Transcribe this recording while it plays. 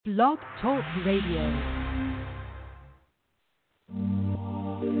Blog Talk Radio.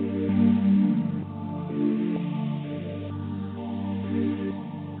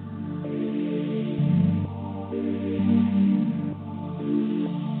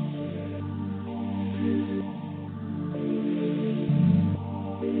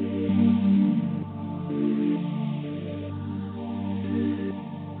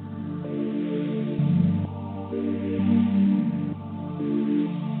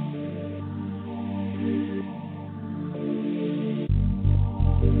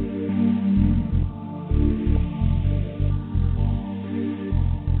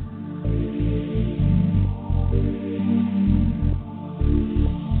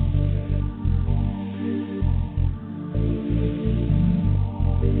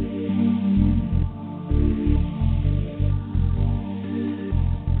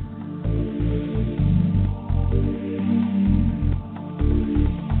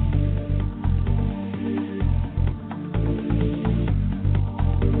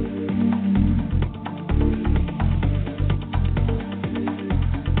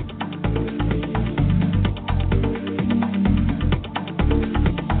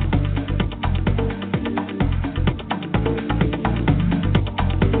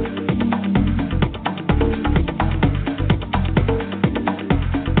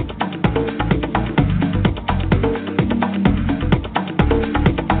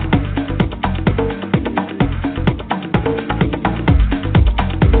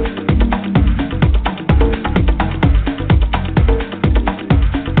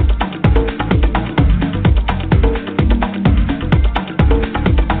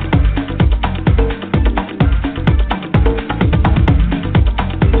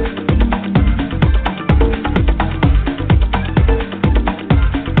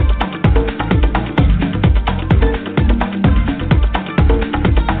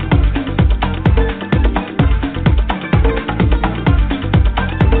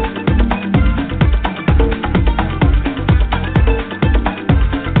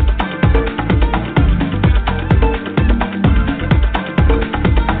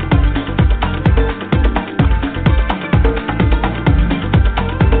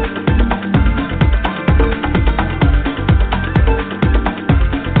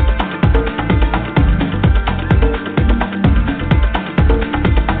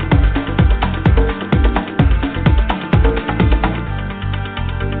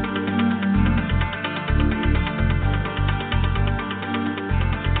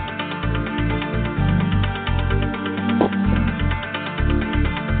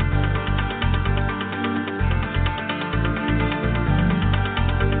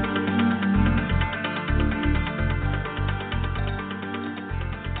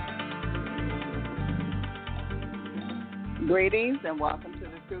 Greetings and welcome to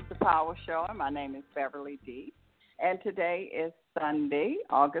the Truth to Power Show. My name is Beverly D. And today is Sunday,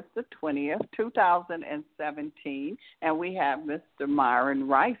 August the 20th, 2017. And we have Mr. Myron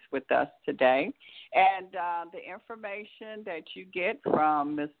Rice with us today. And the information that you get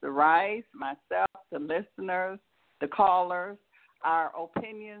from Mr. Rice, myself, the listeners, the callers, are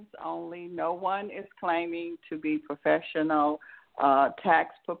opinions only. No one is claiming to be professional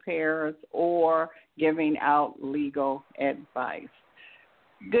tax preparers or giving out legal advice.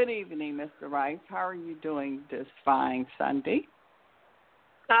 Good evening, Mr. Rice. How are you doing this fine Sunday?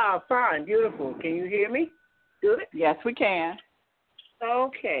 Fine, beautiful. Can you hear me? Good? Yes, we can.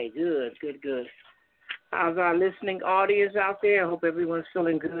 Okay, good. How's our listening audience out there? I hope everyone's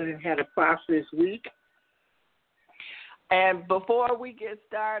feeling good and had a prosperous week. And before we get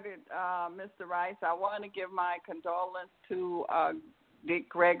started, Mr. Rice, I want to give my condolence to Dick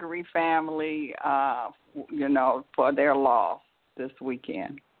Gregory family, for their loss this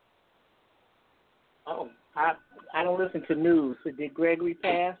weekend. Oh, I don't listen to news. So did Gregory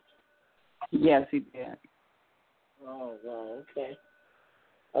pass? Yes, he did. Oh, wow, okay.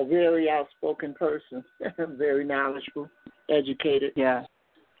 A very outspoken person, very knowledgeable, educated. Yeah.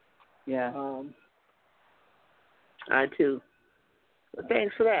 I too. Well,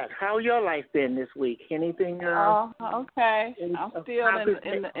 thanks for that. How your life been this week? Anything? Okay. I'm still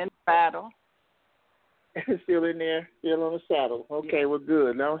in the battle. Still in there, still on the saddle. Okay, well,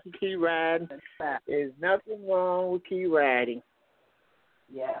 good. Now keep riding. There's nothing wrong with keep riding.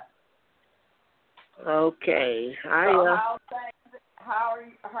 Yeah. Okay. How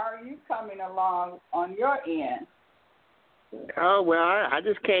are you coming along on your end? Oh well, I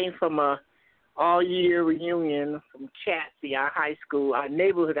just came from a all-year reunion from Chatsey, our high school, our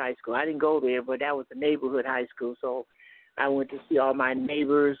neighborhood high school. I didn't go there, but that was the neighborhood high school. So I went to see all my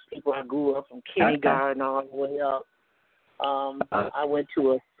neighbors, people I grew up from kindergarten all the way up. I went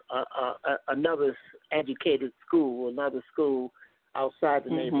to a another educated school, another school outside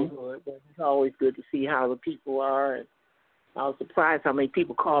the neighborhood. But it's always good to see how the people are. And I was surprised how many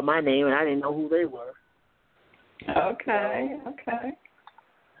people called my name, and I didn't know who they were. Okay.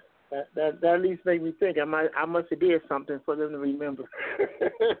 That at least made me think I must have did something for them to remember.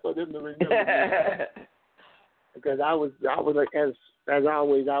 Because I was like, as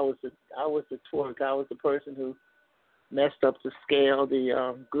always, I was the twerk. I was the person who messed up the scale,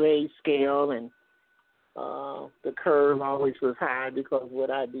 the grade scale, and the curve always was high because of what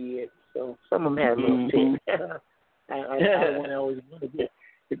I did. So some of them had a little tick. I always want to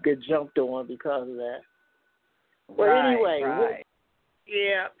get jumped on because of that. But anyway, right.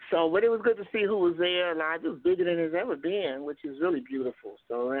 Yeah, but it was good to see who was there, and I was bigger than it's ever been, which is really beautiful.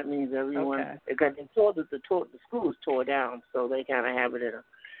 So that means everyone, because the school was tore down, so they kind of have it in a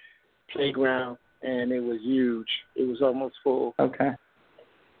playground, and it was huge. It was almost full. Okay.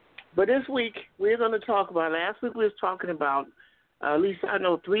 But this week, we're going to talk about, last week we was talking about, at least I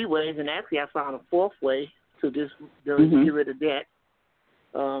know 3 ways, and actually I found a 4th way to just get rid of debt.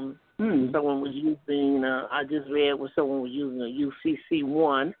 Someone was using, I just read where someone was using a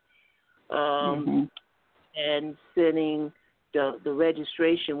UCC1 and sending the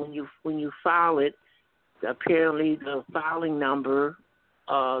registration when you file it. Apparently, the filing number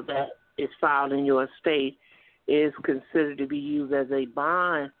that is filed in your state is considered to be used as a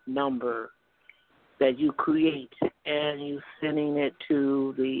bond number that you create, and you sending it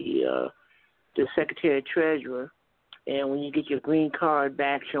to the Secretary of Treasurer. And when you get your green card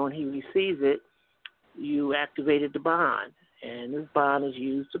back showing he receives it, you activated the bond. And this bond is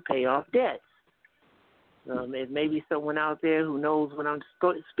used to pay off debts. There may be someone out there who knows what I'm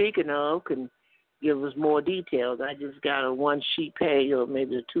speaking of can give us more details. I just got a 1-sheet page or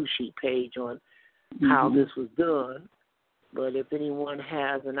maybe a 2-sheet page on how this was done. But if anyone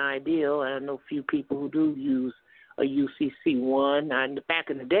has an idea, I know a few people who do use a UCC1. And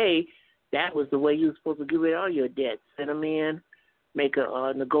back in the day, that was the way you were supposed to get rid of all your debts. Send them in, make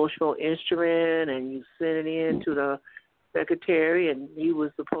a negotiable instrument, and you send it in to the secretary, and he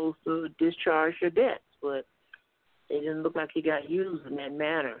was supposed to discharge your debts. But it didn't look like he got used in that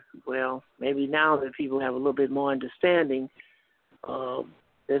manner. Well, maybe now that people have a little bit more understanding,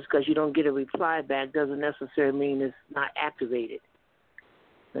 just because you don't get a reply back doesn't necessarily mean it's not activated.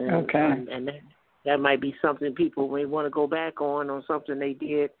 And that might be something people may want to go back on something they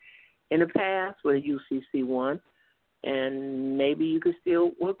did in the past with UCC1, and maybe you could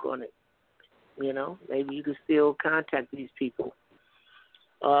still work on it. Maybe you could still contact these people.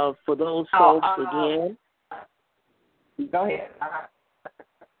 For those folks, again. Go ahead.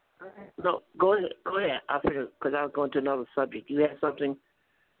 No, go ahead. I'll finish because I was going to another subject. You had something?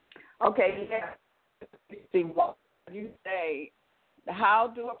 Okay, yeah. See, what you say, how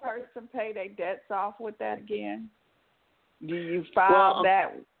do a person pay their debts off with that again? Do you file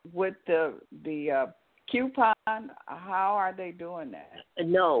that with the coupon? How are they doing that?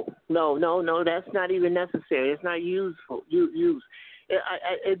 No. That's not even necessary. It's not useful.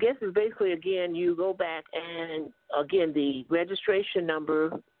 I guess it's basically, again, you go back and, again, the registration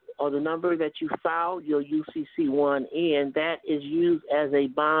number or the number that you filed your UCC1 in, that is used as a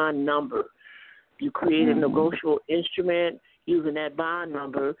bond number. You create a negotiable instrument using that bond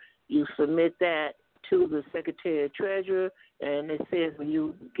number. You submit that to the Secretary of Treasurer, and it says when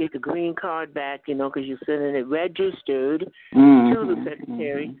you get the green card back, because you're sending it registered to the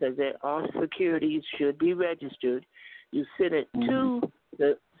Secretary, because all securities should be registered. You send it to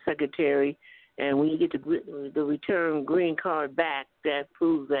the Secretary, and when you get the return green card back, that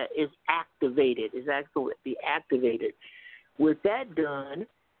proves that it's activated. It's actually activated. With that done,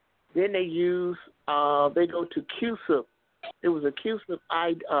 then they go to QSIP. There was a QSIP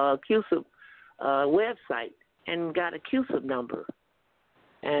website and got a QSIP number.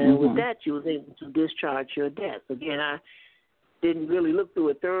 And with that, you was able to discharge your debts. Again, I didn't really look through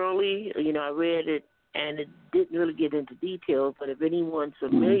it thoroughly. I read it, and it didn't really get into details. But if anyone's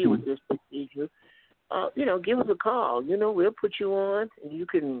familiar with this procedure, give us a call. We'll put you on, and you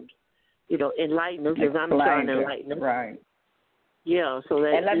can, enlighten us, because I'm trying to enlighten us. Right. Yeah, so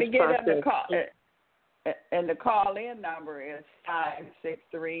that. And let me get up the call. And the call-in number is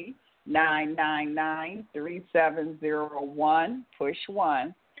 563-999-3701, push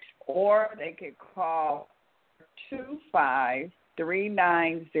 1. Or they could call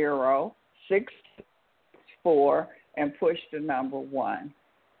 25390-664 and push the number 1.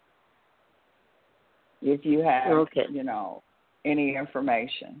 If you have, any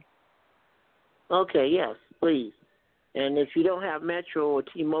information. Okay, yes, please. And if you don't have Metro or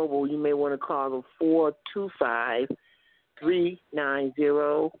T-Mobile, you may want to call the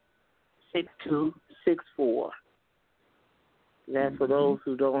 390-6264. That's for those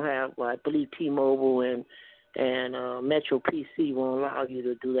who don't have, I believe T-Mobile and Metro PC won't allow you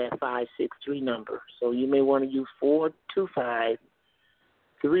to do that 563 number. So you may want to use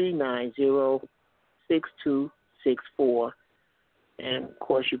 425-390-6264. And, of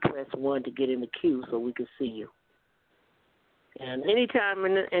course, you press 1 to get in the queue so we can see you. And anytime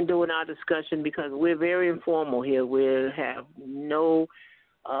in doing our discussion, because we're very informal here, we have no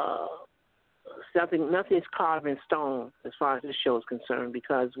nothing's carved in stone as far as this show is concerned,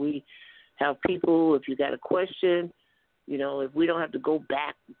 because we have people, if you got a question, if we don't have to go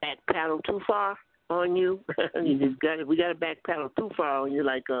back paddle too far on you, if we got to back paddle too far on you,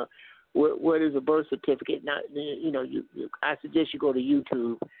 like what is a birth certificate? Now, I suggest you go to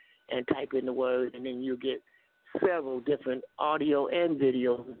YouTube and type in the word, and then you'll get several different audio and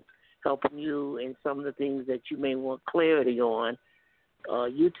videos helping you in some of the things that you may want clarity on.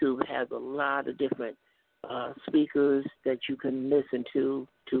 YouTube has a lot of different speakers that you can listen to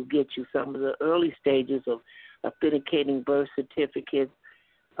get you some of the early stages of authenticating birth certificates,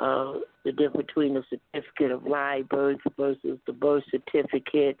 the difference between the certificate of live birth versus the birth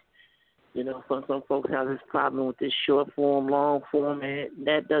certificate. Some folks have this problem with this short form, long form, and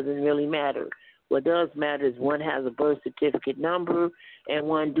that doesn't really matter. What does matter is one has a birth certificate number and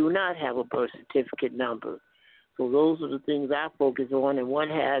one do not have a birth certificate number. So those are the things I focus on, and one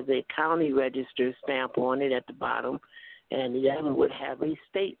has a county register stamp on it at the bottom, and the other would have a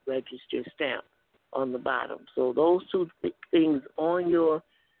state register stamp on the bottom. So those two things on your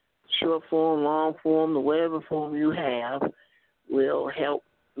short form, long form, or whatever form you have may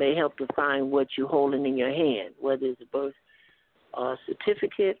help to find what you're holding in your hand, whether it's a birth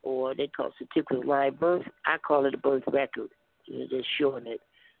certificate or they call it certificate of live birth. I call it a birth record. They're showing it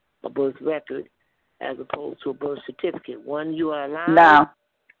a birth record as opposed to a birth certificate. One you are alive,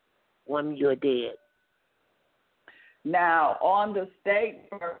 one you're dead. Now, on the state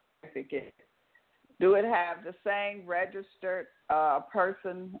birth certificate, do it have the same registered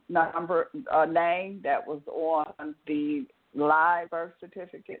person number name that was on the live birth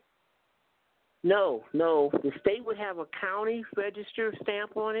certificate? No. The state would have a county register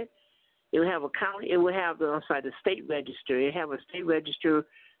stamp on it. It would have the state register. It would have a state register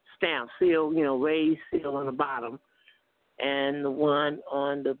stamp, seal, raised seal on the bottom. And the one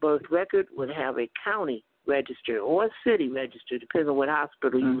on the birth record would have a county register or a city register, depending on what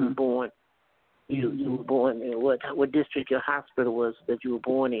hospital you were born. You were born in, what district your hospital was that you were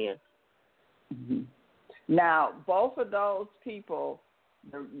born in. Mm-hmm. Now, both of those people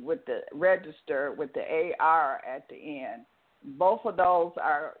with the register, with the AR at the end, both of those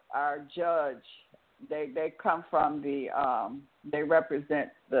are judge. They come from they represent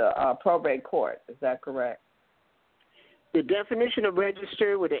the probate court. Is that correct? The definition of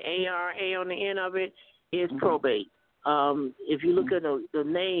register with the ARA on the end of it is probate. If you look at the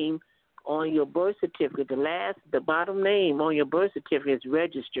name on your birth certificate, the bottom name on your birth certificate is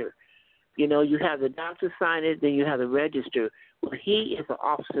register. You have the doctor sign it, then you have the register. Well, he is an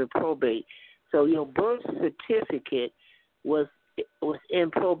officer of probate. So your birth certificate was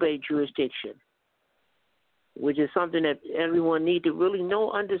in probate jurisdiction, which is something that everyone needs to really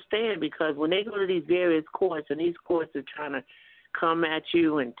understand, because when they go to these various courts, and these courts are trying to come at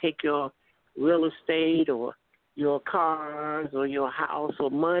you and take your real estate or your cars or your house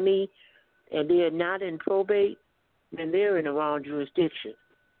or money, and they're not in probate, then they're in the wrong jurisdiction.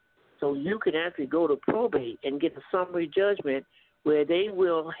 So you can actually go to probate and get a summary judgment where they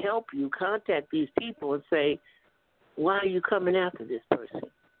will help you contact these people and say, why are you coming after this person?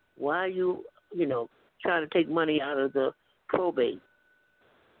 Why are you, trying to take money out of the probate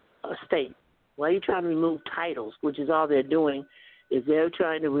estate? Why are you trying to remove titles, which is all they're doing, is they're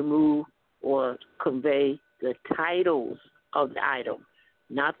trying to remove or convey the titles of the item,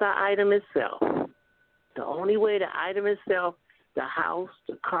 not the item itself. The only way the item itself, the house,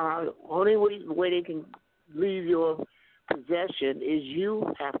 the car, the only way they can leave your possession is you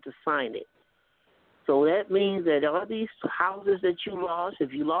have to sign it. So that means that all these houses that you lost,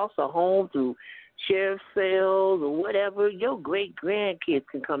 if you lost a home through sheriff's sales or whatever, your great-grandkids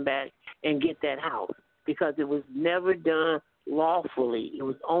can come back and get that house because it was never done lawfully. It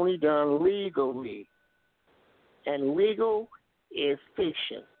was only done legally. And legal is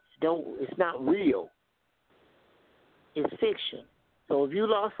fiction. It's not real. It's fiction. So if you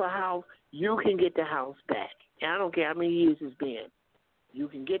lost a house, you can get the house back. And I don't care how many years it's been. You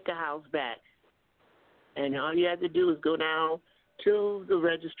can get the house back. And all you have to do is go down to the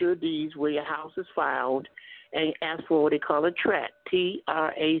Register of Deeds where your house is filed and ask for what they call a tract,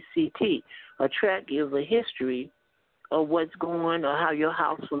 TRACT. A tract gives a history of what's going or how your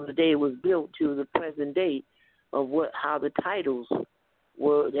house from the day it was built to the present date of how the titles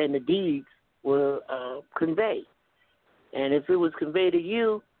were and the deeds were conveyed. And if it was conveyed to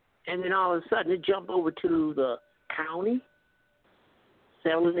you, and then all of a sudden it jumped over to the county,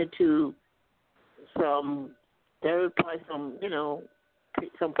 selling it to some third party,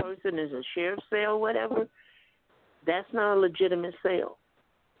 some person is a sheriff's sale, whatever, that's not a legitimate sale.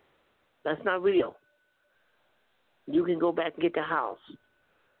 That's not real. You can go back and get the house.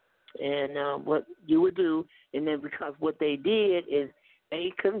 And what you would do, and then because what they did is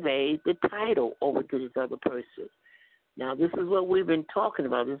they conveyed the title over to this other person. Now, this is what we've been talking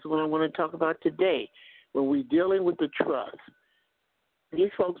about. This is what I want to talk about today. When we're dealing with the trust,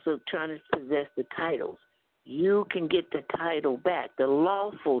 these folks are trying to possess the titles. You can get the title back, the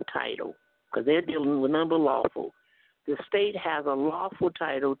lawful title, because they're dealing with number lawful. The state has a lawful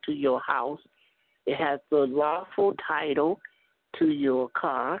title to your house. It has the lawful title to your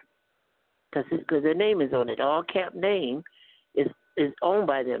car, because their name is on it. All cap name is owned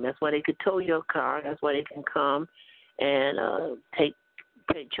by them. That's why they could tow your car. That's why they can come and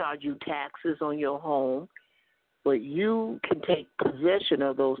charge you taxes on your home. But you can take possession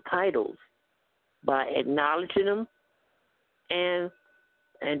of those titles by acknowledging them and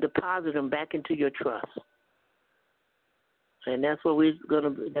deposit them back into your trust. And that's what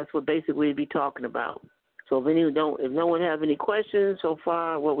that's what basically we'll be talking about. So if no one have any questions so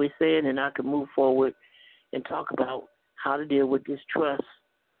far, what we're saying, then I can move forward and talk about how to deal with this trust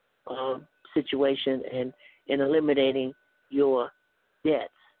situation and eliminating your debts.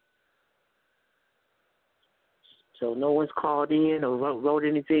 So no one's called in or wrote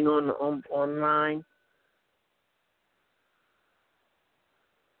anything online.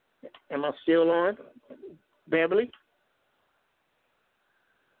 Am I still on, Beverly?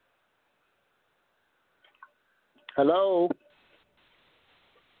 Hello?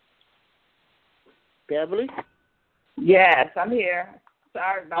 Beverly? Yes, I'm here.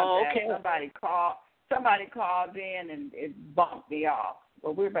 Sorry about that. Okay. Somebody called in and it bumped me off.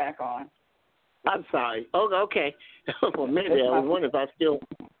 But we're back on. I'm sorry. Oh, okay. For a minute there, I was wondering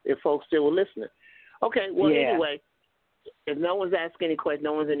if folks still were listening. Okay, well, Anyway, if no one's asking any questions,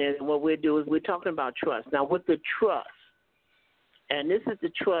 no one's in there, then what we'll do is we're talking about trust. Now, with the trust, and this is the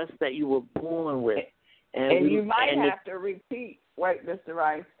trust that you were born with. And you might have to repeat, Mr.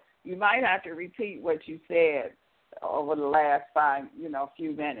 Rice, you might have to repeat what you said over the last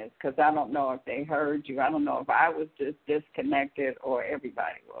few minutes, because I don't know if they heard you. I don't know if I was just disconnected or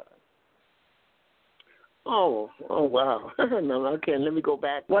everybody was. Oh, wow. No, okay, let me go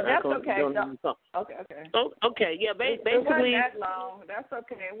back. Well, that's okay. Okay. Oh, okay, yeah, basically. It wasn't that long. That's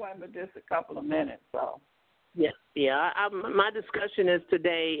okay. It wasn't but just a couple of minutes, so. Yeah. My discussion is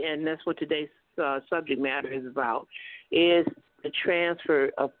today, and that's what today's subject matter is about, is the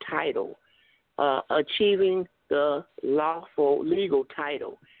transfer of title, achieving the lawful legal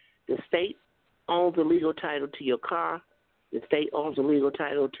title. The state owns the legal title to your car. The state owns the legal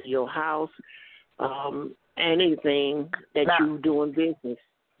title to your house. Anything that you do in business,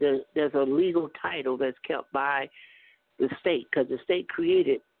 there's a legal title that's kept by the state, because the state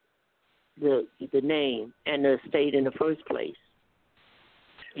created the name and the state in the first place.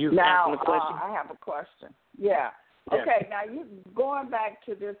 Now, I have a question. Yeah. Okay, now you going back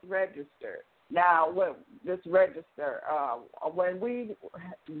to this register. Now, this register, when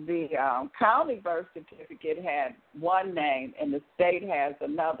the county birth certificate had one name and the state has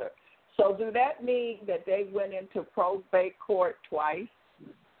another. So do that mean that they went into probate court twice?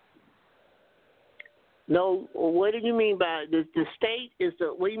 No. What do you mean by the state is the?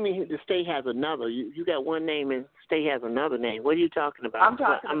 What do you mean the state has another? You got one name and the state has another name. What are you talking about? I'm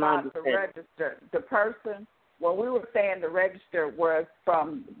talking about the register. The person. When we were saying the register was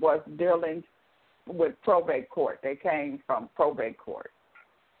dealing with probate court. They came from probate court,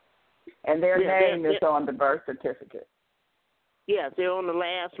 and their name is on the birth certificate. Yes, they're on the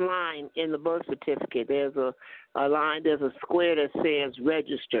last line in the birth certificate. There's a line. There's a square that says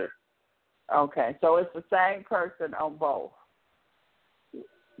register. Okay, so it's the same person on both.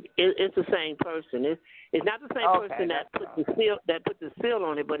 It's the same person. It's not the same person that put the seal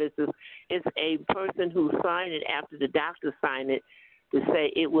on it, but it's a person who signed it after the doctor signed it to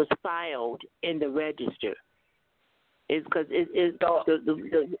say it was filed in the register. It's because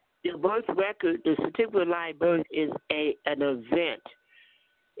the birth record, the certificate of live birth is an event.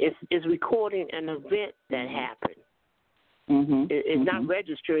 It's recording an event that happened. Mm-hmm. It's not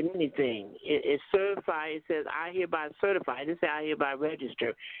registering anything. It's certified. It says, I hereby certify. It doesn't say I hereby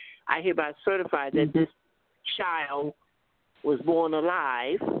register. I hereby certify that this child was born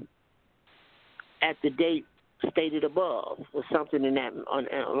alive at the date stated above, or something in that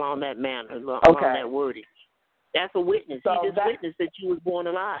along that manner, along that wording. That's a witness. So he just witnessed that you was born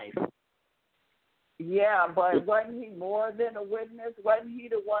alive. Yeah, but wasn't he more than a witness? Wasn't he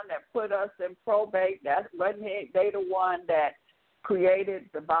the one that put us in probate? Wasn't they the one that created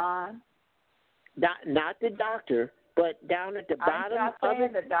the bond? Not the doctor, but down at the bottom. I'm not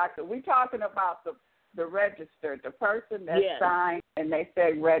saying the doctor. We're talking about the registered, the person that signed and they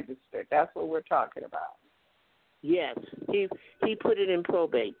say registered. That's what we're talking about. Yes, he put it in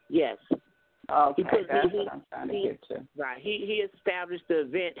probate. Yes. Okay, that's what I'm trying to get to. Right. He established the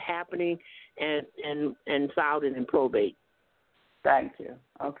event happening and filed it in probate. Thank you.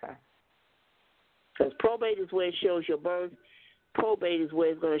 Okay. Because probate is where it shows your birth. Probate is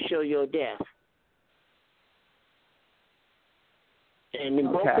where it's going to show your death. And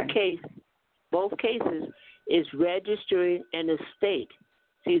in both cases, it's registering an estate.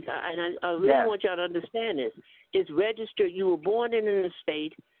 See, and I really want y'all to understand this. It's registered. You were born in an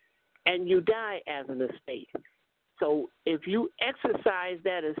estate, and you die as an estate. So if you exercise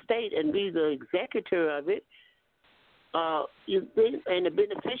that estate and be the executor of it, and the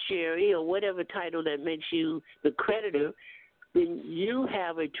beneficiary or whatever title that makes you the creditor, then you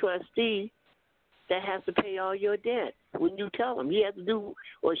have a trustee that has to pay all your debt when you tell them. He has to do,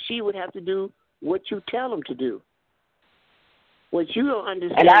 or she would have to do what you tell them to do. What you don't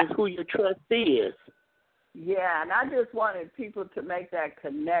understand is who your trustee is. Yeah, and I just wanted people to make that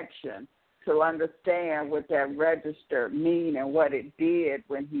connection to understand what that register mean and what it did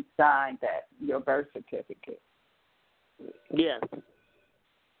when he signed your birth certificate. Yes.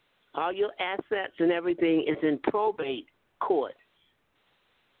 All your assets and everything is in probate court,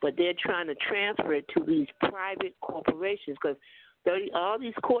 but they're trying to transfer it to these private corporations because all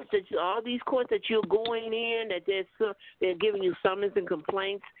these courts that you're going in, that they're giving you summons and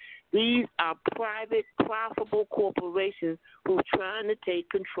complaints. These are private, profitable corporations who are trying to take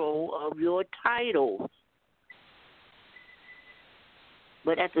control of your titles.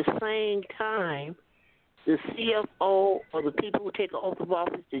 But at the same time, the CFO or the people who take an oath of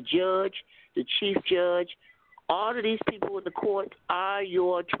office, the judge, the chief judge, all of these people in the court are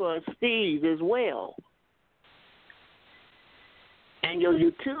your trustees as well. And your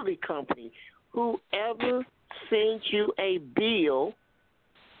utility company, whoever sends you a bill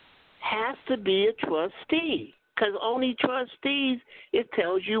has to be a trustee, because only trustees, it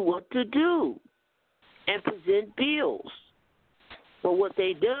tells you what to do and present bills. But what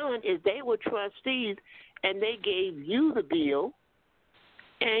they done is they were trustees and they gave you the bill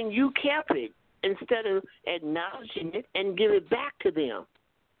and you kept it instead of acknowledging it and give it back to them.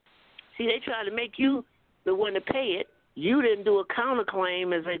 See, they try to make you the one to pay it. You didn't do a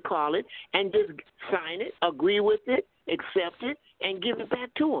counterclaim, as they call it, and just sign it, agree with it, accept it, and give it back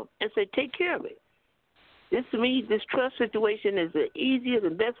to them and say, take care of it. This, to me, this trust situation is the easiest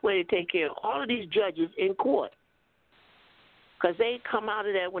and best way to take care of all of these judges in court. Because they come out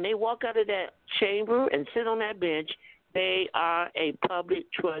of that, when they walk out of that chamber and sit on that bench, they are a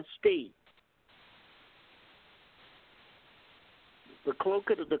public trustee. The clerk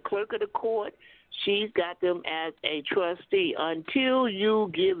of the court, she's got them as a trustee until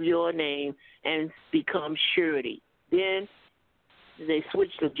you give your name and become surety. Then the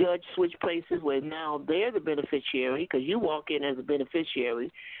judge switch places where now they're the beneficiary because you walk in as a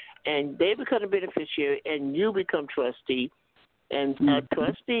beneficiary and they become a beneficiary and you become trustee. And a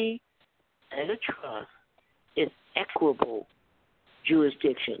trustee and a trust is equitable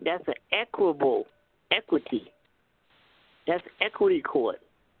jurisdiction. That's an equitable equity. That's equity court.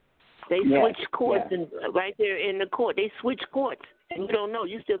 They switch courts right there in the court. They switch courts, and you don't know.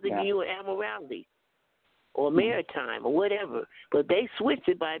 You still thinking you were admiralty or maritime or whatever. But they switched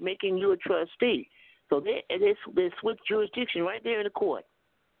it by making you a trustee. So they switched jurisdiction right there in the court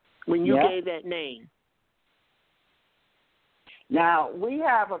when you gave that name. Now, we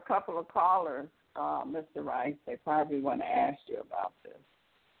have a couple of callers, Mr. Rice. They probably want to ask you about this.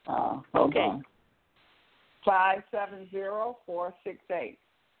 Hold on. 570-468.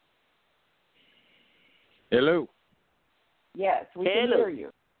 Hello. Yes, we can hear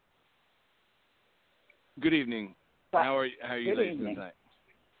you. Good evening. How are you ladies tonight?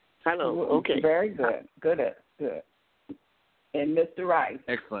 Hello. Okay. Very good. Good. And Mr. Rice.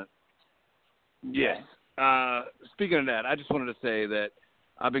 Excellent. Yes. Speaking of that, I just wanted to say that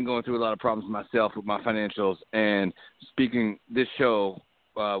I've been going through a lot of problems myself with my financials, and this show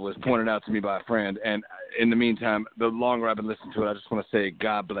was pointed out to me by a friend, and in the meantime, the longer I've been listening to it, I just want to say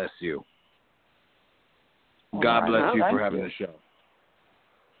God bless you. God bless you for having the show.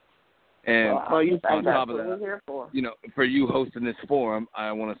 And on top of that, for you hosting this forum,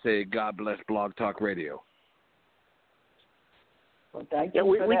 I want to say God bless Blog Talk Radio. Well, thank Yeah,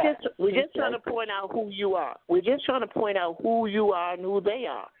 you for that. we're just trying to point out who you are. We're just trying to point out who you are and who they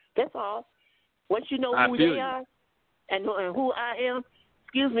are. That's all. Once you know who they are and who I am,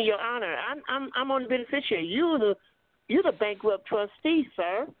 excuse me, Your Honor, I'm on the beneficiary. You're the bankrupt trustee,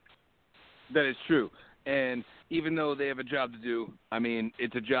 sir. That is true. And even though they have a job to do, I mean,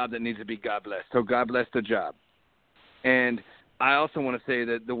 it's a job that needs to be God blessed. So God bless the job. And I also want to say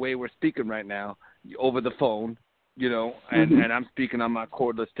that the way we're speaking right now, over the phone, you know, and I'm speaking on my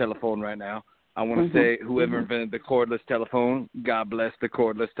cordless telephone right now, I want to say whoever invented the cordless telephone, God bless the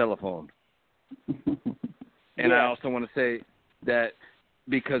cordless telephone. And I also want to say that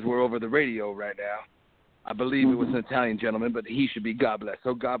because we're over the radio right now, I believe it was an Italian gentleman, but he should be God bless.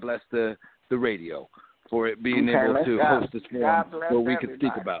 So God bless the radio for it being able to host this forum where we could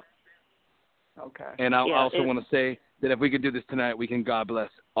speak about. Okay. And I also want to say that if we could do this tonight, we can God bless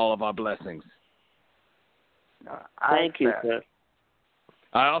all of our blessings. Thank you, sir.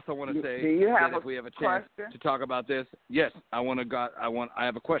 I also want to say that if we have a chance question? to talk about this, yes, I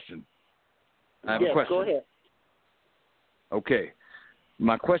have a question. I have a question. Go ahead. Okay.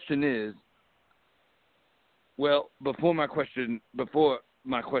 My question is, well, before my question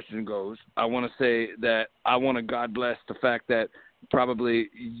goes, I want to say that I want to God bless the fact that probably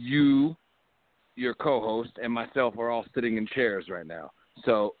you, your co-host, and myself are all sitting in chairs right now.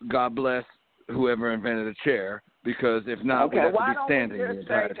 So God bless whoever invented a chair, because if not, we have to be standing the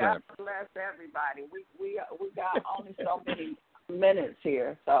entire time. God bless everybody. We got only so many minutes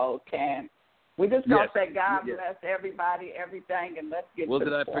here, so we just gonna say God bless everybody, everything, and let's get to the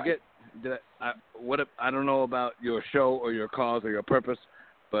point. Well, did I forget? I don't know about your show or your cause or your purpose,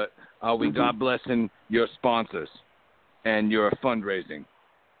 but are we God blessing your sponsors and your fundraising?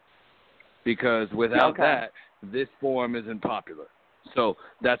 Because without that, this forum isn't popular. So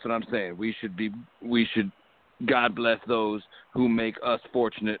that's what I'm saying. We should God bless those who make us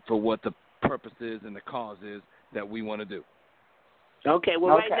fortunate for what the purpose is and the cause is that we want to do. Okay.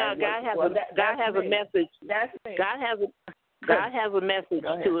 Well, right now, God has a message. That's me. God has a message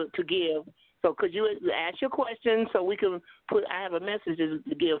to give. So could you ask your question so we can I have a message to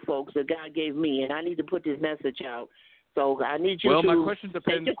give folks that God gave me, and I need to put this message out. So I need you to my question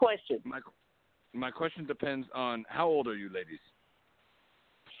depends, take your question. My question depends on how old are you, ladies?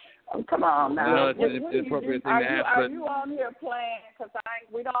 Oh, come on now. I know it's an inappropriate thing to ask, but... Are you on here playing? Because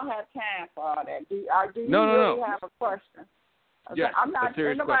we don't have time for all that. Do you No. really have a question? Okay. Yes, I'm not. a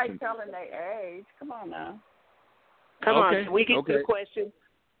serious Nobody question. telling their age. Come on now. Come on. Can we get to the question?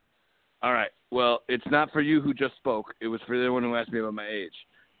 All right. Well, it's not for you who just spoke. It was for everyone who asked me about my age.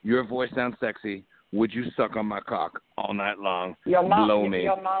 Your voice sounds sexy. Would you suck on my cock all night long, blow me,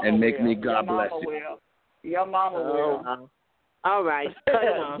 and make me God bless you? Your mama will. All right. Cut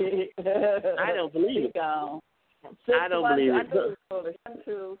it off. I don't believe it. I don't believe it.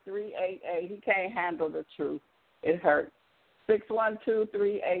 612-388. He can't handle the truth. It hurts.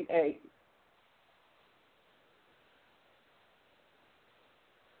 612-388.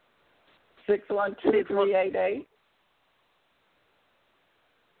 $612-388.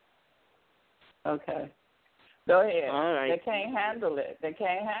 Okay. Go ahead. All right. They can't handle it.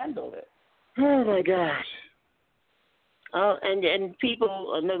 Oh my gosh. And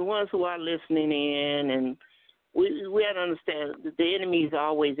people, the ones who are listening in, and we have to understand that the enemy is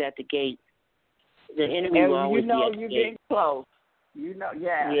always at the gate. The enemy will always be at the gate. You're getting close.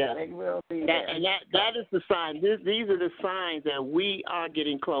 They will be there. And that is the sign. These are the signs that we are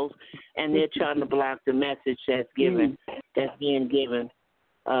getting close, and they're trying to block the message that's being given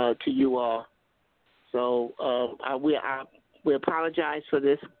to you all. So we apologize for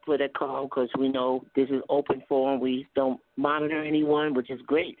that call, because we know this is open forum. We don't monitor anyone, which is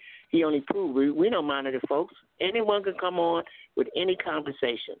great. He only proved we don't monitor folks. Anyone can come on with any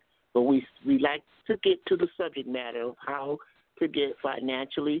conversation, but we like to get to the subject matter of how to get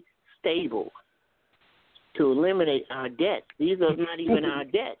financially stable, to eliminate our debt. These are not even our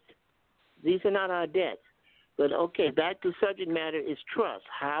debt. These are not our debts. But okay, back to subject matter is trust.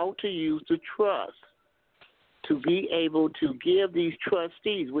 How to use the trust to be able to give these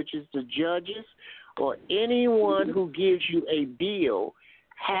trustees, which is the judges or anyone who gives you a bill,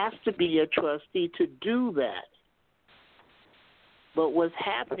 has to be a trustee to do that. But what's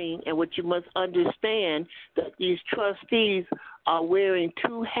happening, and what you must understand, that these trustees are wearing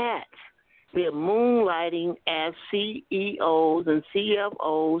two hats. They're moonlighting as CEOs and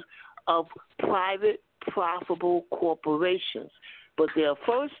CFOs of private, profitable corporations. But their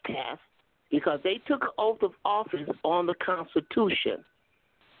first task, because they took an oath of office on the Constitution.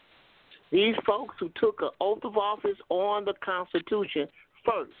 These folks who took an oath of office on the Constitution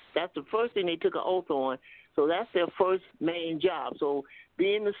first, that's the first thing they took an oath on, So that's their first main job. So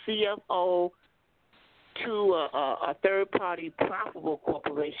being the CFO to a third-party profitable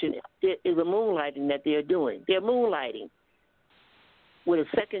corporation is a moonlighting that they're doing. They're moonlighting with a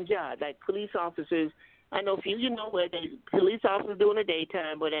second job, like police officers. I know you know where police officers do in the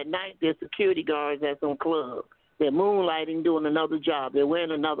daytime, but at night they're security guards at some club. They're moonlighting, doing another job. They're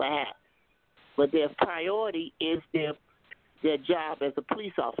wearing another hat. But their priority is their job as a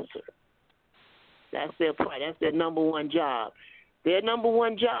police officer. That's their number one job. Their number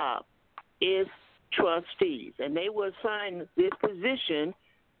one job is trustees, and they were assigned this position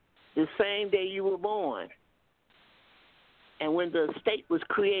the same day you were born. And when the state was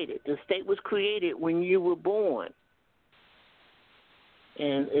created when you were born.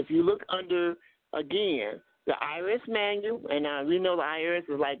 And if you look under, again, the IRS manual, and we know the IRS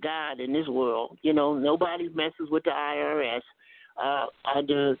is like God in this world. You know, nobody messes with the IRS.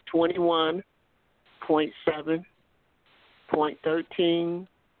 Under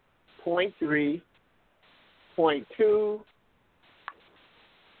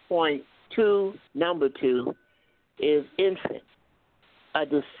number 2, is infant, a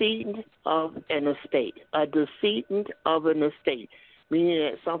decedent of an estate. A decedent of an estate, meaning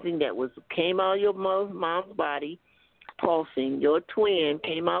that something that came out of your mom's body, pulsing. Your twin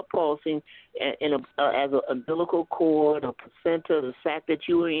came out pulsing as an umbilical cord, a placenta, the sac that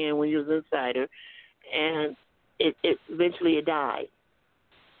you were in when you was inside her, and it eventually died.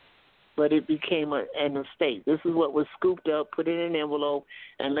 But it became an estate. This is what was scooped up, put in an envelope,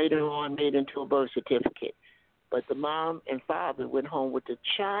 and later on made into a birth certificate. But the mom and father went home with the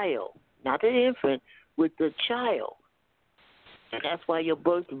child, not the infant, with the child. And that's why your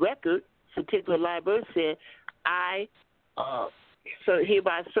birth record, certificate of live birth, said, I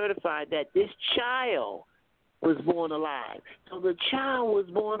hereby certify that this child was born alive. So the child was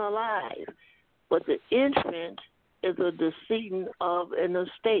born alive. But the infant is a decedent of an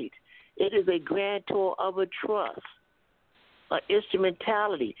estate. It is a grantor of a trust, an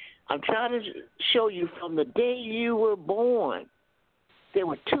instrumentality. I'm trying to show you from the day you were born, there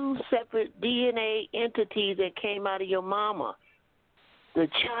were 2 separate DNA entities that came out of your mama, the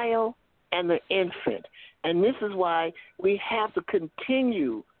child and the infant. And this is why we have to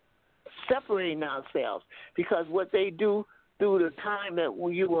continue separating ourselves, because what they do through the time that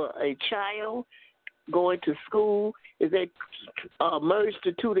when you were a child going to school is they merge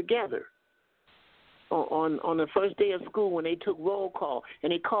the two together. On the first day of school, when they took roll call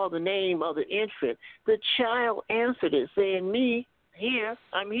and they called the name of the infant, the child answered it, saying, "Me, here,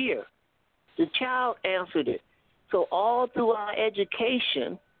 I'm here." The child answered it. So all through our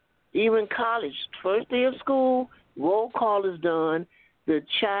education, even college, first day of school, roll call is done. The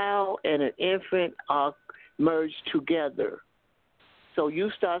child and an infant are merged together. So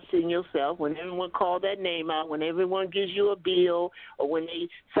you start seeing yourself when everyone calls that name out, when everyone gives you a bill, or when they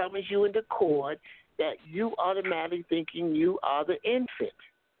summons you into court, that you automatically thinking you are the infant.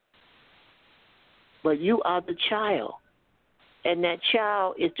 But you are the child. And that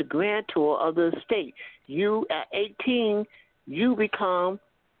child is the grantor of the estate. You, at 18, you become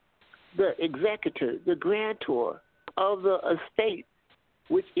the executor, the grantor of the estate,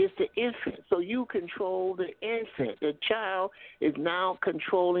 which is the infant. So you control the infant. The child is now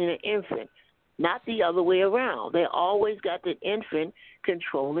controlling the infant, not the other way around. They always got the infant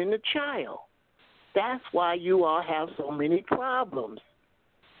controlling the child. That's why you all have so many problems.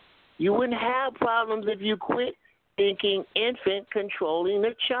 You wouldn't have problems if you quit thinking infant controlling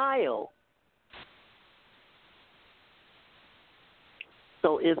the child.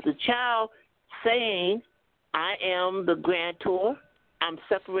 So if the child saying, I am the grantor, I'm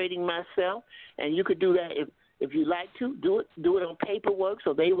separating myself, and you could do that if you like to, do it on paperwork,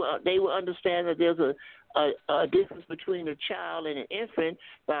 so they will understand that there's a difference between a child and an infant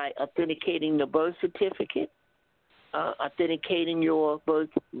by authenticating the birth certificate, authenticating your birth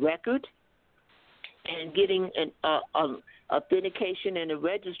record, and getting an authentication and a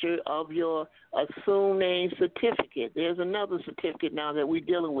register of your assumed name certificate. There's another certificate now that we're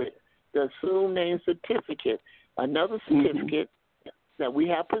dealing with, the assumed name certificate, another certificate that we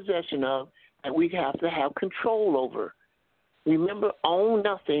have possession of that we have to have control over. Remember, own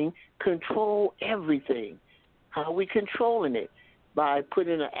nothing, control everything. How are we controlling it? By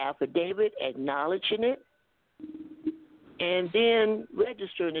putting an affidavit, acknowledging it, and then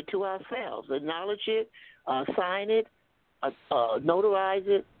registering it to ourselves. Acknowledge it, sign it, notarize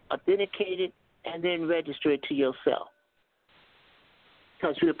it, authenticate it, and then register it to yourself.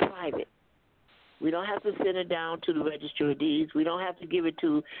 Because we're private. We don't have to send it down to the Register of Deeds. We don't have to give it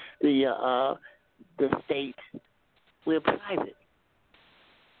to the state. We're private.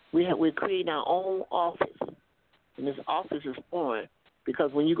 We're creating our own office, and this office is foreign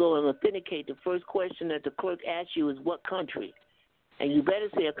because when you go and authenticate, the first question that the clerk asks you is what country, and you better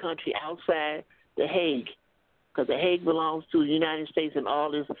say a country outside The Hague, because The Hague belongs to the United States and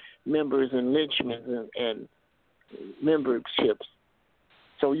all its members and lynchments and memberships.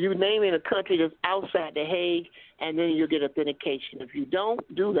 So you name it a country that's outside The Hague, and then you'll get authentication. If you don't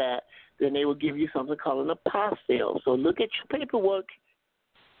do that, then they will give you something called an apostille. So look at your paperwork.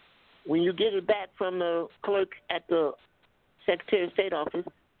 When you get it back from the clerk at the Secretary of State office,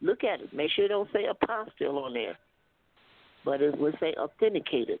 look at it. Make sure it don't say apostille on there, but it will say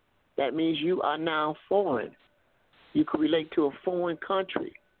authenticated. That means you are now foreign. You can relate to a foreign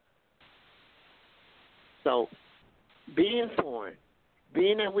country. So being foreign,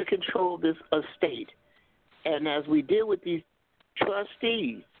 being that we control this estate, and as we deal with these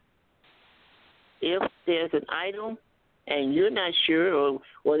trustees, if there's an item and you're not sure,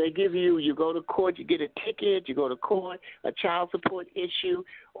 or they give you go to court, you get a ticket, you go to court, a child support issue,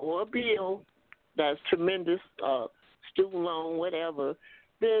 or a bill that's tremendous, student loan, whatever,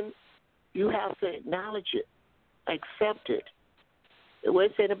 then you have to acknowledge it, accept it. The way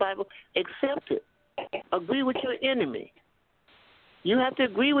it says in the Bible, accept it. Agree with your enemy. You have to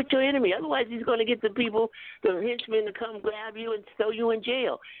agree with your enemy. Otherwise, he's going to get the people, the henchmen, to come grab you and throw you in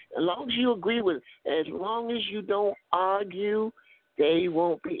jail. As long as you agree with it, as long as you don't argue, they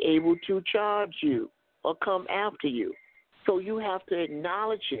won't be able to charge you or come after you. So you have to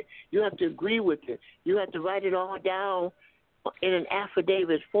acknowledge it. You have to agree with it. You have to write it all down in an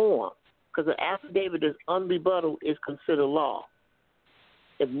affidavit form, because an affidavit is unrebuttal is considered law.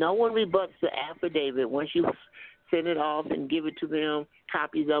 If no one rebuts the affidavit, once you send it off and give it to them,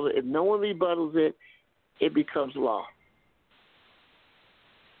 copies of it, if no one rebuttals it, it becomes law.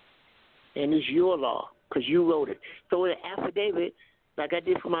 And it's your law because you wrote it. So with an affidavit, like I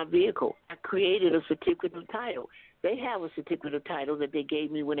did for my vehicle, I created a certificate of title. They have a certificate of title that they gave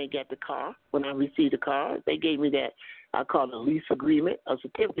me when they got the car, when I received the car. They gave me that. I call it a lease agreement. A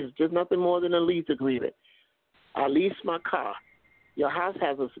certificate is just nothing more than a lease agreement. I lease my car. Your house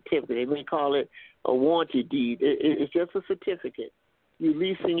has a certificate. They may call it a warranty deed. It's just a certificate. You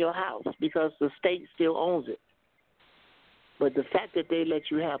lease in your house because the state still owns it. But the fact that they let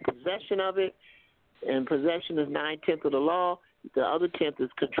you have possession of it, and possession is 9/10 of the law, the other 10th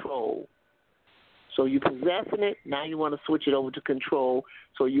is control. So you possessing it, now you want to switch it over to control,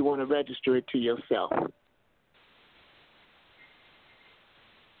 so you want to register it to yourself.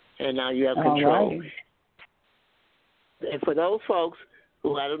 And now you have control. Right. And for those folks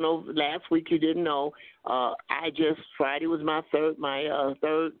who, I don't know, last week you didn't know, Friday was my third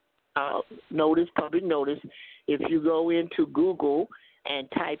notice, public notice. If you go into Google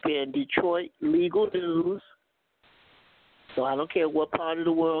and type in Detroit Legal News, so I don't care what part of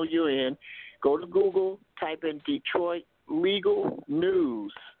the world you're in, go to Google, type in Detroit Legal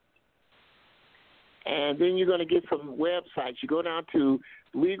News, and then you're going to get some websites. You go down to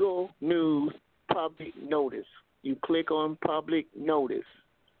Legal News Public Notice. You click on Public Notice.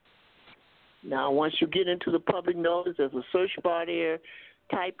 Now, once you get into the public notice, there's a search bar there.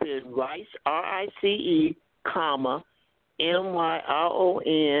 Type in Rice, R-I-C-E, comma,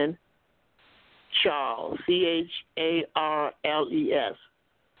 M-Y-R-O-N, Charles, C-H-A-R-L-E-S,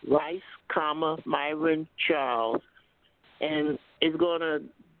 Rice, comma, Myron, Charles. And it's going to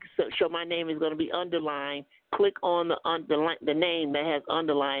show my name is going to be underlined. Click on the name that has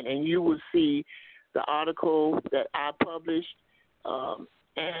underlined, and you will see the article that I published,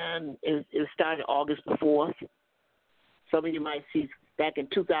 and it started August the 4th. Some of you might see back in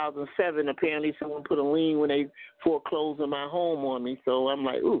 2007, apparently someone put a lien when they foreclosed on my home on me. So I'm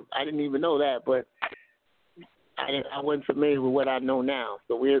like, ooh, I didn't even know that, but I wasn't familiar with what I know now.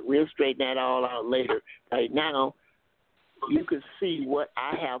 So we'll straighten that all out later. Right now, you can see what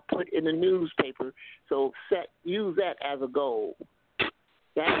I have put in the newspaper. So use that as a goal.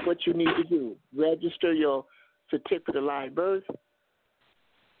 That's what you need to do. Register your certificate of live birth.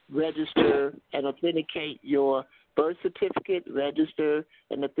 Register and authenticate your birth certificate. Register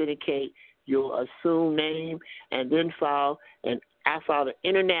and authenticate your assumed name, and then file. And I filed an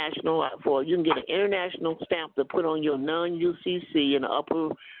international you can get an international stamp to put on your non-UCC in the upper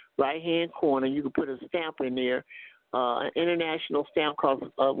right-hand corner. You can put a stamp in there. An international stamp costs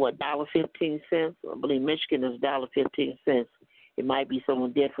 $1.15. I believe Michigan is $1.15. It might be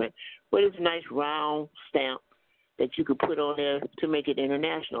something different, but it's a nice round stamp that you could put on there to make it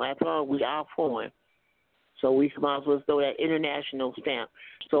international. After all, we are foreign, so we might as well throw that international stamp.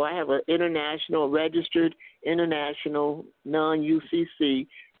 So I have an international registered international non-UCC,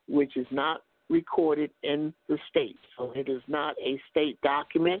 which is not recorded in the state. So it is not a state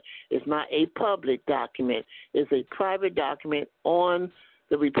document. It's not a public document. It's a private document on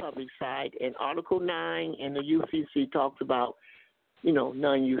the Republic side. And Article 9 in the UCC talks about,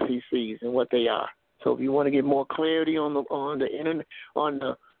 non-UCCs and what they are. So if you want to get more clarity on the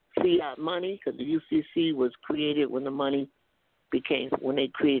fiat money, because the UCC was created when when they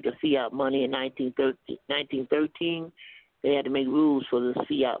created the fiat money in 1913, they had to make rules for this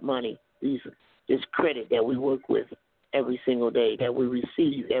fiat money, this credit that we work with every single day, that we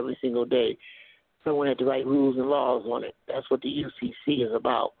receive every single day. Someone had to write rules and laws on it. That's what the UCC is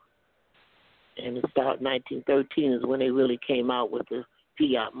about. And it started 1913 is when they really came out with the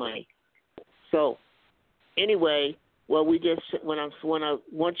fiat money. So, anyway, what I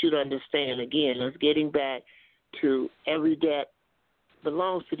want you to understand again, let's getting back to every debt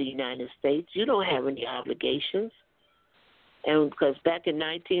belongs to the United States. You don't have any obligations. And because back in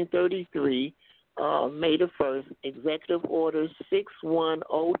 1933, May the 1st, Executive Order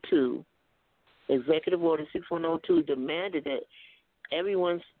 6102 demanded that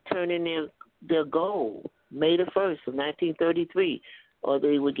everyone's turn in their gold May the 1st of 1933, or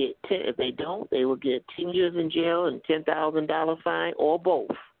they would get if they don't, they would get 10 years in jail and $10,000 fine, or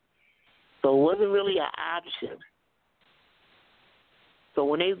both. So it wasn't really an option. So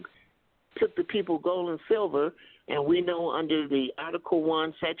when they took the people gold and silver, and we know under the Article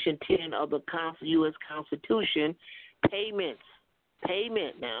 1, Section 10 of the U.S. Constitution, payment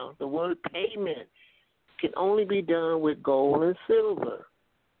now, the word payment can only be done with gold and silver.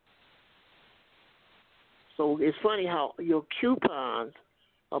 So it's funny how your coupons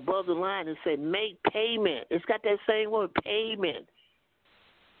above the line it said make payment. It's got that same word, payment.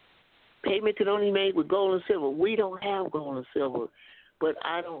 Payment can only be made with gold and silver. We don't have gold and silver. But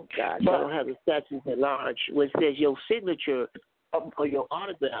I don't have the statutes at large which says your signature or your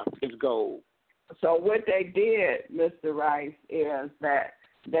autograph is gold. So what they did, Mr. Rice, is that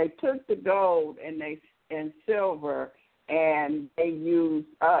they took the gold and silver and they used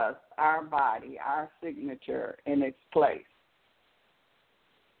us, our body, our signature in its place.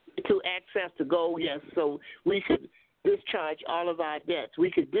 To access the gold, yes, so we could discharge all of our debts. We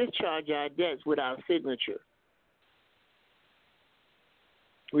could discharge our debts with our signature.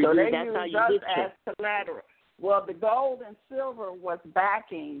 So they used us as collateral. Well, the gold and silver was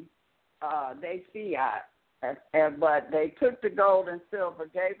backing they fiat, but they took the gold and silver,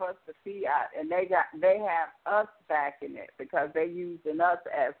 gave us the fiat, and they have us backing it because they using us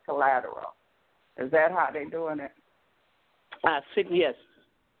as collateral. Is that how they're doing it? I think yes.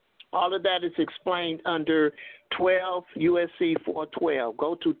 All of that is explained under 12 USC 412.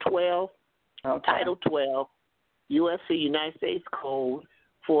 Go to 12, okay. Title 12, USC United States Code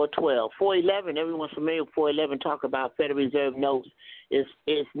 412. 411, everyone's familiar with 411, talk about Federal Reserve notes.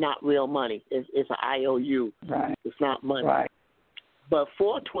 It's not real money. It's an IOU. Right. It's not money. Right. But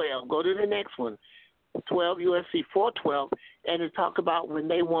 412, go to the next one, 12 USC 412, and it talk about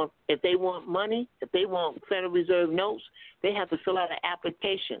if they want money, if they want Federal Reserve notes, they have to fill out an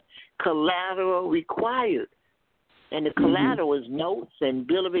application. Collateral required. And the collateral is notes and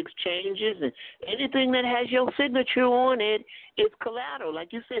bill of exchanges and anything that has your signature on it is collateral,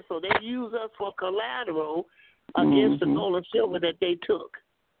 like you said. So they use us for collateral against the gold and silver that they took.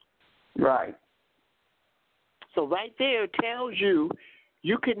 Right. So right there tells you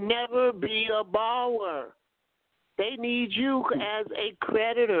can never be a borrower. They need you as a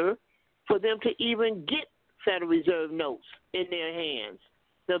creditor for them to even get Federal Reserve notes in their hands.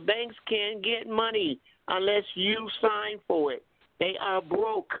 The banks can't get money unless you sign for it. They are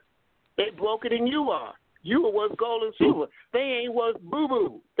broke. They broker than you are. You are worth gold and silver. They ain't worth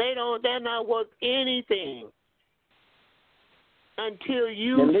boo-boo. They're not worth anything until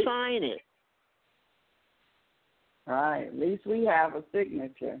you sign it. Right. At least we have a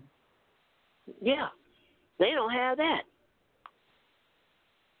signature. Yeah. They don't have that.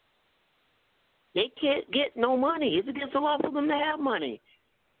 They can't get no money. It's against the law for them to have money.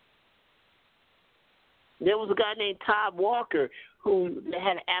 There was a guy named Todd Walker who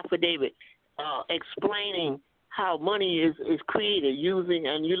had an affidavit explaining how money is created using,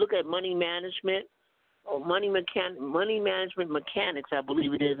 and you look at money management or money management mechanics, I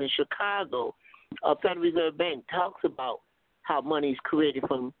believe it is, in Chicago. Federal Reserve Bank talks about how money is created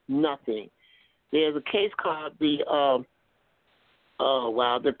from nothing. There's a case called the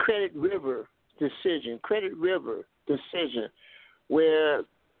Credit River decision, where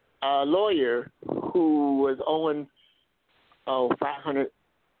a lawyer who was owing $500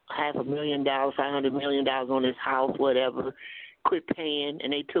 million on his house, whatever, quit paying,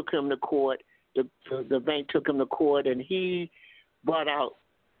 and they took him to court. The bank took him to court, and he brought out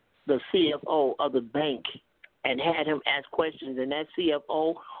the CFO of the bank and had him ask questions, and that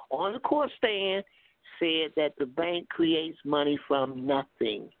CFO on the court stand said that the bank creates money from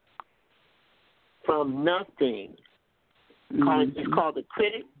nothing. From nothing. Mm-hmm. It's called the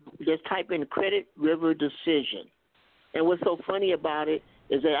credit. Just type in credit river decision. And what's so funny about it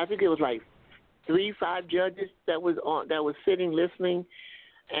is that I think it was like 3-5 judges that was sitting listening,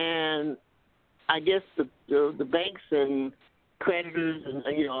 and I guess the banks and creditors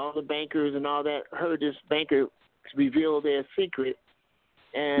and all the bankers and all that heard this banker reveal their secret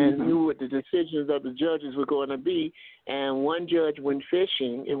and knew what the decisions of the judges were going to be. And one judge went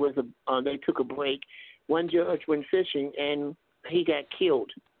fishing. It was they took a break. One judge went fishing and he got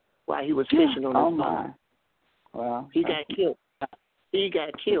killed while he was fishing on his boat. Wow. He got killed. He got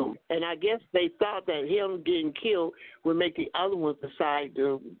killed. And I guess they thought that him getting killed would make the other ones decide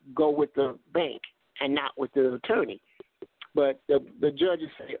to go with the bank and not with the attorney. But the judges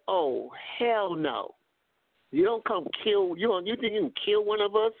say, "Oh, hell no. You don't come kill. You think you can kill one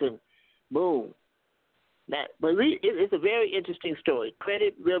of us?" And boom. It's a very interesting story.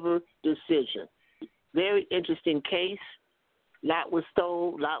 Credit River decision. Very interesting case. Lot was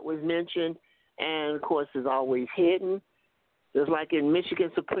stole. Lot was mentioned, and of course, is always hidden. Just like in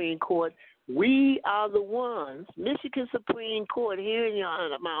Michigan Supreme Court, we are the ones. Michigan Supreme Court here in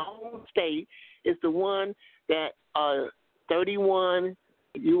my own state is the one that 31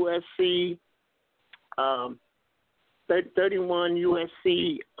 USC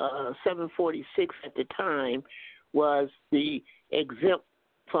 746 at the time was the exempt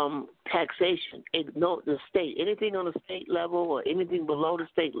from taxation. The state, anything on the state level or anything below the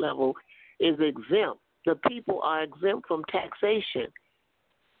state level is exempt. The people are exempt from taxation.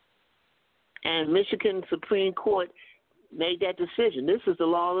 And Michigan Supreme Court made that decision. This is the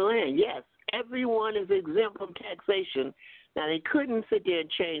law of the land. Yes, everyone is exempt from taxation. Now, they couldn't sit there and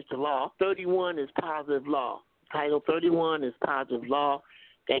change the law. 31 is positive law. Title 31 is positive law.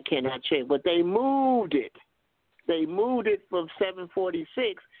 That cannot change. But they moved it. They moved it from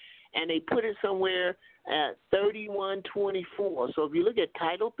 746, and they put it somewhere at 3124. So if you look at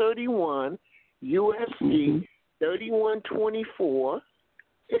Title 31, USC 3124,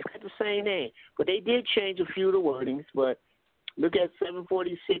 it's got the same name. But they did change a few of the wordings, but look at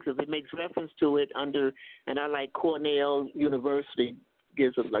 746 if it makes reference to it under, and I like Cornell University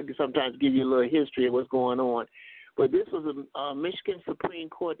sometimes give you a little history of what's going on. But this was a Michigan Supreme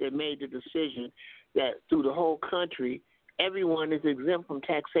Court that made the decision that through the whole country, everyone is exempt from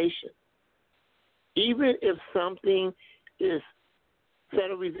taxation. Even if something is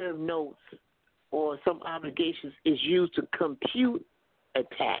Federal Reserve notes or some obligations is used to compute a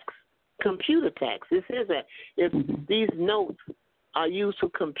tax. Compute a tax. It says that if these notes are used to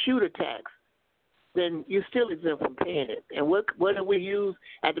compute a tax, then you're still exempt from paying it. And what do we use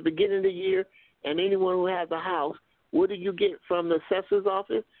at the beginning of the year? And anyone who has a house, what do you get from the assessor's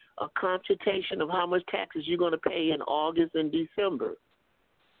office? A computation of how much taxes you're going to pay in August and December.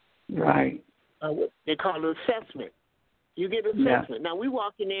 Right. They call it assessment. You get assessment. Yeah. Now, we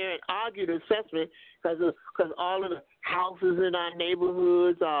walk in there and argue the assessment because all of the houses in our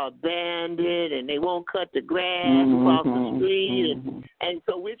neighborhoods are abandoned and they won't cut the grass across the street. And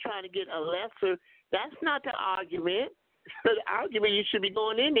so we're trying to get a lesser. That's not the argument. The argument you should be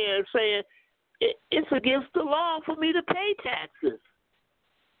going in there and saying, it's against the law for me to pay taxes.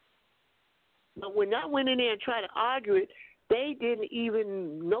 But when I went in there and tried to argue it, they didn't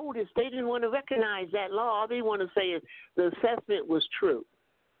even notice. They didn't want to recognize that law. All they want to say is the assessment was true.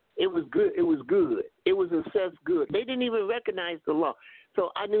 It was good. It was good. It was assessed good. They didn't even recognize the law.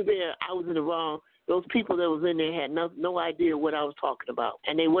 So I knew I was in the wrong. Those people that was in there had no idea what I was talking about,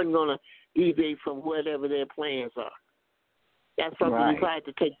 and they wasn't going to deviate from whatever their plans are. That's something you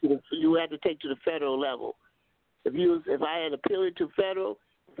had to take to the federal level. If I had appealed to federal,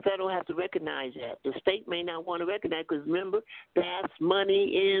 the federal has to recognize that. The state may not want to recognize because remember, that's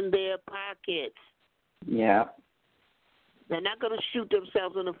money in their pockets. Yeah. They're not going to shoot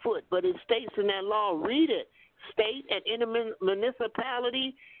themselves in the foot, but it states in that law. Read it. State and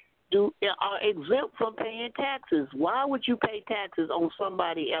intermunicipality are exempt from paying taxes. Why would you pay taxes on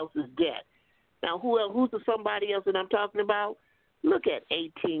somebody else's debt? Now, who's the somebody else that I'm talking about? Look at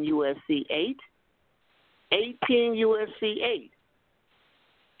 18 U.S.C. 8. 18 U.S.C. 8.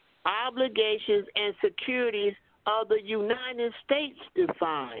 Obligations and securities of the United States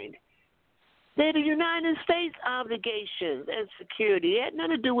defined. They're the United States obligations and security. It had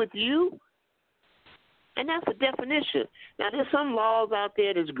nothing to do with you. And that's a definition. Now, there's some laws out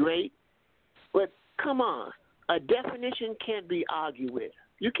there that's great, but come on. A definition can't be argued with.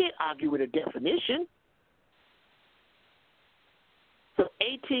 You can't argue with a definition. So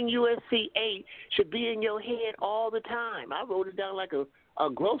 18 USC 8 should be in your head all the time. I wrote it down like a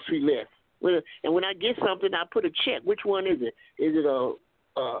grocery list. And when I get something, I put a check. Which one is it? Is it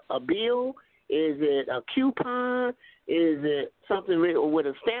a bill? Is it a coupon? Is it something with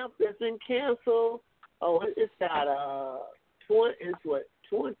a stamp that's been canceled? Oh, it's got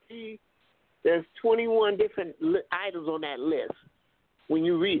 20. There's 21 different items on that list when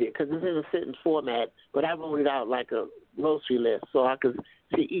you read it, because it's in a sentence format. But I wrote it out like a grocery list, so I could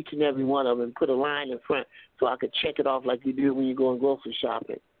see each and every one of them and put a line in front so I could check it off like you do when you go grocery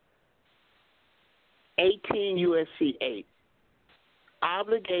shopping. 18 USC 8.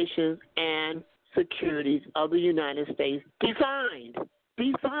 Obligations and securities of the United States defined,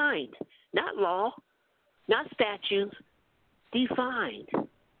 not law, not statutes, defined.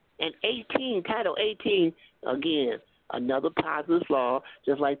 And 18, Title 18, again, another positive law,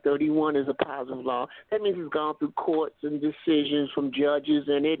 just like 31 is a positive law. That means it's gone through courts and decisions from judges,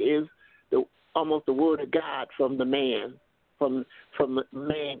 and it is almost the word of God from the man, from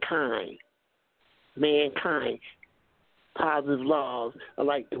mankind. Mankind. Positive laws are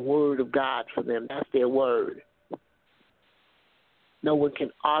like the word of God for them. That's their word. No one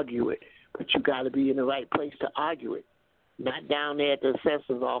can argue it, but you got to be in the right place to argue it. Not down there at the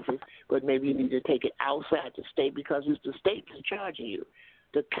assessor's office, but maybe you need to take it outside the state because it's the state that's charging you.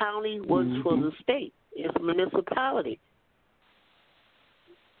 The county works for the state. It's a municipality.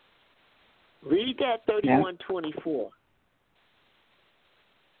 Read that 3124.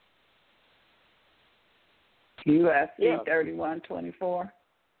 USC 3124.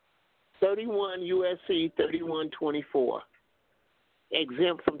 31 USC 3124.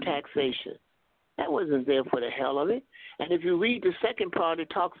 Exempt from taxation. That wasn't there for the hell of it. And if you read the second part, it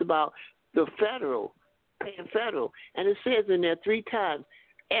talks about the federal, paying federal. And it says in there 3 times,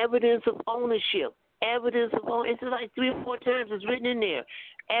 evidence of ownership. Evidence of ownership. It's like 3 or 4 times it's written in there.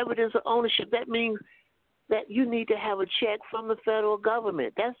 Evidence of ownership. That means that you need to have a check from the federal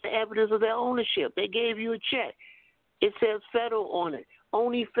government. That's the evidence of their ownership. They gave you a check. It says federal on it.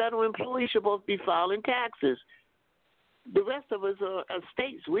 Only federal employees are supposed to be filing taxes. The rest of us are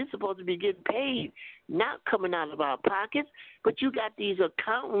states. We're supposed to be getting paid, not coming out of our pockets. But you got these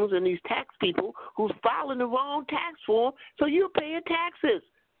accountants and these tax people who's filing the wrong tax form, so you're paying taxes.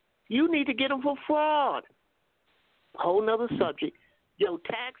 You need to get them for fraud. Whole nother subject. Your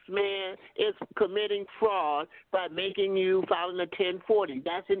tax man is committing fraud by making you filing a 1040.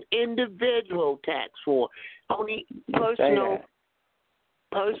 That's an individual tax form. Only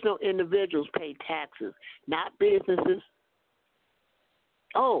personal individuals pay taxes, not businesses.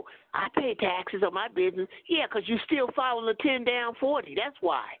 Oh, I pay taxes on my business. Yeah, because you're still filing a 10-40. That's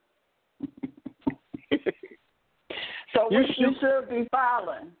why. So which you should be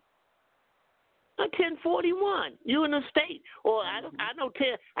filing? A 1041. You in the state, or I know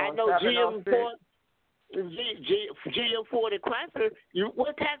GM Ford and Chrysler.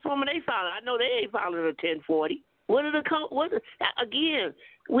 What tax form are they filing? I know they ain't filing a 1040. Again,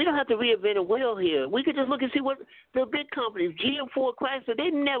 we don't have to reinvent a wheel here. We could just look and see what the big companies, GM, Ford, Chrysler,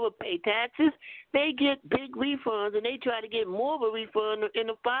 they never pay taxes. They get big refunds, and they try to get more of a refund in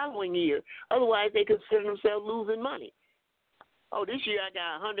the following year. Otherwise, they consider themselves losing money. Oh, this year I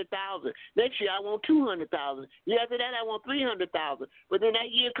got $100,000. Next year I want $200,000. Year after that I want $300,000. But then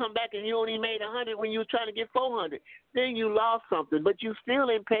that year come back and you only made $100 when you were trying to get $400. Then you lost something, but you still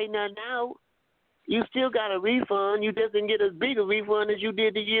ain't paid nothing out. You still got a refund. You just didn't get as big a refund as you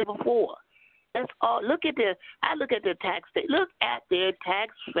did the year before. That's all. I look at their tax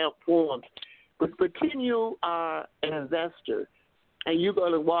forms. But pretend you are an investor and you're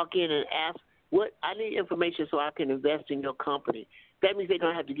going to walk in and ask, I need information so I can invest in your company. That means they're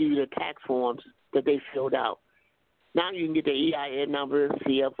going to have to give you the tax forms that they filled out. Now you can get the EIN number,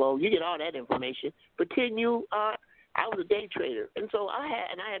 CFO. You get all that information. Pretend I was a day trader, and so I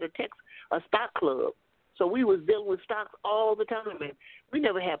had a stock club. So we was dealing with stocks all the time, and we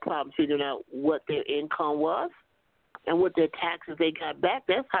never had problems figuring out what their income was and what their taxes they got back.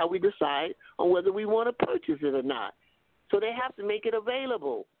 That's how we decide on whether we want to purchase it or not. So they have to make it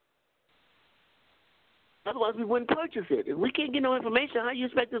available. Otherwise, we wouldn't purchase it. If we can't get no information, how do you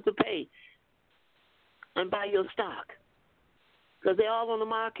expect us to pay and buy your stock? Because they're all on the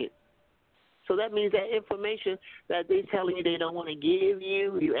market. So that means that information that they're telling you they don't want to give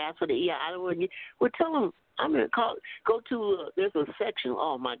you, you ask for the EI, I don't want to give. Well, tell them, I'm going to go to, there's a section,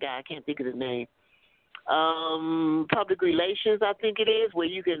 oh, my God, I can't think of the name. Public relations, I think it is, where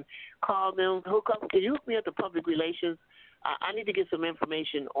you can call them, can you hook me up to public relations? I need to get some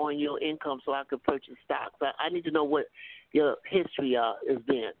information on your income so I can purchase stocks. I need to know what your history has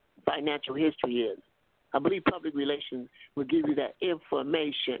been, financial history is. I believe public relations will give you that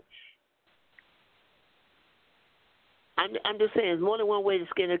information. I'm just saying, there's more than one way to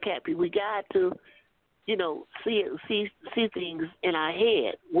skin a cat. We got to, see things in our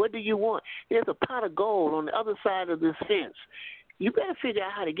head. What do you want? There's a pot of gold on the other side of this fence. You better figure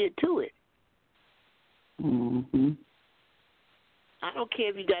out how to get to it. Mm-hmm. I don't care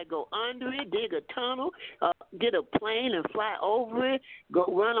if you got to go under it, dig a tunnel, get a plane and fly over it, go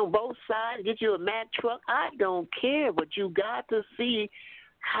run on both sides, get you a Mack truck. I don't care, but you got to see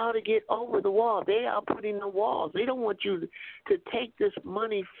how to get over the wall. They are putting the walls. They don't want you to take this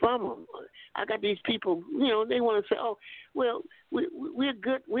money from them. I got these people, they want to say, oh, well, we're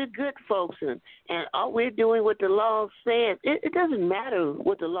good folks, and all we're doing what the law says. It doesn't matter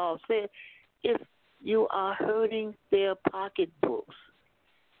what the law says if you are hurting their pocketbooks.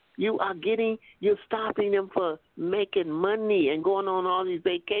 You're stopping them from making money and going on all these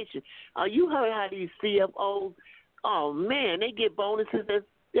vacations. You heard how these CFOs, oh man, they get bonuses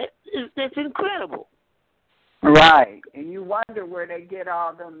that's incredible. Right. And you wonder where they get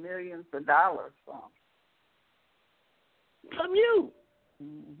all them millions of dollars from. From you.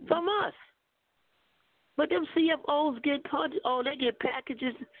 Mm-hmm. From us. But them CFOs get they get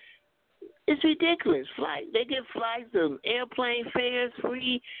packages. It's ridiculous. They get flights, airplane fares,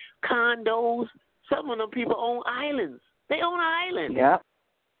 free condos. Some of them people own islands. They own islands.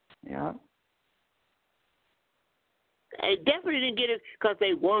 Yeah. They definitely didn't get it because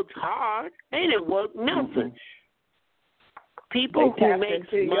they worked hard. They didn't work nothing. Mm-hmm. People who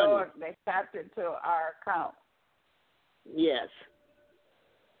make money. They tapped into our account. Yes.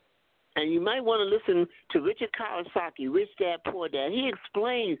 And you might want to listen to Richard Kawasaki, Rich Dad, Poor Dad. He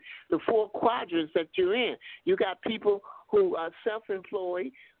explains the 4 quadrants that you're in. You got people who are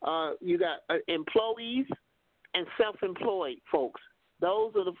self-employed. You got employees and self-employed folks.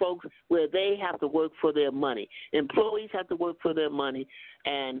 Those are the folks where they have to work for their money. Employees have to work for their money,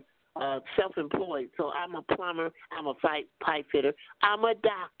 and self-employed. So I'm a plumber. I'm a pipe fitter. I'm a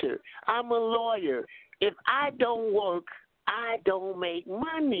doctor. I'm a lawyer. If I don't work, I don't make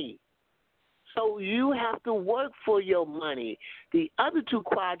money. So you have to work for your money. The other 2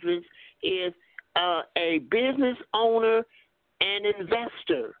 quadrants is a business owner and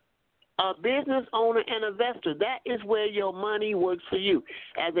investor. A business owner and investor, that is where your money works for you.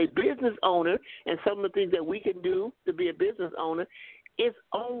 As a business owner, and some of the things that we can do to be a business owner is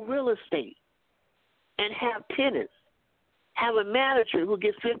own real estate and have tenants. Have a manager who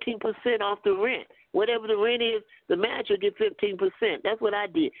gets 15% off the rent. Whatever the rent is, the manager gets 15%. That's what I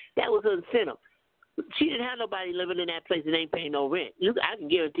did. That was an incentive. She didn't have nobody living in that place that ain't paying no rent. I can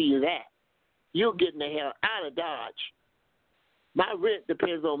guarantee you that. You're getting the hell out of Dodge. My rent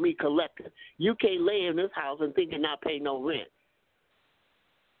depends on me collecting. You can't lay in this house and think and not pay no rent.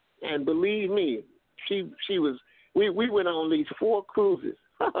 And believe me, she was. We went on these 4 cruises.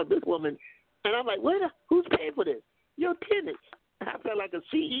 This woman, and I'm like, who's paying for this? Your tenants. I felt like a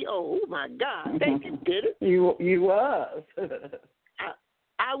CEO. Oh my God, thank you, tenant. You was.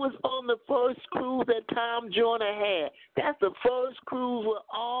 I was on the first cruise that Tom Joyner had. That's the first cruise where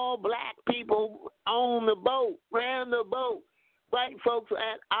all black people on the boat, ran the boat. White folks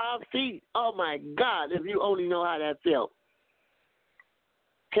at our feet. Oh, my God, if you only know how that felt.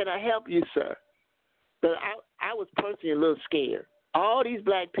 Can I help you, sir? But I was personally a little scared. All these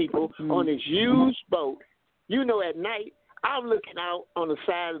black people on this huge boat, at night, I'm looking out on the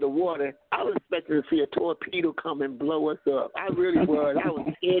side of the water. I was expecting to see a torpedo come and blow us up. I really was. I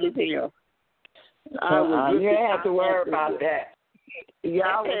was scared as hell. You didn't have to worry about that.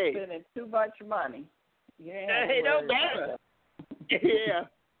 Y'all was spending too much money. No matter. Yeah.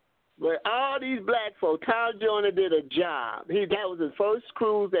 But all these black folks, Tom Joyner did a job. That was his first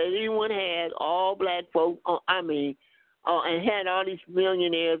cruise that anyone had, all black folks, and had all these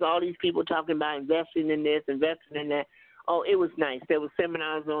millionaires, all these people talking about investing in this, investing in that. Oh, it was nice. There were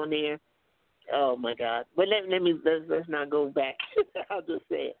seminars on there. Oh, my God. But let's not go back. I'll just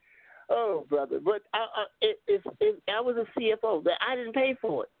say it. Oh, brother. But I was a CFO. But I didn't pay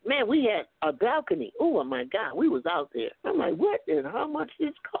for it. Man, we had a balcony. Oh, my God. We was out there. I'm like, what and how much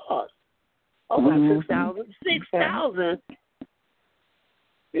this cost? Oh, about $6,000. $6,000?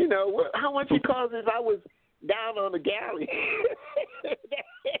 How much it cost if I was down on the galley?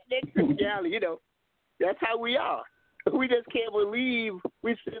 Next to the galley, That's how we are. We just can't believe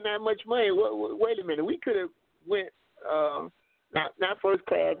we spend that much money. Wait a minute. We could have went not first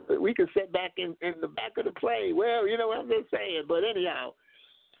class, but we could sit back in the back of the plane. Well, I'm just saying. But anyhow,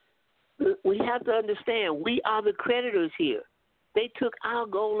 we have to understand we are the creditors here. They took our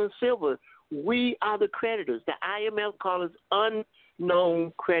gold and silver. We are the creditors. The IMF calls us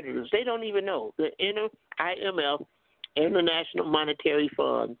unknown creditors. They don't even know. The IMF, International Monetary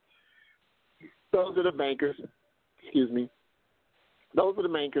Fund, those are the bankers. Excuse me. Those are the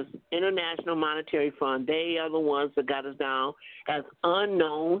bankers. International Monetary Fund, they are the ones that got us down as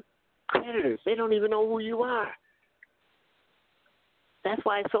unknown creditors. They don't even know who you are. That's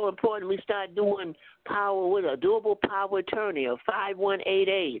why it's so important we start doing power with a doable power attorney, a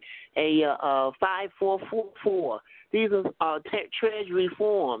 5188, a 5444. These are Treasury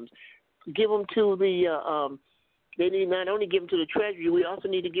forms. Give them to the they need not only give them to the Treasury, we also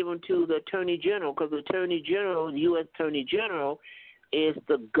need to give them to the Attorney General, because the Attorney General, the U.S. Attorney General, is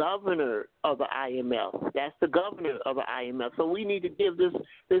the governor of the IMF. That's the governor of the IMF. So we need to give this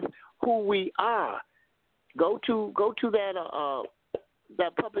who we are. Go to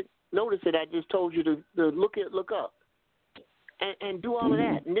that public notice that I just told you to look up, and do all of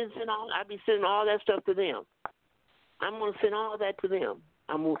that. And then I'll be sending all that stuff to them. I'm going to send all that to them.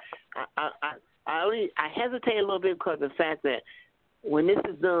 I hesitate a little bit because of the fact that when this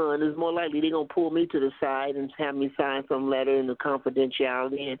is done, it's more likely they're going to pull me to the side and have me sign some letter in the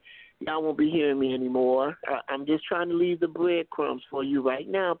confidentiality, and y'all won't be hearing me anymore. I'm just trying to leave the breadcrumbs for you right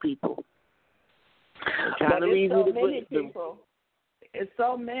now, people. I'm trying to leave you the breadcrumbs. It's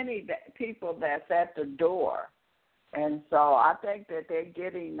so many people that's at the door. And so I think that they're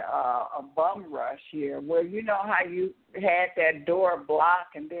getting a bum rush here where you know how you had that door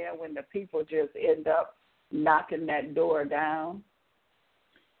blocked and then when the people just end up knocking that door down.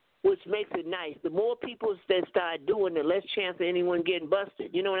 Which makes it nice. The more people that start doing it, the less chance of anyone getting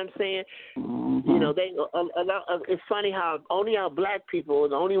busted. You know what I'm saying? Mm-hmm. You know, it's funny how only our black people are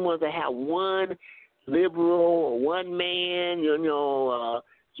the only ones that have one liberal or one man,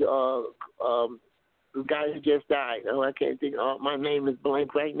 the guy who just died. Oh, I can't think. Oh, my name is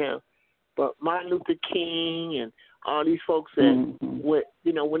blank right now. But Martin Luther King and all these folks that, when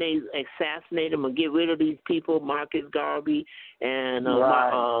they assassinate them and get rid of these people, Marcus Garvey and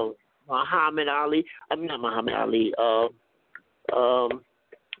Muhammad Ali. I'm not Muhammad Ali. The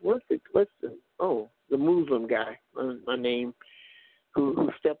Muslim guy. My name. Who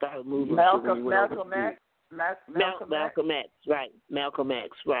stepped out of Muslim? Malcolm X. Right. Malcolm X.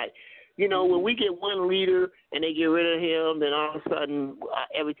 Right. You know, when we get one leader and they get rid of him, then all of a sudden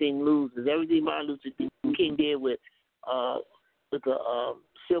everything loses. Everything Martin Luther King did with the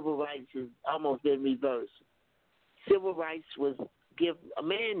civil rights is almost in reverse. Civil rights a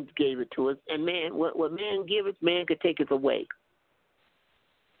man gave it to us, and man, what man give us, man could take it away.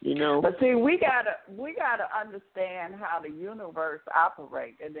 You know. But see, we gotta understand how the universe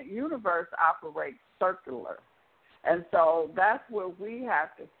operates, and the universe operates circular. And so that's where we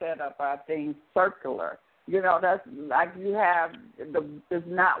have to set up our things circular. You know, that's like you have it's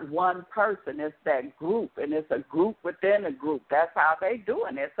not one person, it's that group, and it's a group within a group. That's how they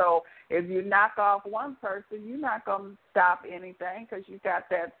doing it. So if you knock off one person, you're not going to stop anything because you got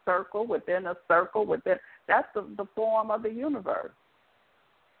that circle within a circle within. That's the form of the universe.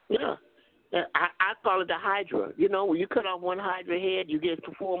 Yeah. I call it the Hydra. You know, when you cut off one Hydra head, you get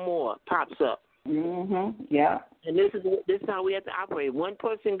 4 more pops up. Yeah. And this is how we have to operate. One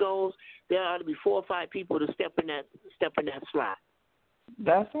person goes, there ought to be 4 or 5 people to step in that slot.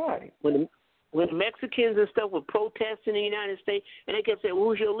 That's right. When the Mexicans and stuff were protesting in the United States, and they kept saying, "Well,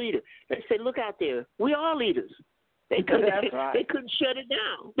 who's your leader?" They said, "Look out there, we all leaders." They couldn't shut it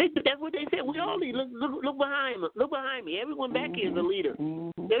down. That's what they said. We all leaders. Look behind me. Look behind me. Everyone back here is a leader.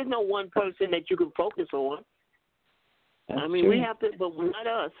 There's no one person that you can focus on. That's true. We have to, but not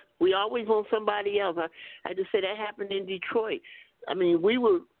us. We always want somebody else. I just said that happened in Detroit. I mean, we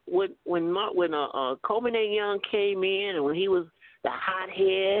were when Coleman A. Young came in, and when he was the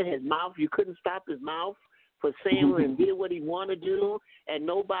hothead, his mouth, you couldn't stop his mouth for saying and did what he wanted to do, and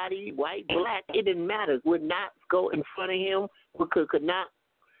nobody, white, black, it didn't matter, would not go in front of him, could not,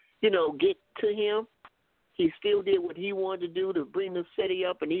 get to him. He still did what he wanted to do to bring the city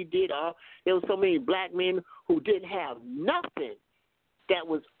up, and he did all. There were so many black men who didn't have nothing that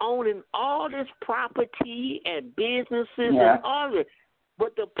was owning all this property and businesses and all of it.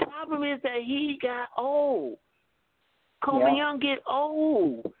 But the problem is that he got old. Coleman Young get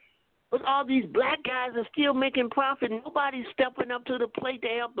old. But all these black guys are still making profit. Nobody's stepping up to the plate to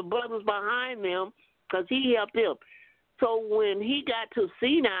help the brothers behind them because he helped them. So when he got to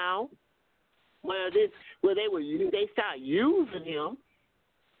senile, where they start using him,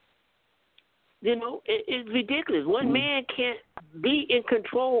 it's ridiculous. One man can't be in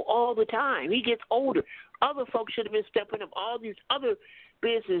control all the time. He gets older. Other folks should have been stepping up. All these other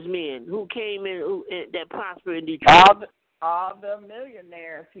businessmen who came in that prosper in Detroit. All the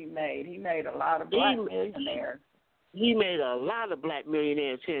millionaires he made. He made a lot of black millionaires. he made a lot of black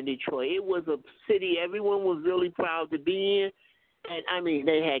millionaires here in Detroit. It was a city everyone was really proud to be in. And, I mean,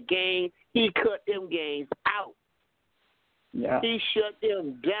 they had gangs. He cut them gangs out. Yeah. He shut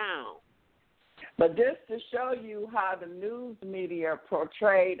them down. But just to show you how the news media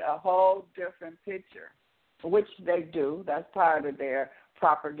portrayed a whole different picture, which they do. That's part of their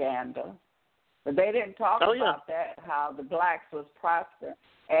propaganda. But they didn't talk about that, how the blacks was prosper.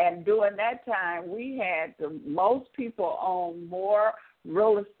 And during that time, we had most people own more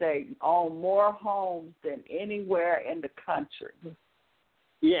real estate, own more homes than anywhere in the country.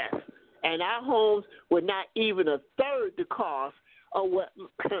 Yes. And our homes were not even a third the cost of what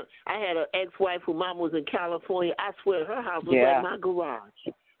I had an ex-wife who mama was in California. I swear her house looked like my garage.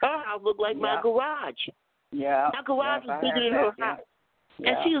 Her house looked like my garage. Yeah. My garage was bigger than her house. Yeah.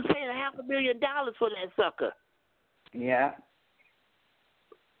 And she was paying $500,000 for that sucker. Yeah.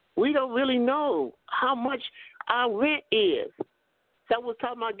 We don't really know how much our rent is. So I was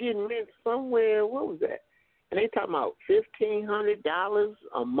talking about getting rent somewhere. What was that? And they talking about $1,500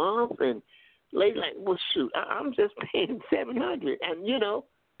 a month, and they like, well, shoot, I'm just paying $700, and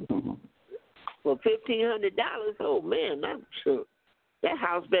for $1,500, oh man, that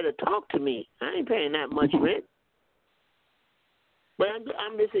house better talk to me. I ain't paying that much rent. But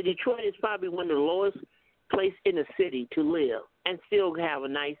I'm just saying, Detroit is probably one of the lowest place in the city to live and still have a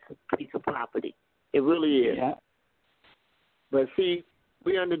nice piece of property. It really is. Yeah. But see,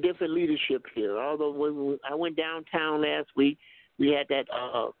 we're under different leadership here. Although when I went downtown last week, we had that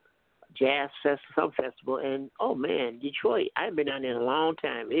jazz festival, and oh man, Detroit! I've been down there a long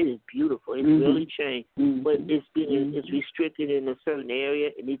time. It is beautiful. It's really changed, but it's restricted in a certain area.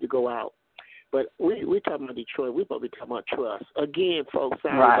 It needs to go out. But we're talking about Detroit. We're probably talking about trust again, folks.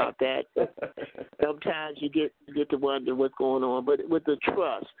 Sorry about that. Sometimes you get to wonder what's going on. But with the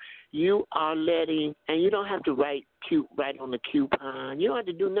trust, you are letting, and you don't have to write on the coupon. You don't have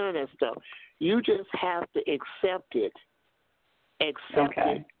to do none of that stuff. You just have to accept it. Accept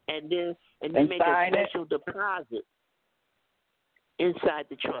it, and then make a special deposit inside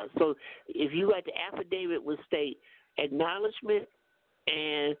the trust. So if you write the affidavit, would state acknowledgement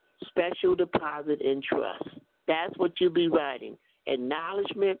and special deposit in trust. That's what you'll be writing.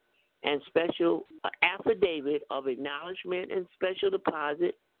 Acknowledgement and special affidavit of acknowledgement and special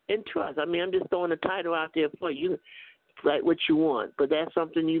deposit in trust. I mean, I'm just throwing the title out there for you. Write what you want, but that's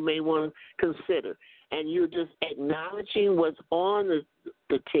something you may want to consider. And you're just acknowledging what's on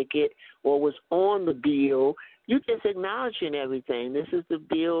the ticket or what's on the bill. You're just acknowledging everything. This is the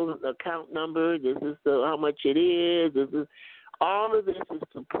bill, the account number. This is how much it is. All of this is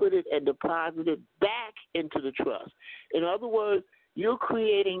to put it and deposit it back into the trust. In other words, you're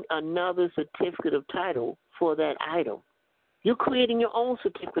creating another certificate of title for that item. You're creating your own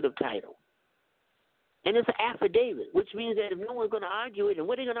certificate of title. And it's an affidavit, which means that if no one's going to argue it, then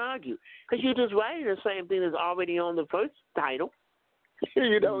what are they going to argue? Because you're just writing the same thing that's already on the first title.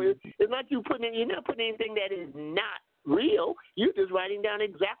 It's not you're not putting anything that is not real. You're just writing down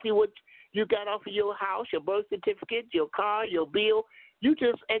exactly what you got off of your house, your birth certificate, your car, your bill. You're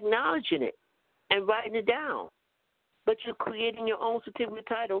just acknowledging it and writing it down. But you're creating your own certificate of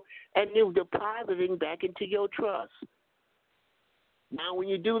title and you're depositing back into your trust. Now, when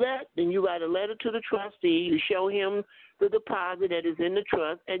you do that, then you write a letter to the trustee. You show him the deposit that is in the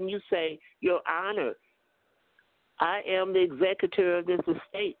trust, and you say, Your Honor, I am the executor of this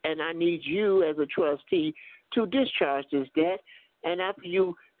estate, and I need you as a trustee to discharge this debt. And after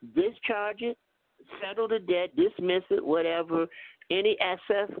you discharge it, settle the debt, dismiss it, whatever, any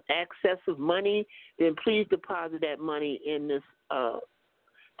excess of money, then please deposit that money in this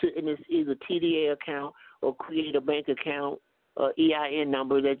either TDA account or create a bank account. EIN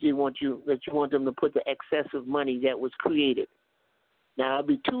number that you want them to put the excessive money that was created. Now it'll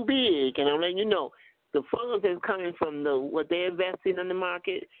be too big, and I'm letting you know the funds that's coming from what they're investing in the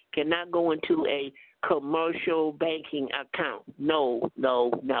market cannot go into a commercial banking account. No.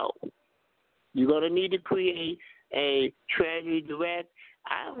 You're gonna need to create a Treasury Direct.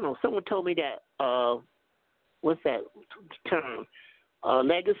 I don't know. Someone told me that what's that term?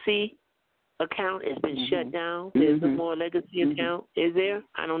 Legacy account has been shut down. There's no more legacy account. Is there?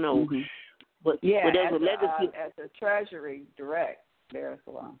 I don't know. But there's a legacy as a Treasury Direct. There's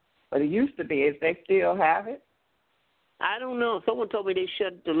one. But it used to be. If they still have it? I don't know. Someone told me they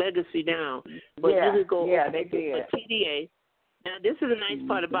shut the legacy down. But you could go they did. A TDA. Now this is a nice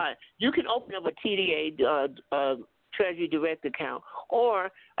part about it. You can open up a TDA Treasury Direct account, or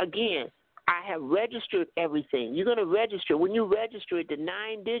again, I have registered everything. You're going to register. When you register it, the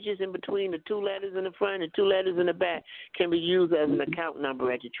 9 digits in between the 2 letters in the front and 2 letters in the back can be used as an account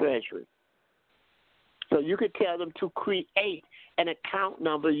number at the Treasury. So you could tell them to create an account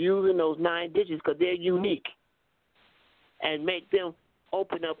number using those 9 digits because they're unique, and make them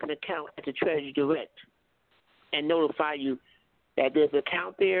open up an account at the Treasury Direct and notify you that there's an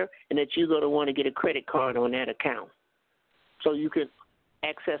account there and that you're going to want to get a credit card on that account so you can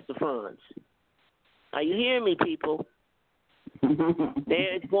access the funds. Are you hearing me, people?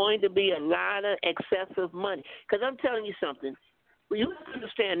 There's going to be a lot of excessive money. Because I'm telling you something. Well, you have to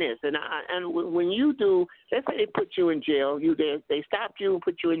understand this. And when you do, let's say they put you in jail. They stopped you and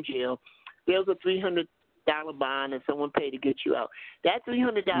put you in jail. There's a $300 bond that someone paid to get you out. That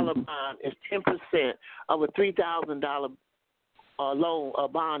 $300 bond is 10% of a $3,000 loan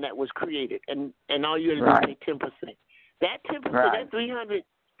bond that was created, and all you have to do is pay 10%. That 10%,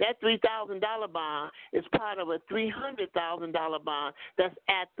 that $3,000 bond is part of a $300,000 bond that's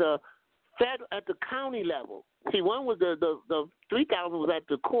at the county level. See, one was the $3,000 was at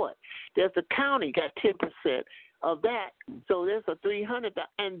the court. There's the county got 10% of that, so there's a $300,000,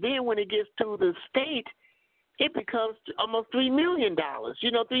 and then when it gets to the state, it becomes almost $3 million,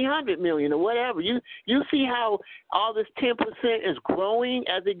 $300 million or whatever. You see how all this 10% is growing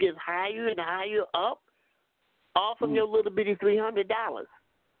as it gets higher and higher up, all from your little bitty $300.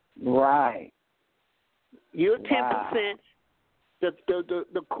 Right. Your 10%, the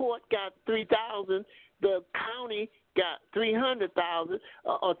court got $3,000, the county got $300,000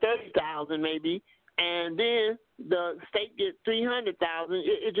 or $30,000 maybe, and then the state gets $300,000.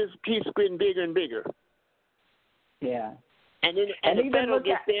 It just keeps getting bigger and bigger. Yeah. And the federal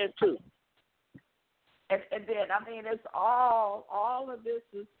gets there too. And then, it's all of this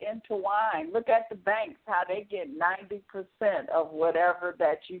is intertwined. Look at the banks, how they get 90% of whatever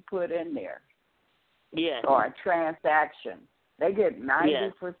that you put in there. Yes. Or a transaction. They get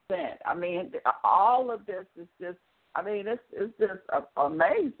 90%. Yes. All of this is just, it's just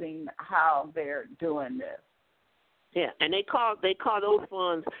amazing how they're doing this. Yeah, and they call those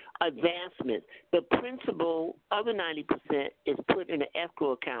funds advancements. The principal of the 90% is put in an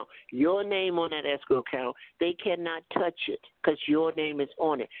escrow account. Your name on that escrow account, they cannot touch it because your name is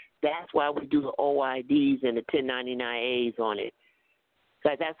on it. That's why we do the OIDs and the 1099As on it.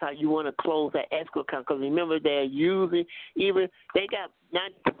 Because that's how you want to close that escrow account. Because remember, they're using they got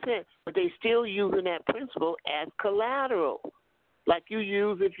 90%, but they still using that principal as collateral, like you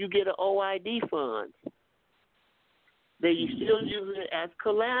use if you get an OID fund. They're still using it as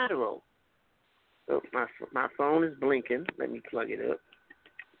collateral. Oh, my phone is blinking. Let me plug it up.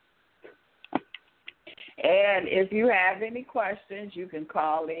 And if you have any questions, you can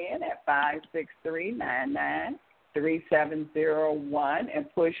call in at 563-99-3701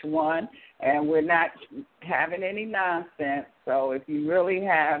 and push 1. And we're not having any nonsense. So if you really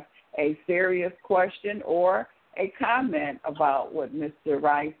have a serious question or a comment about what Mr.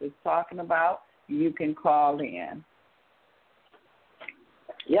 Rice is talking about, you can call in.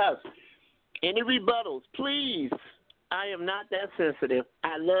 Yes. Any rebuttals, please. I am not that sensitive.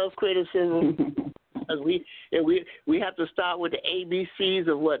 I love criticism. we have to start with the ABCs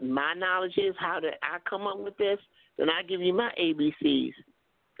of what my knowledge is. How did I come up with this? Then I give you my ABCs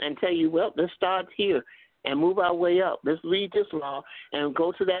and tell you, well, let's start here and move our way up. Let's read this law and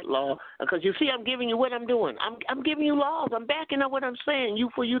go to that law. Because you see, I'm giving you what I'm doing. I'm giving you laws. I'm backing up what I'm saying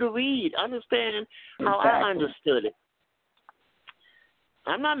for you to read, understand how I understood it.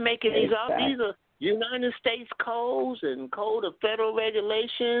 I'm not making these up. These are United States codes and code of federal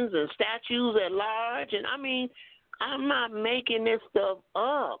regulations and statutes at large. And I'm not making this stuff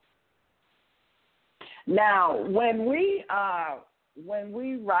up. Now, when we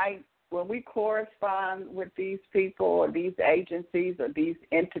correspond with these people or these agencies or these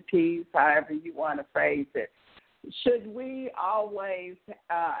entities, however you want to phrase it, should we always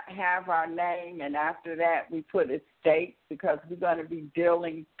have our name and after that we put estate because we're going to be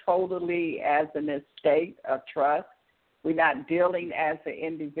dealing totally as an estate, a trust? We're not dealing as an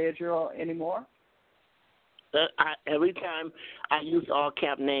individual anymore? Every time I use all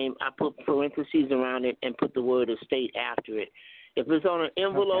cap name, I put parentheses around it and put the word estate after it. If it's on an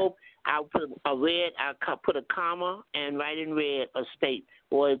envelope, I'll put I'll put a comma and write in red estate.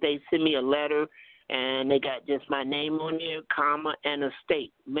 Or if they send me a letter and they got just my name on there, comma, and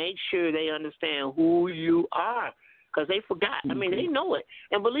estate. Make sure they understand who you are because they forgot. They know it.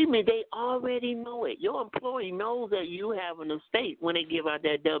 And believe me, they already know it. Your employee knows that you have an estate when they give out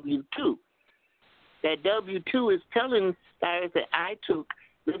that W-2. That W-2 is telling IRS that I took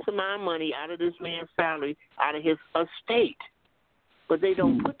this amount of money out of this man's salary, out of his estate. But they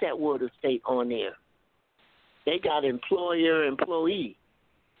don't put that word estate on there. They got employer, employee.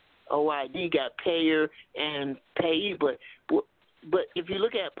 OID got payer and payee, but if you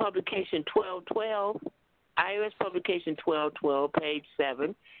look at publication 1212, IRS Publication 1212, page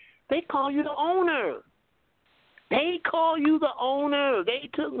 7, they call you the owner. They call you the owner. They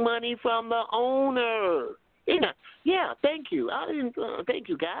took money from the owner. Yeah, thank you. I didn't. Thank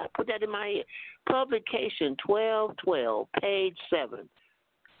you, God. Put that in my head. Publication 1212, page 7,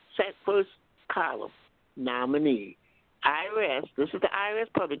 first column, nominee. IRS, this is the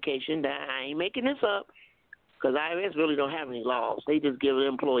IRS publication. I ain't making this up because IRS really don't have any laws. They just give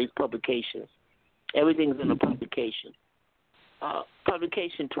employees publications. Everything's in the publication.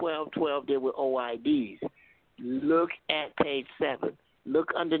 Publication 1212 deal with OIDs. Look at page 7.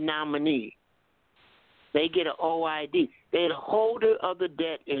 Look under nominee. They get an OID. They're the holder of the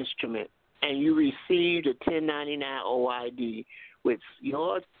debt instrument, and you received a 1099 OID with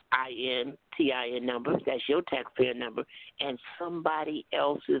your TIN number, that's your taxpayer number, and somebody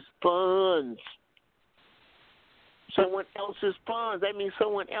else's funds. Someone else's funds. That means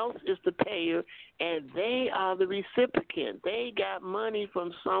someone else is the payer, and they are the recipient. They got money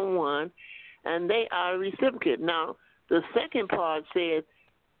from someone, and they are a recipient. Now, the second part says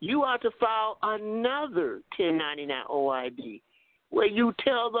you are to file another 1099 OID where you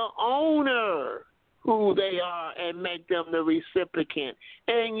tell the owner who they are and make them the recipient.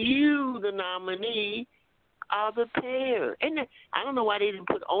 And you, the nominee, are the payer. And I don't know why they didn't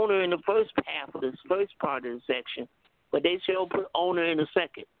put owner in the first half of this first part of the section, but they should put owner in the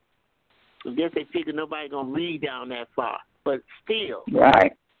second. I guess they figured nobody going to read down that far. But still,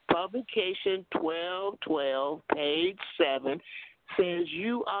 right. Publication 1212, page 7, says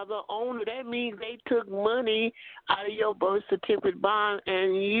you are the owner. That means they took money out of your birth certificate bond,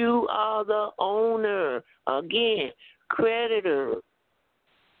 and you are the owner. Again, creditor.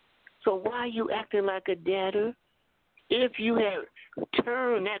 So why are you acting like a debtor? If you have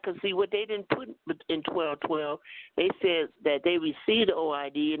turned that, because see, what they didn't put in 1212, they said that they received the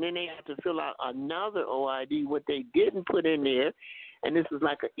OID, and then they have to fill out another OID, what they didn't put in there. And this is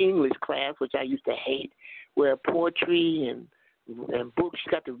like an English class, which I used to hate, where poetry and books,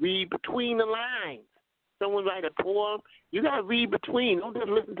 you got to read between the lines. Someone write a poem, you got to read between. Don't just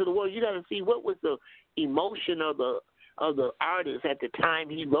listen to the words. You got to see what was the emotion of the artist at the time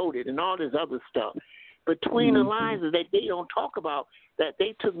he wrote it, and all this other stuff. Between the lines is that they don't talk about that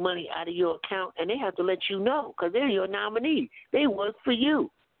they took money out of your account, and they have to let you know because they're your nominee. They work for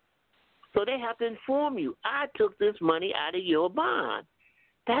you. So they have to inform you, I took this money out of your bond.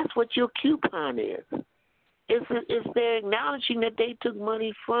 That's what your coupon is. It's they're acknowledging that they took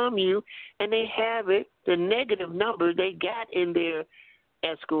money from you, and they have it, the negative number they got in their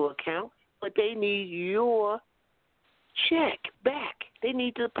escrow account, but they need your check back. They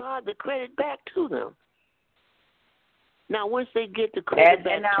need to apply the credit back to them. Now, once they get the credit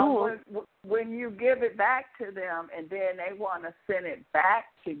back to them, when you give it back to them, and then they want to send it back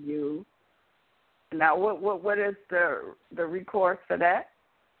to you. Now, what is the recourse for that?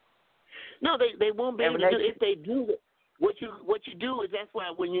 No, they won't be able to do it. If they do, what you do is that's why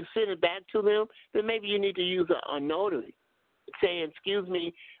when you send it back to them, then maybe you need to use a notary saying, excuse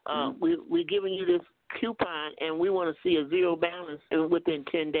me, we're giving you this coupon, and we want to see a zero balance within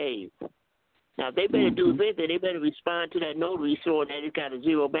 10 days. Now, if they better do anything, they better respond to that notary showing that it's got a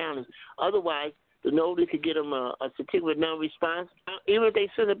zero balance. Otherwise, the notary could get them a certificate of non-response. Even if they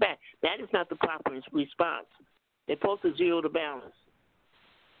send it back, that is not the proper response. They're supposed to zero the balance,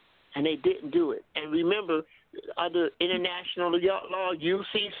 and they didn't do it. And remember, under international law,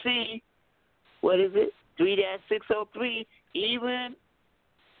 UCC, what is it, 3-603, even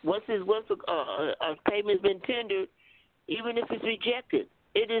once a payment's been tendered, even if it's rejected,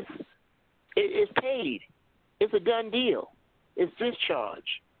 it is paid. It's a done deal. It's discharged.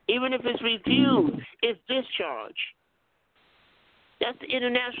 Even if it's refused, it's discharged. That's the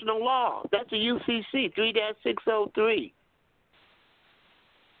international law. That's the UCC, 3-603.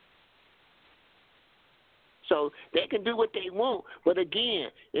 So they can do what they want, but again,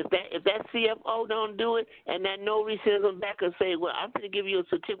 if that CFO don't do it, and that notary sends them back and say, well, I'm going to give you a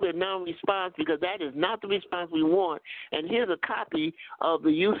certificate of non-response because that is not the response we want, and here's a copy of the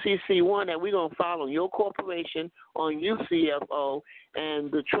UCC one that we're going to file on your corporation, on UCFO, and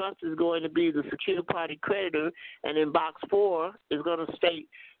the trust is going to be the secured party creditor, and in box 4 is going to state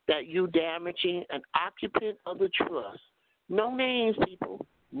that you damaging an occupant of the trust. No names, people.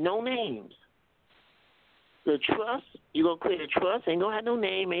 No names. The trust, you're going to create a trust, ain't going to have no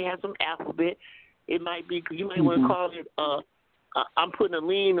name, may have some alphabet. It might be, you might want to call it, I'm putting a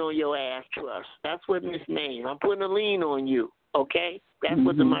lien on your ass trust. That's what this name. I'm putting a lien on you, okay? That's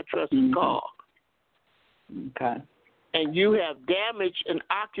what my trust is called. Okay. And you have damaged an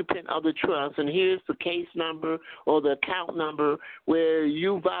occupant of the trust, and here's the case number or the account number where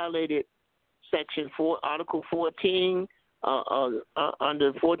you violated Section 4, Article 14,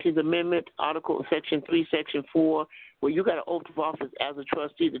 under the 14th Amendment, Section 3, Section 4, where you got an oath of office as a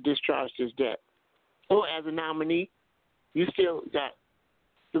trustee to discharge this debt. Or as a nominee, you still got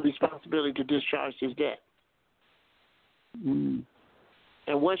the responsibility to discharge this debt. Mm.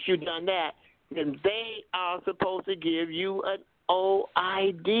 And once you've done that, then they are supposed to give you an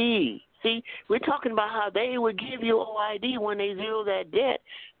OID. See, we're talking about how they would give you OID when they zero that debt.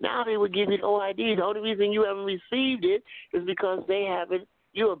 Now they would give you the OID. The only reason you haven't received it is because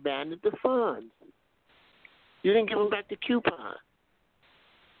you abandoned the funds. You didn't give them back the coupon.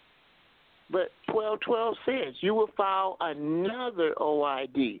 But 1212 says you will file another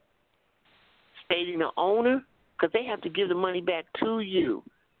OID stating the owner, because they have to give the money back to you.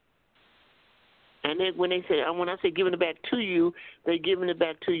 And then when I say giving it back to you, they're giving it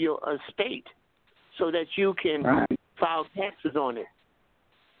back to your estate so that you can file taxes on it.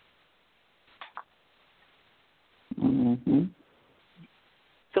 Mm-hmm.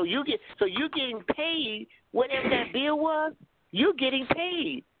 So you're getting paid whatever that bill was. You're getting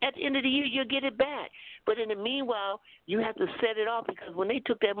paid. At the end of the year, you'll get it back. But in the meanwhile, you have to set it off, because when they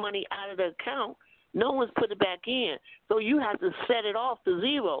took that money out of the account, no one's put it back in. So you have to set it off to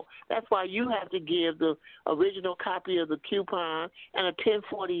zero. That's why you have to give the original copy of the coupon and a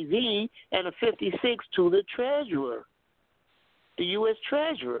 1040Z and a 56 to the treasurer, the U.S.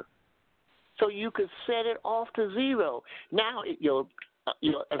 treasurer, so you could set it off to zero. Now your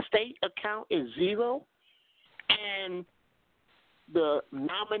estate account is zero, and the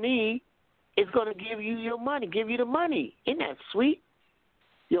nominee is going to give you the money. Isn't that sweet?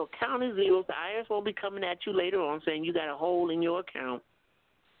 Your account is zero. The IRS won't be coming at you later on saying you got a hole in your account.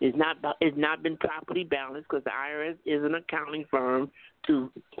 It's not been properly balanced, because the IRS is an accounting firm to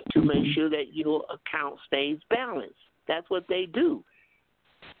make sure that your account stays balanced. That's what they do.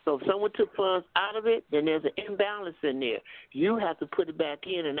 So if someone took funds out of it, then there's an imbalance in there. You have to put it back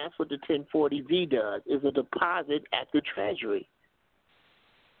in, and that's what the 1040V does, is a deposit at the Treasury.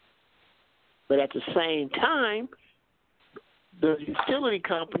 But at the same time, the utility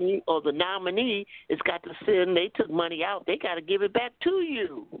company or the nominee has got to send, they took money out, they got to give it back to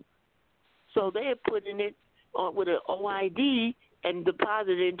you. So they're putting it with an OID and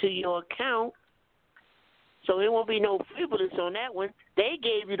deposit it into your account. So there won't be no frivolous on that one. They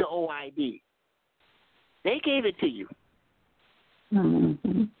gave you the OID. They gave it to you.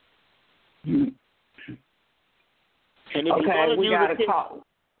 Mm-hmm. And if okay, we got a call.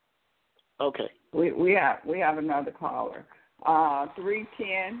 Okay. We have another caller.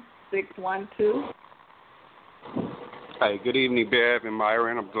 310-612. Hey, good evening, Bev and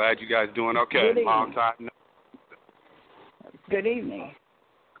Myron. I'm glad you guys doing okay. Good Long evening. time. Good evening.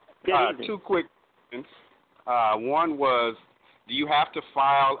 Good evening. Two quick questions. One was, do you have to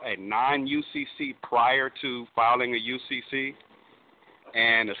file a non-UCC prior to filing a UCC?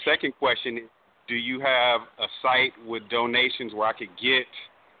 And the second question is, do you have a site with donations where I could get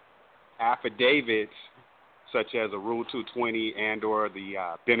affidavits such as a Rule 220 and or the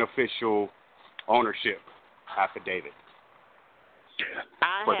beneficial ownership affidavit?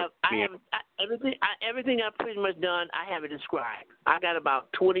 Everything I've pretty much done, I have it inscribed. I got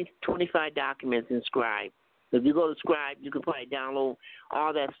about 25 documents inscribed. If you go to Scribe, you can probably download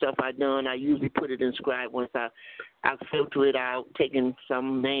all that stuff I've done. I usually put it in Scribe once I filter it out, taking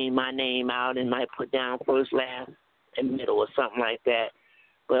my name out, and might put down first, last, and middle or something like that.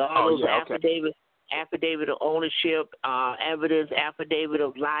 But all those affidavit of ownership, evidence, affidavit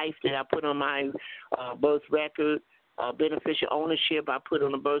of life that I put on my birth record, beneficial ownership I put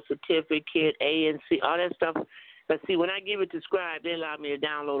on the birth certificate, ANC, all that stuff. But see, when I give it to Scribe, they allow me to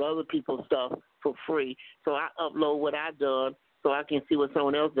download other people's stuff for free. So I upload what I've done so I can see what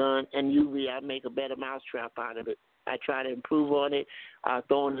someone else done, and usually I make a better mousetrap out of it. I try to improve on it,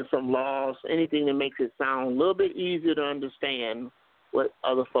 throw in some laws, anything that makes it sound a little bit easier to understand what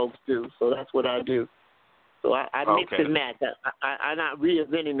other folks do. So that's what I do. So I mix and match. I'm not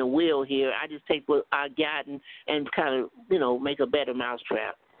reinventing the wheel here. I just take what I got and kind of, make a better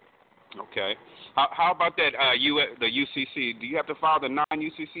mousetrap. Okay. How about that, the UCC? Do you have to file the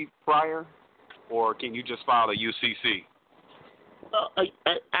non-UCC prior, or can you just file a UCC?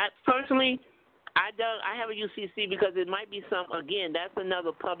 Personally, I have a UCC because it might be that's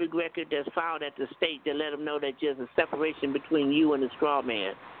another public record that's filed at the state to let them know that there's a separation between you and the straw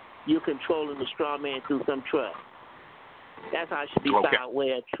man. You're controlling the straw man through some trust. That's how it should be filed,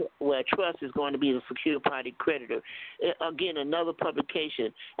 where a trust is going to be the secured party creditor. Again, another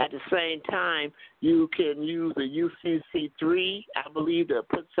publication. At the same time, you can use the UCC3, I believe, to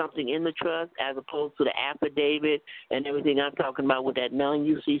put something in the trust as opposed to the affidavit and everything I'm talking about with that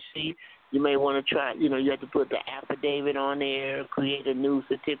non-UCC. You may want to try, you have to put the affidavit on there, create a new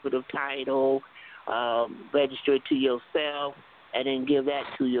certificate of title, register it to yourself, and then give that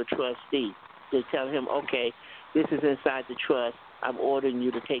to your trustee. To tell him, okay, this is inside the trust. I'm ordering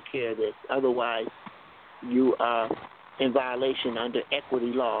you to take care of this. Otherwise, you are in violation under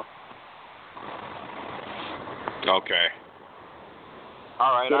equity law. Okay.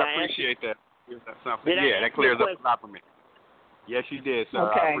 All right, I appreciate that. That's something. Yeah, that clears up a lot for me. Yes, you did, sir.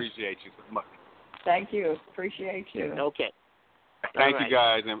 Okay. I appreciate you so much. Thank you. Appreciate you. Okay. Thank you,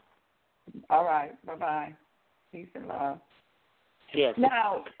 guys. And all right. Bye-bye. Peace and love. Yes.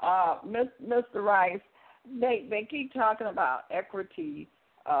 Now, Mr. Rice, they keep talking about equity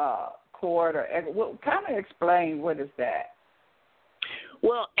court, or kind of explain what is that?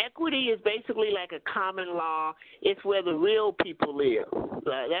 Well, equity is basically like a common law. It's where the real people live.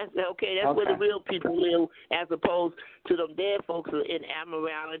 That's where the real people live, as opposed to them dead folks in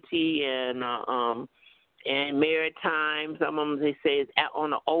immorality and maritime. Some of them, they say, it's out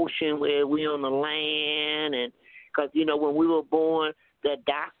on the ocean where we on the land. And because, when we were born,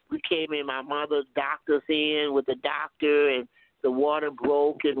 we came in, my mother docked us in with the doctor, and the water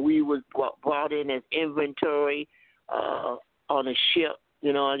broke, and we was brought in as inventory on a ship.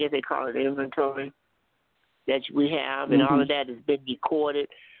 I guess they call it inventory that we have, and all of that has been recorded.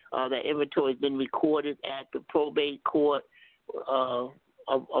 That inventory has been recorded at the probate court of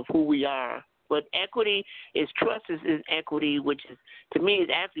who we are. But equity is trust is equity, which is, to me, is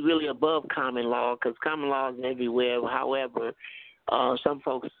actually really above common law, because common law is everywhere. However, some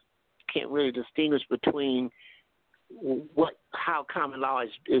folks can't really distinguish between how common law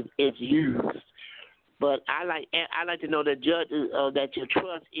is used. But I like to know that that your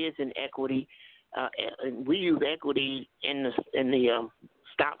trust is in equity. And we use equity in the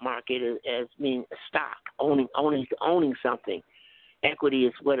stock market as mean stock, owning something. Equity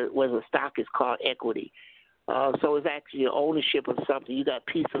is what a stock is called, equity. So it's actually ownership of something. You got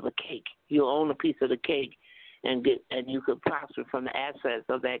a piece of the cake. You own a piece of the cake, and you could prosper from the assets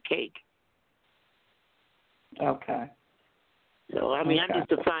of that cake. Okay. So I just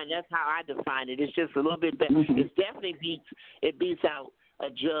define. That's how I define it. It's just a little bit better. It definitely beats out a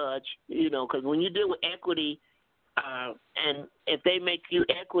judge, because when you deal with equity, and if they make you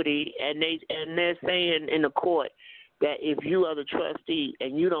equity, and they're saying in the court that if you are the trustee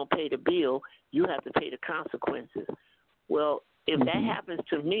and you don't pay the bill, you have to pay the consequences. Well, if that happens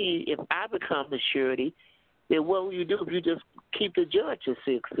to me, if I become the surety, then what will you do if you just keep the judge as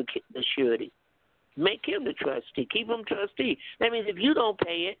the surety? Make him the trustee. Keep him trustee. That means if you don't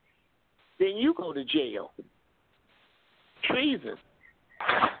pay it, then you go to jail. Treason.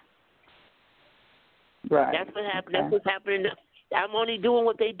 Right. That's what happened. That's what's happening. I'm only doing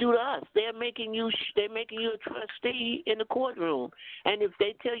what they do to us. They're making you a trustee in the courtroom. And if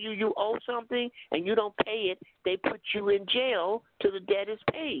they tell you you owe something and you don't pay it, they put you in jail till the debt is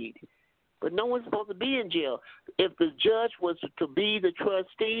paid. But no one's supposed to be in jail. If the judge was to be the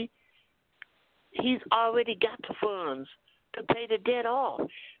trustee, he's already got the funds to pay the debt off.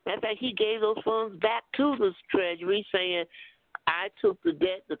 Matter of fact, he gave those funds back to the Treasury, saying, I took the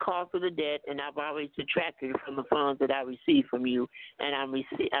debt, the cost of the debt, and I've already subtracted it from the funds that I received from you, and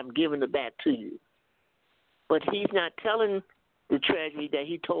I'm giving it back to you. But he's not telling the Treasury that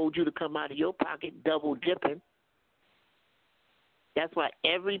he told you to come out of your pocket, double dipping. That's why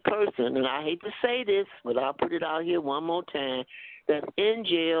every person, and I hate to say this, but I'll put it out here one more time, that's in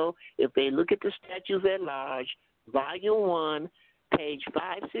jail, if they look at the statutes at large, Volume 1, page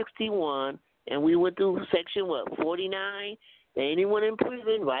 561, and we went through section, 49? Anyone in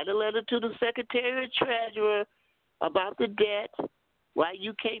prison, write a letter to the Secretary of Treasurer about the debt, why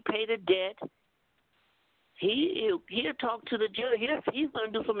you can't pay the debt. He'll talk to the judge. He's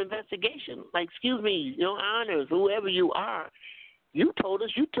going to do some investigation. Like, excuse me, your honors, whoever you are, you told us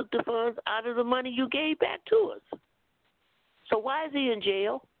you took the funds out of the money you gave back to us. So why is he in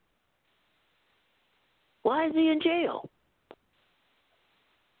jail? Why is he in jail?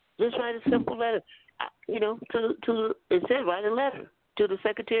 Just write a simple letter. It said write a letter to the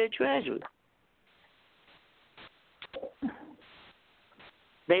Secretary of Treasury.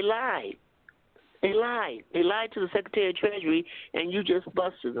 They lied. They lied to the Secretary of Treasury, and you just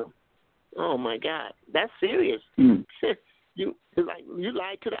busted them. Oh my God, that's serious. You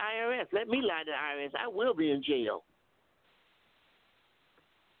lied to the IRS. Let me lie to the IRS. I will be in jail.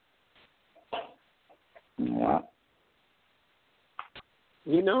 Wow.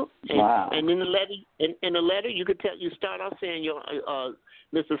 And in the letter, you could tell. You start off saying,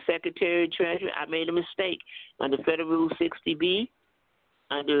 Mr. Secretary of Treasury, I made a mistake under Federal Rule 60B,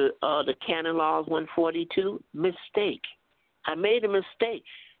 under the Canon Laws 142. Mistake. I made a mistake.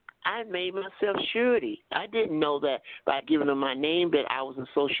 I made myself surety. I didn't know that by giving them my name that I was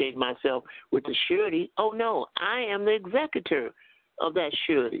associating myself with the surety. Oh, no, I am the executor of that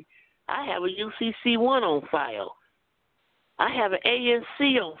surety. I have a UCC1 on file. I have an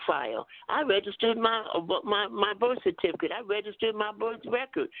ANC on file. I registered my birth certificate. I registered my birth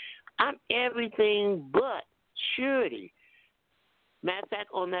record. I'm everything but surety. Matter of fact,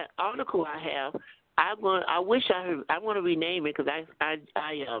 on that article I have, I want to rename it because I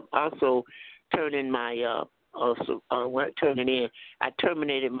also turned in my I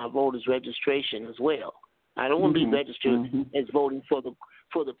terminated my voters registration as well. I don't want to be registered as voting for the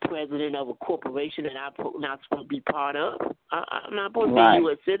president of a corporation that I'm not supposed to be part of. I'm not supposed to be a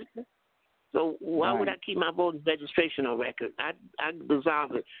U.S. citizen. So why would I keep my voting registration on record? I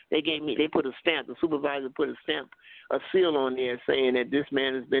dissolved it. They put a stamp. The supervisor put a seal on there saying that this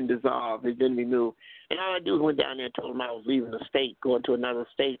man has been dissolved, has been removed. And all I do is went down there and told him I was leaving the state, going to another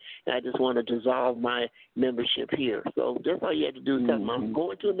state, and I just want to dissolve my membership here. So that's all you had to do is tell him I'm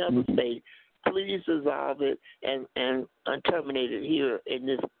going to another state. Please dissolve it and terminate it here in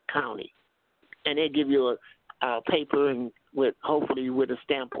this county. And they give you a paper and hopefully with a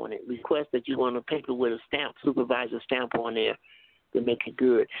stamp on it. Request that you want a paper with a stamp, supervisor stamp on there to make it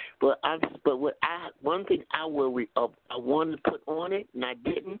good. But one thing I wanted to put on it and I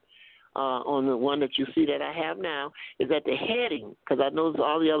didn't on the one that you see that I have now is that the heading, because I know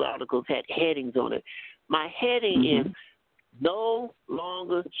all the other articles had headings on it. My heading is no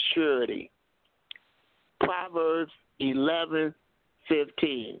longer surety. Proverbs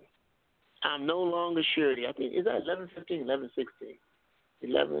 11:15. I'm no longer surety. I think, is that 11:15, 11:16?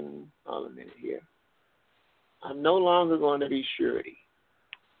 11, hold a minute here. I'm no longer going to be surety.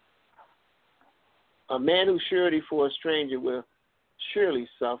 A man who's surety for a stranger will surely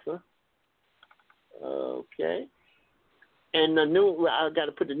suffer. Okay. And I got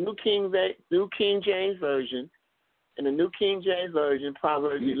to put the New King James Version, and the New King James Version,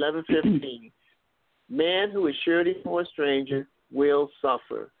 Proverbs 11:15. Man who is surety for a stranger will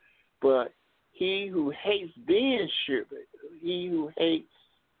suffer. But he who hates being surety,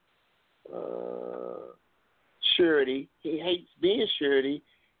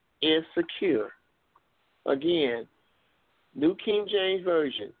 is secure. Again, New King James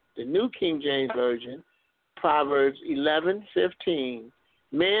Version. The New King James Version, Proverbs 11:15.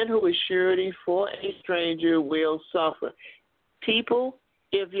 Man who is surety for a stranger will suffer. People,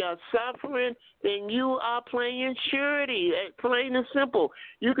 if you're suffering, then you are playing surety, plain and simple.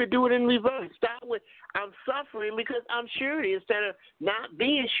 You could do it in reverse. Start with, I'm suffering because I'm surety, instead of not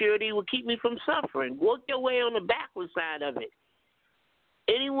being surety will keep me from suffering. Work your way on the backward side of it.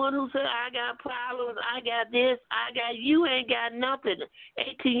 Anyone who said, I got problems, I got this, you ain't got nothing.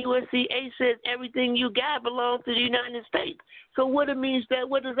 18 U.S.C. 8 says everything you got belongs to the United States. So what does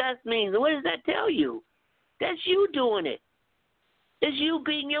that mean? What does that tell you? That's you doing it. It's you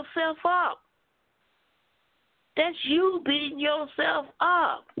beating yourself up. That's you beating yourself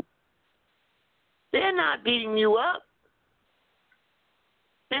up. They're not beating you up.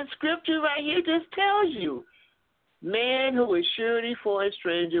 And scripture right here just tells you, man who is surety for a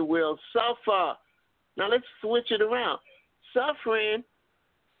stranger will suffer. Now let's switch it around. Suffering,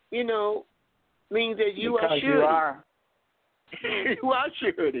 means that you are surety. You are. You are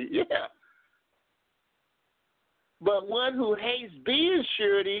surety, yeah. But one who hates being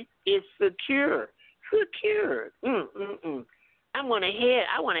surety is secure. Secured. I want to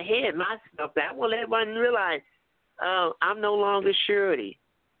head myself. I want to let everyone realize I'm no longer surety.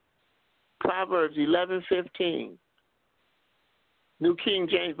 Proverbs 11:15. New King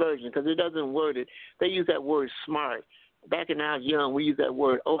James Version, because it doesn't word it. They use that word smart. Back when I was young, we used that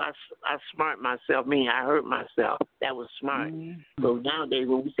word, I smart myself, meaning I hurt myself. That was smart. So nowadays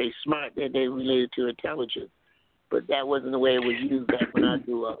when we say smart, they related to intelligence. But that wasn't the way it was used back when I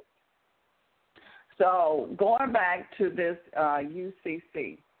grew up. So going back to this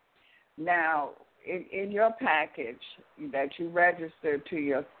UCC, now in your package that you registered to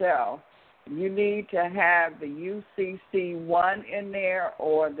yourself, you need to have the UCC1 in there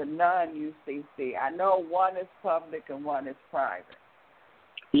or the non-UCC. I know one is public and one is private.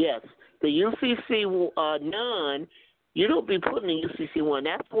 Yes, the UCC none. You don't be putting a UCC1.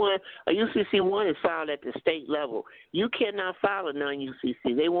 That's when a UCC1 is filed at the state level. You cannot file a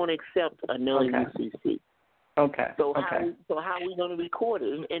non-UCC. They won't accept a non-UCC. Okay. So how are we going to record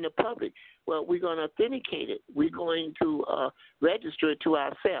it in the public? Well, we're going to authenticate it. We're going to register it to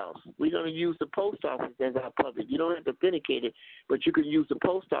ourselves. We're going to use the post office as our public. You don't have to authenticate it, but you can use the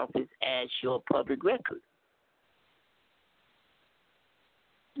post office as your public record.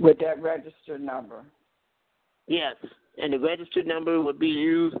 With that registered number. Yes, and the registered number would be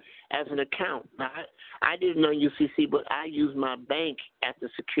used as an account. Now, I didn't know UCC, but I use my bank as the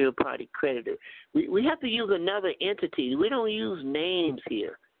secure party creditor. We have to use another entity. We don't use names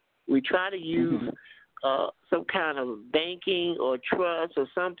here. We try to use some kind of banking or trust or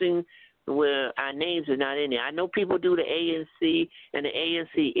something where our names are not in there. I know people do the ANC, and the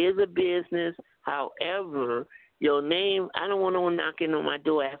ANC is a business. However, your name, I don't want no one knocking on my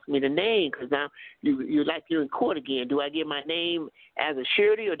door asking me the name, because now you're in court again. Do I get my name as a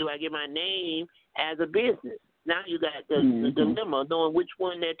surety, or do I get my name as a business? Now you got the dilemma, knowing which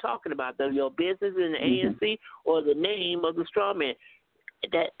one they're talking about, your business in the ANC or the name of the straw man.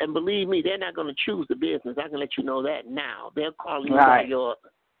 And believe me, they're not going to choose the business. I can let you know that now. They're calling you by your.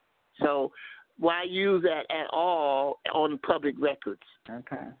 So why use that at all on public records?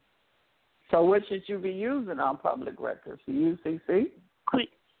 Okay. So what should you be using on public records? The UCC?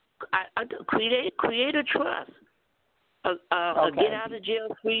 Create a trust. A get out of jail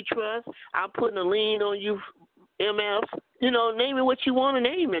free trust. I'm putting a lien on you, MF. Name it what you want to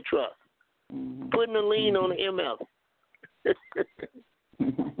name the trust. Putting a lien on the MF.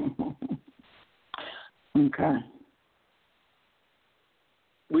 Okay.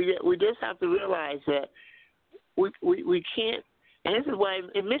 We just have to realize that we can't. And this is why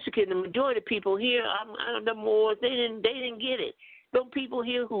in Michigan, the majority of people here, they didn't get it. Some people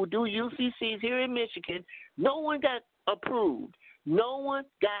here who do UCCs here in Michigan, no one got approved. No one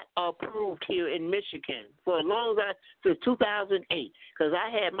got approved here in Michigan for as long as since 2008, because I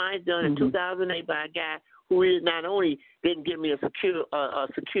had mine done in 2008 by a guy who is not only didn't give me a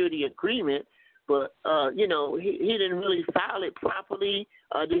security agreement, but he didn't really file it properly.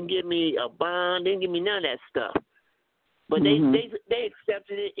 Didn't give me a bond. Didn't give me none of that stuff. But they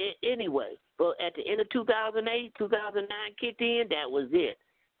accepted it anyway. But at the end of 2008, 2009 kicked in, that was it.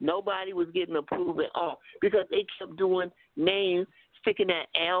 Nobody was getting approved at all because they kept doing names, sticking that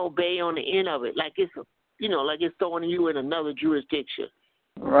L Bay on the end of it, like it's throwing you in another jurisdiction.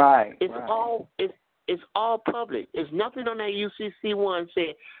 Right. It's all public. There's nothing on that UCC one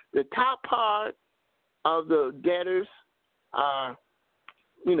saying the top part of the debtors are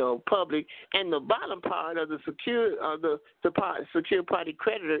public, and the bottom part of the secure party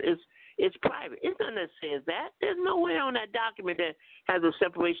creditor is private. It's nothing that says that. There's nowhere on that document that has a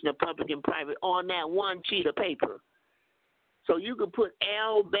separation of public and private on that one sheet of paper. So you can put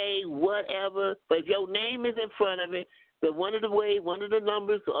L, Bay, whatever, but if your name is in front of it, one of the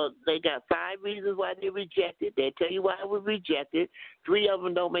numbers, they got 5 reasons why they rejected. They tell you why it was rejected. 3 of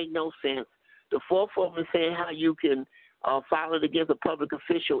them don't make no sense. The 4th one is saying how you can file it against a public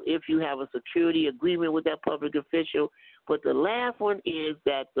official if you have a security agreement with that public official. But the last one is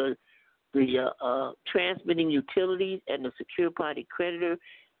that the transmitting utilities and the secure party creditor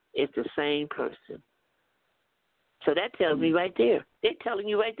is the same person. So that tells me right there. They're telling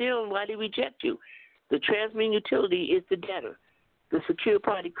you right there on why they reject you. The transmitting utility is the debtor. The secure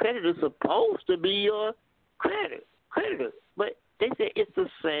party creditor is supposed to be your creditor. But they say it's the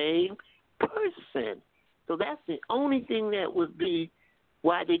same person. So that's the only thing that would be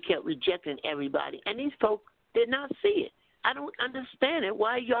why they kept rejecting everybody. And these folks did not see it. I don't understand it.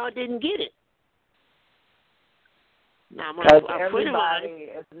 Why y'all didn't get it? Now, everybody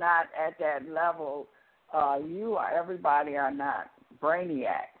is not at that level. Everybody are not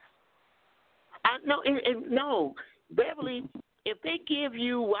brainiacs. No, Beverly, if they give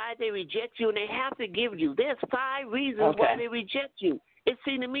you why they reject you, and they have to give you, there's 5 reasons why they reject you. It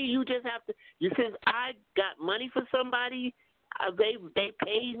seems to me you just have to, since I got money for somebody, they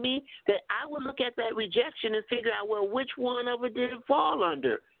paid me, that I would look at that rejection and figure out, well, which one of it did it fall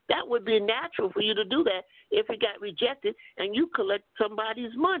under? That would be natural for you to do that if it got rejected and you collect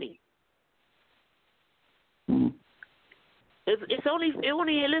somebody's money. It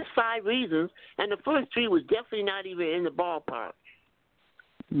only lists 5 reasons, and the first 3 was definitely not even in the ballpark.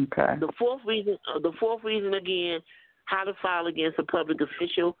 Okay. The fourth reason again, how to file against a public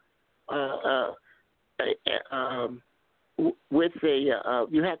official, you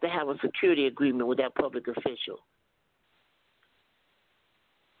have to have a security agreement with that public official.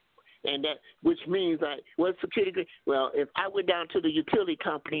 And that, which means what security agreement? Well, if I went down to the utility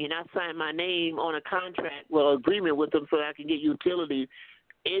company and I signed my name on a contract, agreement with them so I can get utilities,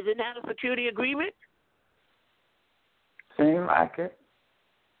 isn't that a security agreement? Seems like it.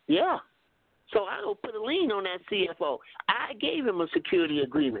 Yeah. So I don't put a lien on that CFO. I gave him a security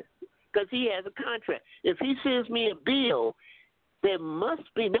agreement because he has a contract. If he sends me a bill, there must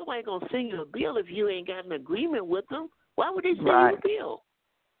be nobody gonna send you a bill if you ain't got an agreement with them. Why would they send you a bill?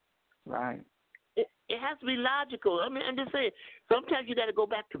 Right. It has to be logical. I mean, I'm just saying, sometimes you got to go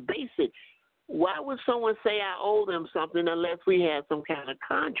back to basics. why would someone say I owe them something unless we had some kind of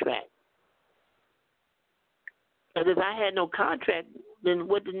contract? Because if I had no contract, then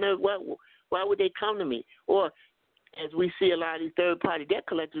why would they come to me? Or as we see a lot of these third-party debt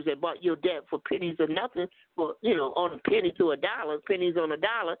collectors that bought your debt for pennies or nothing, for on a penny to $1, pennies on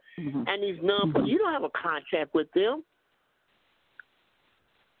 $1, and these you don't have a contract with them.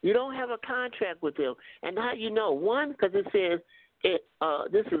 You don't have a contract with them, and how you know? One, because it says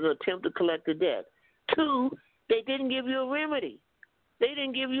this is an attempt to collect the debt. Two, they didn't give you a remedy. They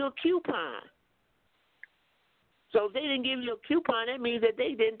didn't give you a coupon. So if they didn't give you a coupon, that means that they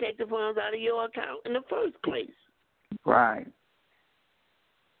didn't take the funds out of your account in the first place. Right.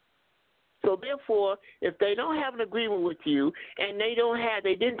 So therefore, if they don't have an agreement with you and they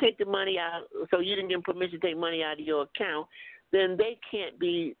didn't take the money out, so you didn't give them permission to take money out of your account, then they can't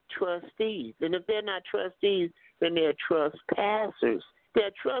be trustees. And if they're not trustees, then they're trespassers.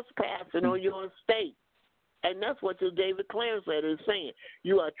 They're trespassing on your estate. And that's what the David Clarence letter is saying.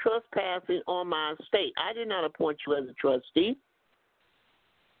 You are trespassing on my estate. I did not appoint you as a trustee.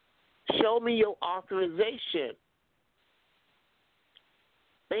 Show me your authorization.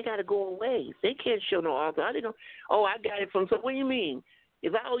 They got to go away. They can't show no author. I didn't know. Oh, I got it from. So what do you mean?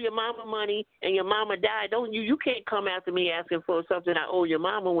 If I owe your mama money and your mama died, you can't come after me asking for something I owe your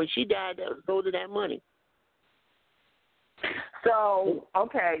mama when she died. That was owed to that money. So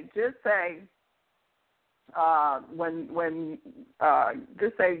okay, just say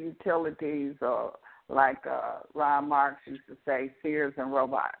just say utilities or like Ron Marks used to say, Sears and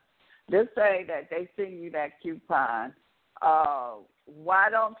Roebuck. Just say that they send you that coupon. Why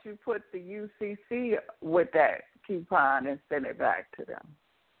don't you put the UCC with that coupon and send it back to them?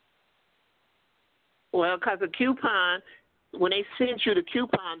 Well, because the coupon, when they sent you the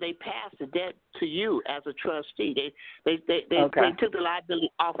coupon, they passed the debt to you as a trustee. They took the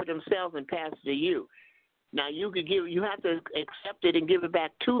liability off of themselves and passed it to you. Now you have to accept it and give it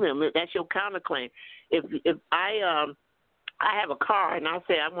back to them. That's your counterclaim. If I have a car and I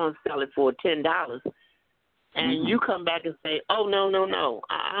say I want to sell it for $10, and you come back and say, oh no,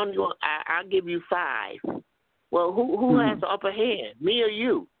 I'll give you $5. Well, who has the upper hand, me or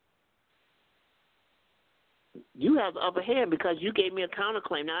you? You have the upper hand because you gave me a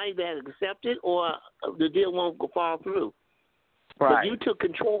counterclaim. Now I either have to accept it or the deal won't fall through. Right. But you took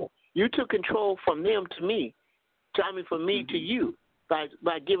control. You took control from them to me. From me to you by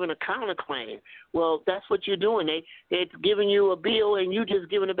giving a counterclaim. Well, that's what you're doing. They're giving you a bill and you just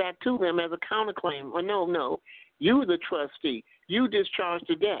giving it back to them as a counterclaim. Well, no. You, the trustee, you discharge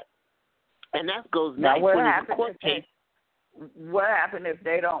the debt. And that goes back to the court case. What happened if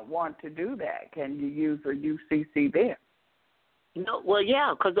they don't want to do that? Can you use a UCC then? No, well,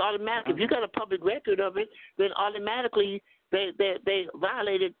 yeah, because automatically, if you got a public record of it, then automatically they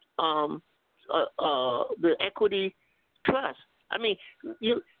violated the equity trust. I mean,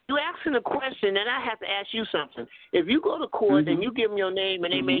 you're asking a question, and I have to ask you something. If you go to court and you give them your name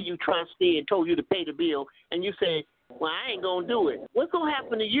and they made you trustee and told you to pay the bill, and you say, well, I ain't going to do it, what's going to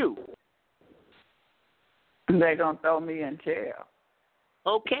happen to you? They're going to throw me in jail.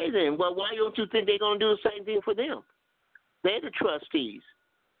 Okay, then. Well, why don't you think they're going to do the same thing for them? They're the trustees.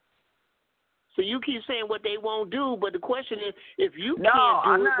 So you keep saying what they won't do, but the question is, if you can't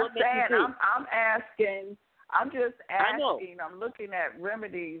do it, what makes you think? I'm asking. I'm just asking. I'm looking at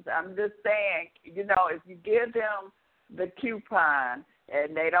remedies. I'm just saying, if you give them the coupon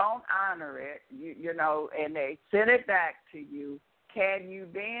and they don't honor it, and they send it back to you, can you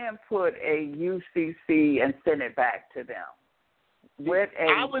then put a UCC and send it back to them with a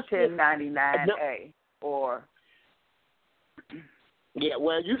 1099A or? Yeah,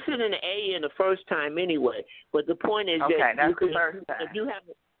 well, you send an A in the first time anyway. But the point is that that's the first time.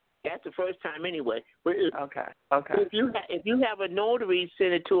 That's the first time anyway. But okay. If you have a notary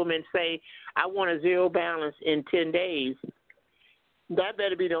send it to them and say, I want a zero balance in 10 days, that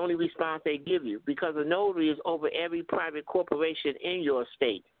better be the only response they give you, because a notary is over every private corporation in your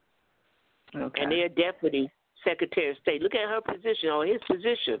state. Okay. And they're deputy secretary of state. Look at her position or his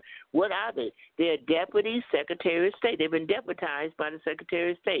position. What are they? They're deputy secretary of state. They've been deputized by the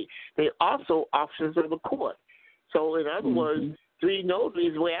secretary of state. They're also officers of the court. So in other words, three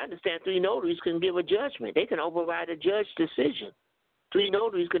notaries, the way I understand, three notaries can give a judgment. They can override a judge's decision. Three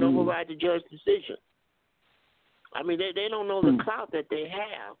notaries can override the judge's decision. I mean, they don't know the clout that they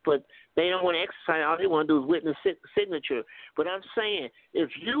have, but they don't want to exercise. All they want to do is witness signature. But I'm saying, if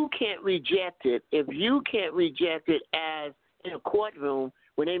you can't reject it as in a courtroom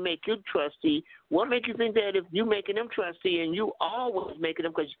when they make you trustee, what makes you think that if you making them trustee and you always making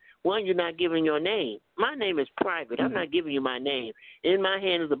them, because, one, you're not giving your name. My name is private. I'm not giving you my name. In my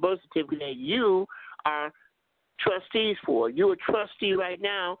hand is a birth certificate that you are trustees for. You're a trustee right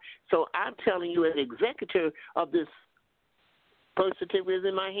now, so I'm telling you as executor of this birth certificate is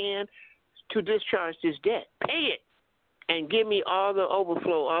in my hand to discharge this debt. Pay it and give me all the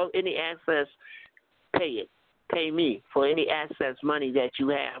overflow, any access, pay it. Pay me for any access money that you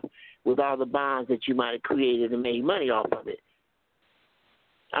have with all the bonds that you might have created and made money off of it.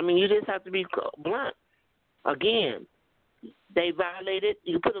 I mean, you just have to be blunt. Again, they violated,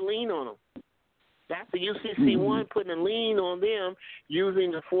 you put a lien on them. That's the UCC1 putting a lien on them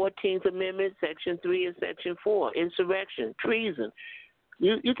using the 14th Amendment, Section 3 and Section 4, insurrection, treason.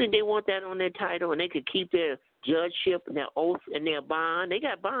 You think they want that on their title and they could keep their judgeship and their oath and their bond? They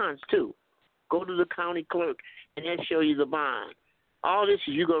got bonds, too. Go to the county clerk, and they'll show you the bond. All this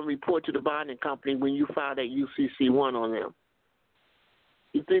is you're going to report to the bonding company when you file that UCC1 on them.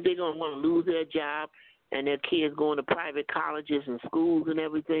 You think they're going to want to lose their job and their kids going to private colleges and schools and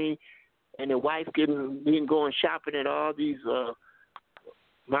everything, and their wife going shopping at all these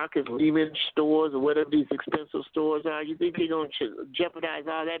Marcus Lehman stores or whatever these expensive stores are? You think they're going to jeopardize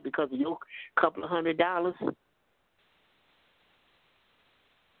all that because of your couple of $100?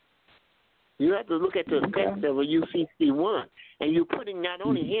 You have to look at the effects of a UCC1, and you're putting not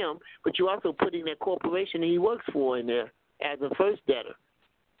only him, but you're also putting that corporation that he works for in there as a first debtor.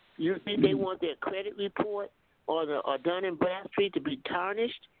 You think they want their credit report or Dun and Bradstreet to be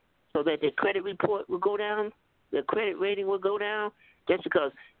tarnished so that their credit report will go down, their credit rating will go down, just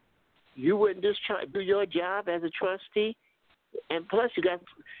because you wouldn't do your job as a trustee? And plus, you got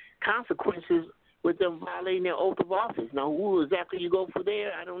consequences with them violating their oath of office. Now, who exactly you go for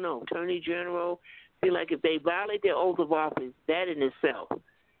there, I don't know. Attorney General. Feel like if they violate their oath of office, that in itself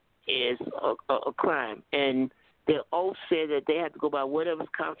is a crime. And their oath said that they have to go by whatever's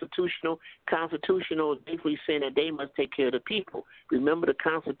constitutional. Constitutional is basically saying that they must take care of the people. Remember, the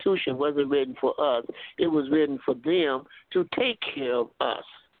Constitution wasn't written for us. It was written for them to take care of us.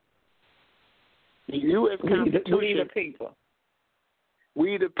 The U.S. Constitution. We the people.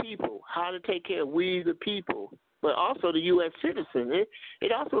 We the people, how to take care of we the people, but also the U.S. citizen.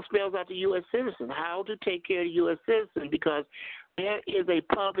 It also spells out the U.S. citizen, how to take care of the U.S. citizen, because there is a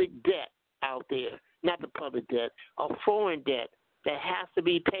public debt out there, not the public debt, a foreign debt that has to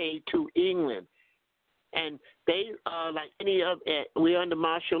be paid to England. And they are like any other, we're under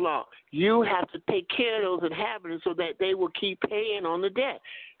martial law. You have to take care of those inhabitants so that they will keep paying on the debt.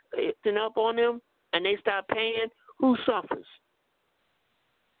 If it's up on them and they stop paying, who suffers?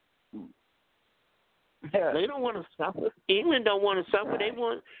 Yeah. They don't want to suffer. England don't want to suffer. Right.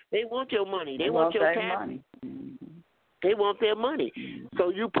 They want your money. They want your tax. Money. They want their money.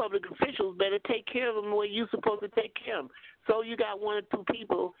 So you public officials better take care of them the way you're supposed to take care of them. So you got one or two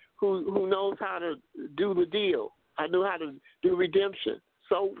people who knows how to do the deal. I know how to do redemption.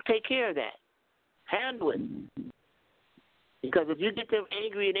 So take care of that. Handle it. Because if you get them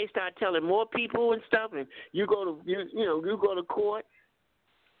angry and they start telling more people and stuff, and you go to court,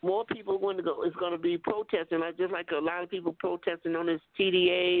 more people is going to be protesting, just like a lot of people protesting on this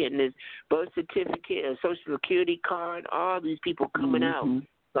TDA and this birth certificate and Social Security card. All these people coming out.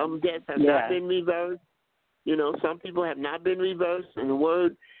 Some debts have not been reversed. Some people have not been reversed, and the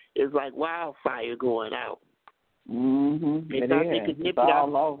word is like wildfire going out. They thought they could nip it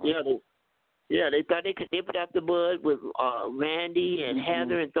out. They thought they could nip it out the bud with Randy and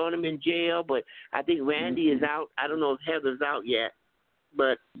Heather and throw them in jail, but I think Randy is out. I don't know if Heather's out yet.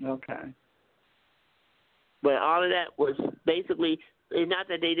 But But all of that was basically, it's not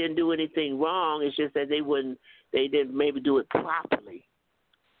that they didn't do anything wrong. It's just that they didn't maybe do it properly.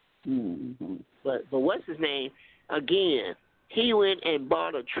 But what's his name? Again, he went and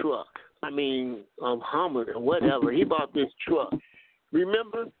bought a truck. I mean, Hummer or whatever. He bought this truck.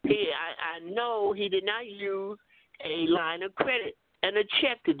 Remember, I know he did not use a line of credit and a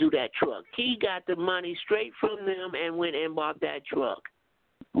check to do that truck. He got the money straight from them and went and bought that truck.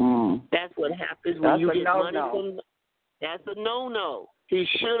 That's what happens when you get money from. That's a no-no. He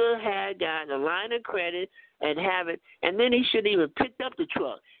should have got a line of credit and have it, and then he should have even picked up the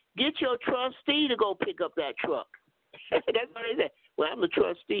truck. Get your trustee to go pick up that truck. That's what they said. Well, I'm a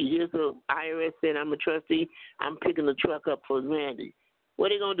trustee. Here's the IRS said I'm a trustee. I'm picking the truck up for Randy.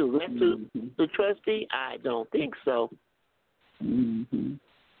 What are they going to do? Rest the trustee? I don't think so.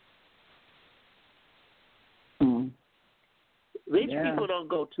 Rich people don't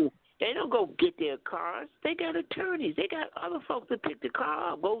go get their cars. They got attorneys. They got other folks to pick the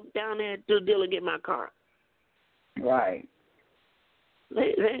car up. Go down there to the dealer and get my car. Right.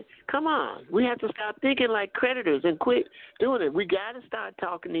 Come on. We have to start thinking like creditors and quit doing it. We got to start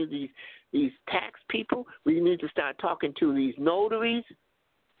talking to these tax people. We need to start talking to these notaries.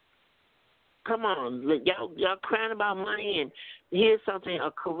 Come on. Y'all crying about money, and here's something,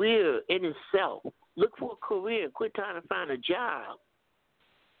 a career in itself. Look for a career. Quit trying to find a job.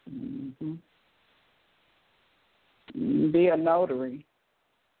 Mm-hmm. Be a notary.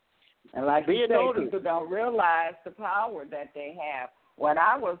 And like you say, people don't realize the power that they have. When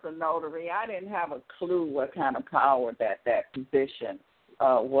I was a notary, I didn't have a clue what kind of power that position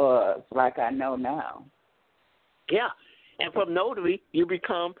was, like I know now. Yeah, and from notary, you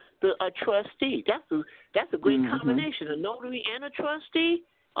become a trustee. That's a great combination, a notary and a trustee.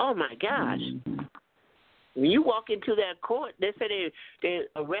 Oh, my gosh. Mm-hmm. When you walk into that court, they say they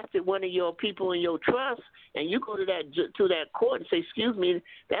arrested one of your people in your trust, and you go to that court and say, "Excuse me,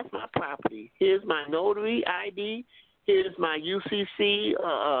 that's my property. Here's my notary ID. Here's my UCC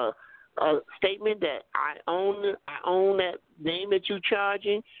statement that I own that name that you're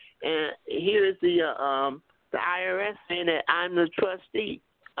charging, and here's the IRS saying that I'm the trustee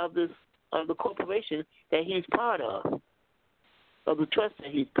of the corporation that he's part of the trust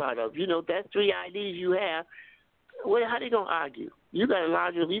that he's part of. You know, that's 3 IDs you have. Well, how they gonna argue? You got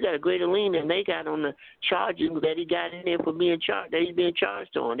a greater lien than they got on the charges that he got in there for being charged, that he's being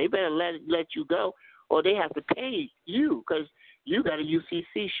charged on. They better let you go, or they have to pay you because you got a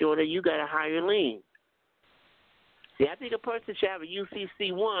UCC short or you got a higher lien. See, I think a person should have a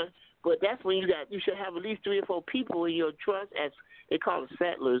UCC 1, but that's when you should have at least 3 or 4 people in your trust, as they call it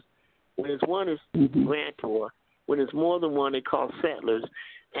settlers. When it's one is grantor. When it's more than one, they call settlers,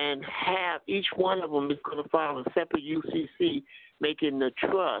 and have each one of them is going to file a separate UCC, making the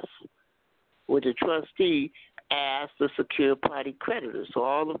trust with the trustee as the secure party creditor. So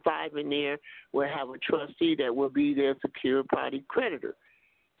all the 5 in there will have a trustee that will be their secure party creditor.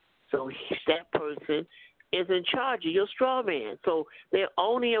 So that person is in charge of your straw man. So they're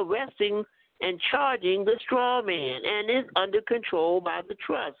only arresting and charging the straw man, and it's under control by the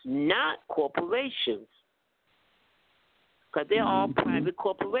trust, not corporations. Because they're all private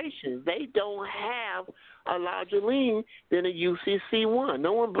corporations. They don't have a larger lien than a UCC 1.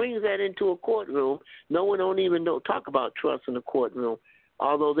 No one brings that into a courtroom. No one don't even talk about trust in the courtroom,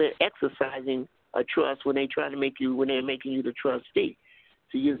 although they're exercising a trust when they're making you the trustee.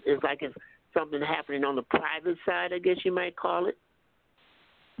 So it's like it's something happening on the private side, I guess you might call it.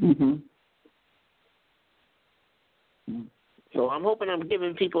 So I'm hoping I'm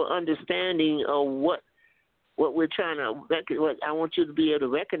giving people understanding of what we're trying to, what I want you to be able to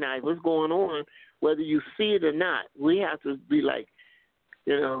recognize what's going on, whether you see it or not. We have to be like,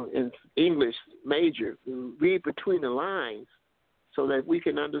 in English major, read between the lines so that we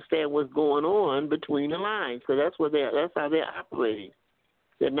can understand what's going on between the lines. So that's how they're operating.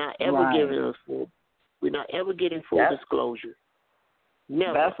 They're not ever giving us we're not ever getting full disclosure.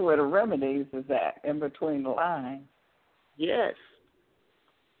 Never. That's where the remedies is at, in between the lines. Yes.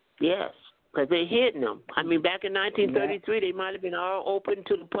 Because they're hitting them. I mean, back in 1933, they might have been all open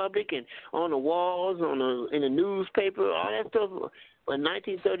to the public and on the walls, in the newspaper, all that stuff. But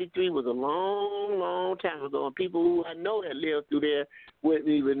 1933 was a long, long time ago, and people who I know that lived through there wouldn't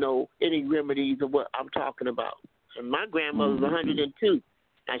even know any remedies of what I'm talking about. And my grandmother was 102.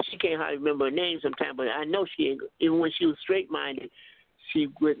 Now, she can't hardly remember her name sometimes, but I know even when she was straight-minded, she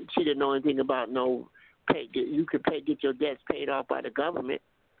didn't know anything about you could get your debts paid off by the government.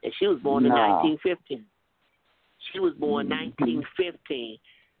 And she was born in 1915. She was born 1915.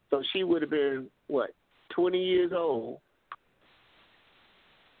 So she would have been, 20 years old?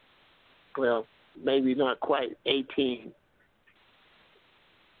 Well, maybe not quite 18.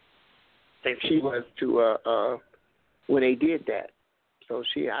 And she was when they did that. So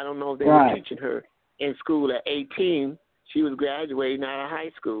I don't know if they were teaching her in school at 18. She was graduating out of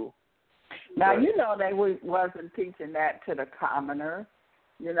high school. Now, they wasn't teaching that to the commoners.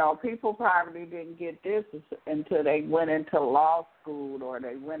 People probably didn't get this until they went into law school or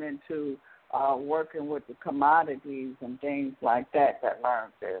they went into working with the commodities and things like that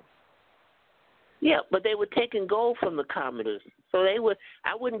learned this. Yeah, but they were taking gold from the commoners. So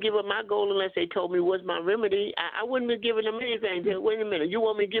I wouldn't give up my gold unless they told me what's my remedy. I wouldn't be giving them anything. Wait a minute, you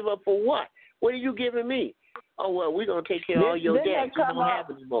want me to give up for what? What are you giving me? Oh, well, we're going to take care of all your debts. You don't have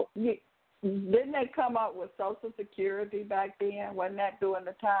anymore. Didn't they come up with Social Security back then? Wasn't that during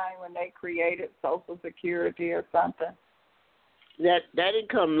the time when they created Social Security or something? That didn't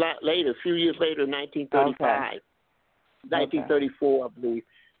come later, a few years later, 1935. 1934, I believe.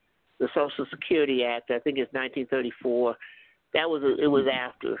 The Social Security Act, I think it's 1934. It was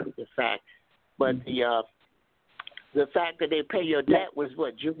after the fact. But the fact that they pay your debt was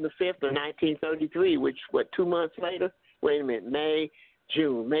June the 5th of 1933, which 2 months later? Wait a minute, May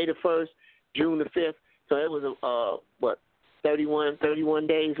the 1st, June the 5th. So it was 31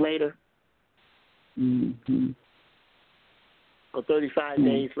 days later, or 35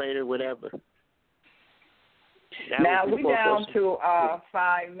 days later, whatever. Now we're down to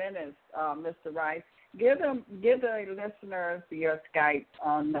 5 minutes, Mr. Rice. Give the listeners your Skype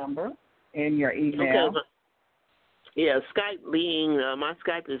number and your email. Okay. Yeah, Skype being my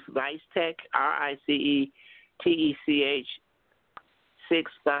Skype is RiceTech, RICETECH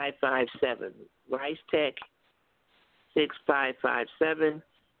 6557. RiceTech 6557.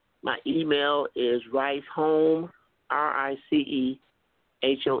 My email is ricehome, RICEHOME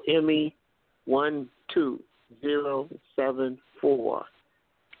 12074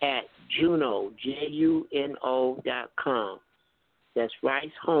 at Juno, JUNO.com. That's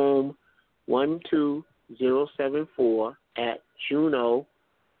ricehome 12074 at Juno,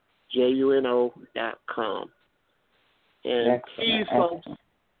 JUNO.com. And please, folks,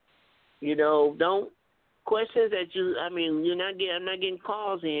 don't questions that I'm not getting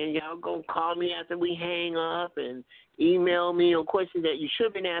calls in. Y'all go call me after we hang up and email me on questions that you should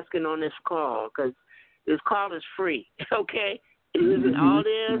have been asking on this call, because this call is free, okay? All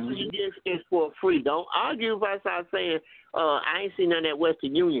the answers you get is for free. Don't argue if I start saying, I ain't seen none of that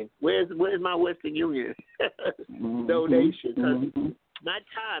Western Union. Where's my Western Union donation? My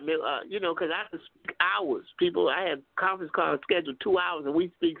time, because I can speak hours. People, I have conference calls scheduled 2 hours, and we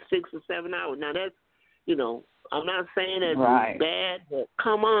speak 6 or 7 hours. Now, that's, I'm not saying that's bad, but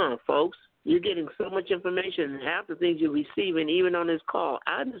come on, folks. You're getting so much information, and half the things you're receiving, even on this call.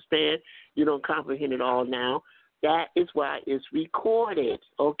 I understand you don't comprehend it all now. That is why it's recorded,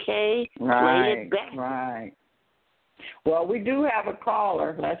 okay? Right, play it back. Right. Well, we do have a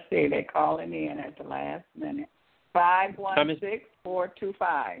caller. Let's see. They're calling in at the last minute.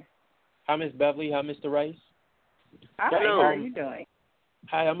 516-425. Hi, Miss Beverly. Hi, Mr. Rice. Hi, Hello. how are you doing?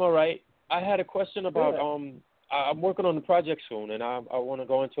 Hi, I'm all right. I had a question about, I'm working on the project soon, and I want to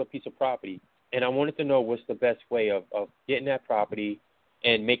go into a piece of property, and I wanted to know what's the best way of getting that property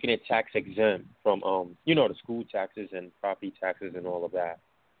and making it tax exempt from, the school taxes and property taxes and all of that.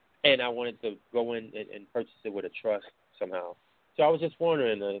 And I wanted to go in and purchase it with a trust somehow. So I was just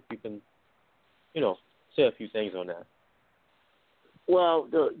wondering if you can, say a few things on that. Well,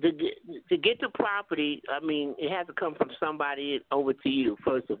 to get the property, it has to come from somebody over to you,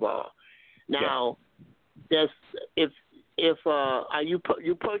 first of all. Now, are you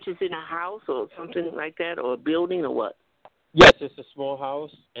purchasing a house or something like that, or a building, or what? Yes, it's a small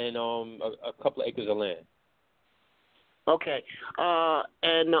house and a couple of acres of land. Okay.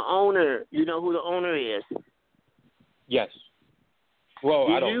 And the owner, you know who the owner is? Yes.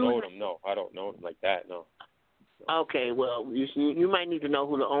 Well, I don't know them. No, I don't know them like that. No. Okay. Well, you might need to know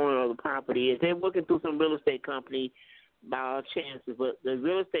who the owner of the property is. They're working through some real estate company by all chances, but the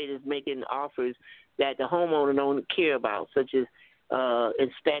real estate is making offers that the homeowner don't care about, such as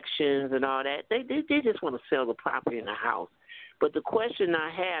inspections and all that. They just want to sell the property in the house. But the question I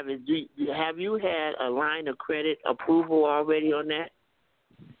have is, have you had a line of credit approval already on that?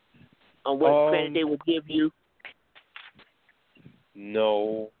 On what credit they will give you?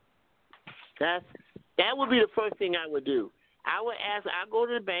 No. That would be the first thing I would do. I would go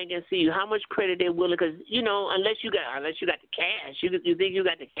to the bank and see how much credit they're willing, because unless you got the cash, you think you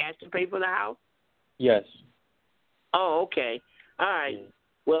got the cash to pay for the house? Yes. Oh, okay. All right.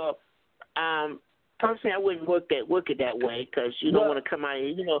 Well, personally, I wouldn't work it that way, because you don't want to come out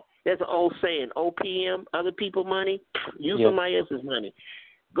here. There's an old saying, OPM, other people money, use somebody else's money.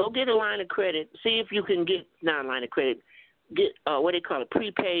 Go get a line of credit. See if you can get, not a line of credit, get what they call a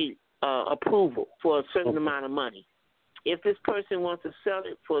prepaid approval for a certain amount of money. If this person wants to sell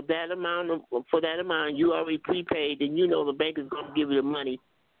it for that amount, you already prepaid, then the bank is going to give you the money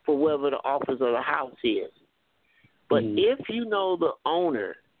for whatever the offers of the house is. But if you know the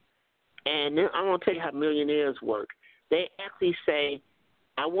owner, and then I'm going to tell you how millionaires work. They actually say,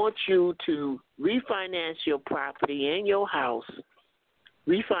 I want you to refinance your property and your house,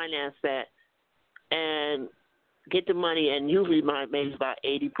 refinance that, and get the money, and usually maybe about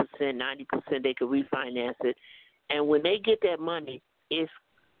 80%, 90% they can refinance it. And when they get that money, it's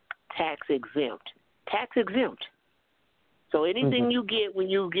tax exempt. Tax exempt. So anything you get when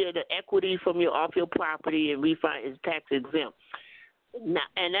you get the equity from off your property and refinance is tax exempt. Now,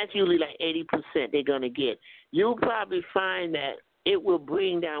 and that's usually like 80% they're going to get. You'll probably find that it will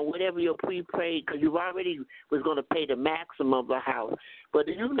bring down whatever your prepaid, because you already was going to pay the maximum of the house. But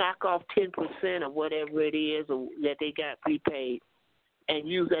if you knock off 10% of whatever it is that they got prepaid and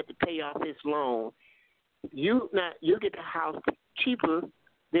use that to pay off this loan, you get the house cheaper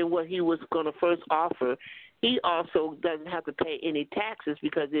than what he was going to first offer. He also doesn't have to pay any taxes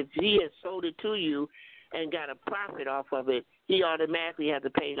because if he has sold it to you and got a profit off of it, he automatically has to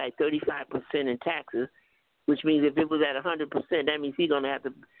pay like 35% in taxes, which means if it was at 100%, that means he's going to have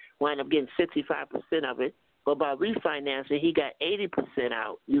to wind up getting 65% of it. But by refinancing, he got 80%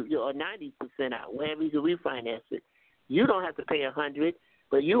 out, or 90% out, wherever you can refinance it. You don't have to pay 100,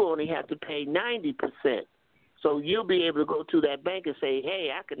 but you only have to pay 90%. So you'll be able to go to that bank and say,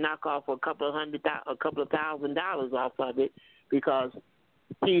 hey, I could knock off a couple of $1,000 off of it because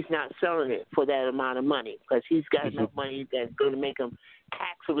he's not selling it for that amount of money because he's got enough money that's going to make him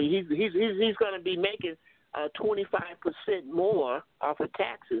taxable. He's going to be making 25% more off of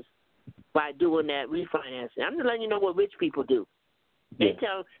taxes by doing that refinancing. I'm just letting you know what rich people do. They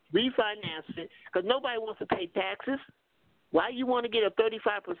tell refinance it because nobody wants to pay taxes. Why you want to get a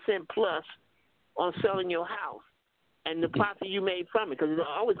 35% plus on selling your house and the profit you made from it? Because there's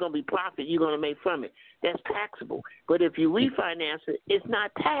always going to be profit you're going to make from it. That's taxable. But if you refinance it, it's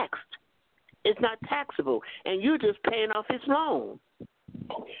not taxed. It's not taxable. And you're just paying off his loan.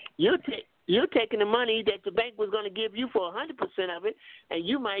 You're taking the money that the bank was going to give you for 100% of it, and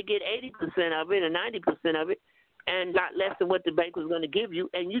you might get 80% of it or 90% of it, and not less than what the bank was going to give you,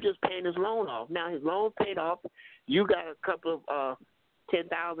 and you're just paying his loan off. Now his loan's paid off. You got a couple of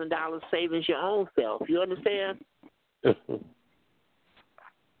 $10,000 savings your own self. You understand?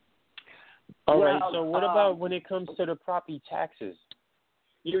 All right. So what about when it comes to the property taxes?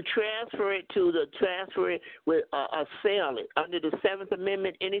 You transfer it with sell it. Under the 7th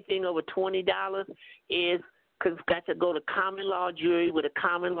Amendment, anything over $20 is got to go to common law jury with a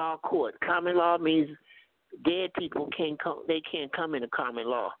common law court. Common law means dead people can't come into common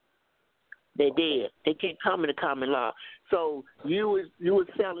law. They're dead. They can't come into common law. So you would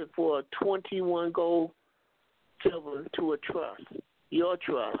sell it for 21 gold silver to a trust, your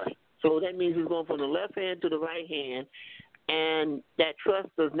trust. So that means it's going from the left hand to the right hand, and that trust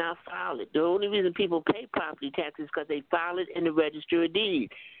does not file it. The only reason people pay property taxes is because they file it in the registry of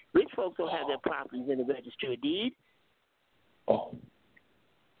deed. Rich folks don't have their properties in the registry of deed. Oh.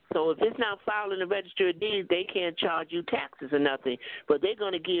 So if it's not filed in the registry of deeds, they can't charge you taxes or nothing. But they're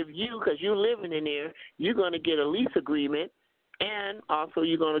going to give you, because you're living in there, you're going to get a lease agreement, and also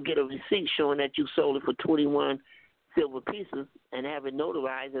you're going to get a receipt showing that you sold it for 21 silver pieces and have it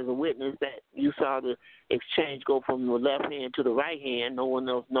notarized as a witness that you saw the exchange go from the left hand to the right hand. No one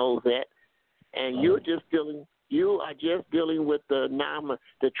else knows that. And you are just dealing with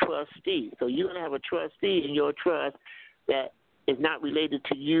the trustee. So you're going to have a trustee in your trust that is not related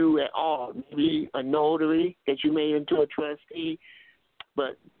to you at all. Maybe a notary that you made into a trustee,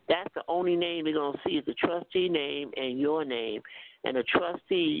 but that's the only name they're going to see is the trustee name and your name. And the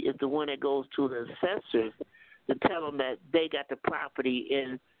trustee is the one that goes to the assessors to tell them that they got the property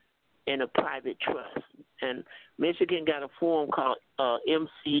in a private trust. And Michigan got a form called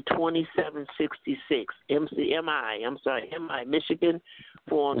MC 2766, MI, Michigan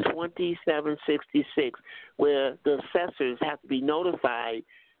Form 2766, where the assessors have to be notified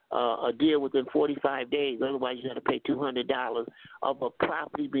a deal within 45 days. Otherwise, you got to pay $200 of a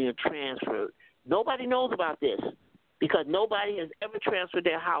property being transferred. Nobody knows about this because nobody has ever transferred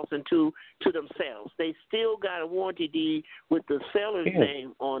their house to themselves. They still got a warranty deed with the seller's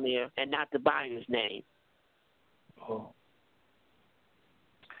name on there and not the buyer's name. Oh.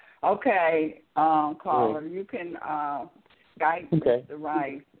 Okay, caller, you can guide the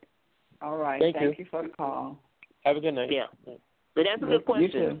right. All right, thank you for the call. Have a good night. Yeah. But that's a good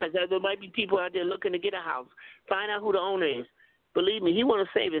question because there might be people out there looking to get a house. Find out who the owner is. Believe me, he want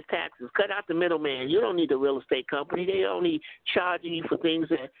to save his taxes. Cut out the middleman. You don't need the real estate company. They only charging you for things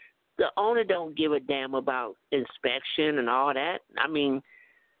that the owner don't give a damn about inspection and all that. I mean,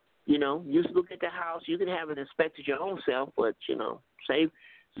 you just look at the house. You can have it inspected your own self, but save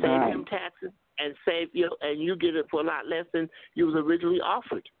him taxes and you get it for a lot less than you was originally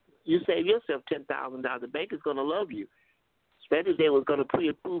offered. You save yourself $10,000. The bank is going to love you. Especially if they was going to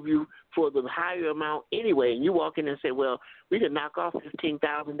pre-approve you for the higher amount anyway, and you walk in and say, well, we can knock off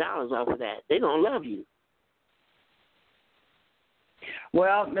 $15,000 off of that. They're going to love you.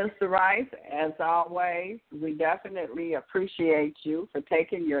 Well, Mr. Rice, as always, we definitely appreciate you for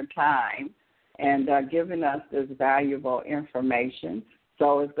taking your time and giving us this valuable information.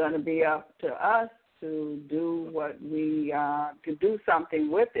 So it's going to be up to us to do what we to do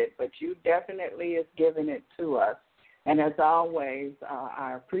something with it, but you definitely is giving it to us. And as always,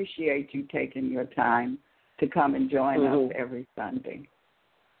 I appreciate you taking your time to come and join us every Sunday.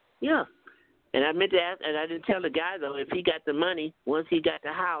 Yeah. And I meant to ask, and I didn't tell the guy, though, if he got the money, once he got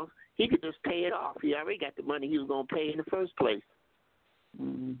the house, he could just pay it off. He already got the money he was going to pay in the first place.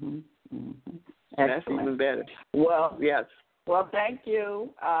 Mm-hmm. Mm-hmm. That's even better. Well, yes. Well, thank you.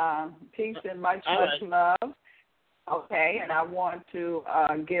 Peace and much love. Okay, and I want to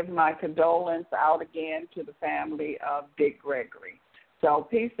give my condolence out again to the family of Dick Gregory. So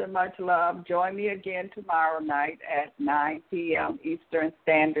peace and much love. Join me again tomorrow night at 9 p.m. Eastern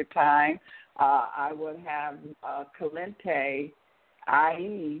Standard Time. I will have Kalente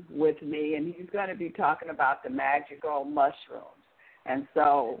IE with me, and he's going to be talking about the magical mushrooms. And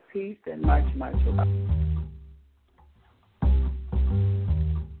so peace and much love.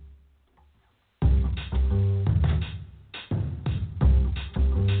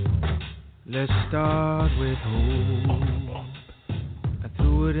 Let's start with hope. I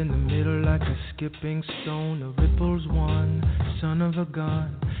threw it in the middle like a skipping stone. The ripples one, son of a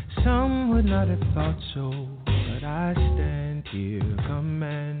gun. Some would not have thought so, but I stand here,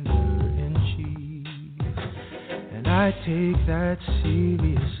 commander-in-chief, and I take that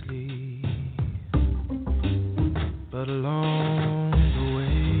seriously. But along the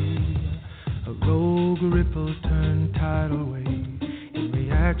way, a rogue ripple turned tidal wave.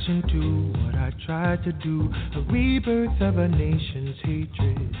 Reaction to what I tried to do, a rebirth of a nation's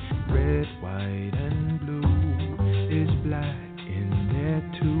hatred. Red, white, and blue is black in there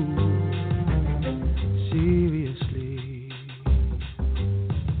too. Seriously,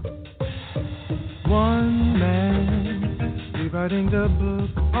 one man rewriting the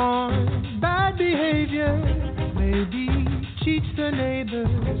book on bad behavior, maybe cheats the neighbors,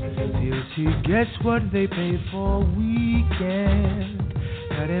 feels he gets what they pay for weekend.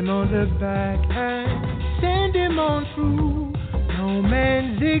 Pat him on the back and send him on through. No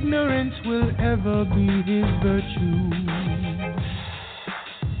man's ignorance will ever be his virtue.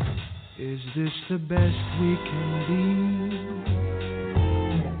 Is this the best we can be?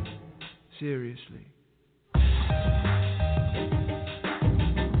 Seriously.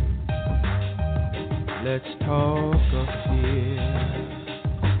 Let's talk of fear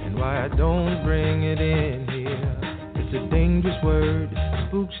and why I don't bring it in here. It's a dangerous word,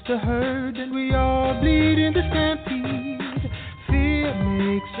 spooks the herd, and we all bleed in the stampede. Fear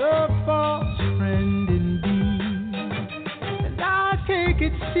makes a false friend indeed, and I take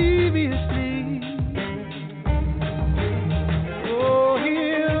it seriously. Oh,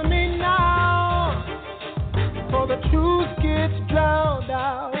 hear me now, for the truth gets drowned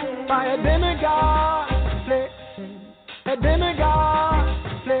out by a demigod flexing, a demigod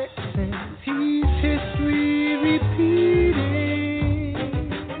flexing. He's history repeating.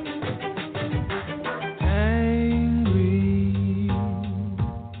 Angry,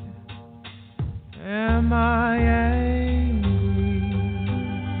 am I angry?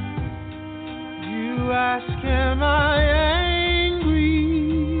 You ask, am I angry?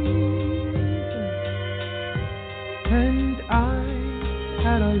 And I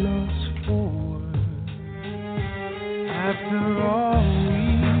had a loss for words. After all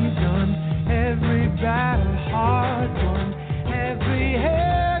we've done, every battle hard won, every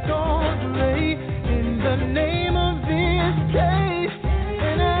hair gone gray, in the name of this place,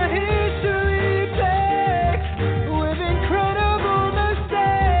 in a history text, with incredible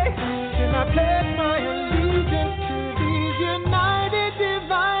mistakes, and I pledge my allegiance to these united,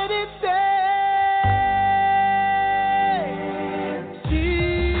 divided states.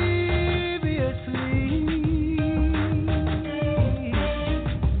 Seriously,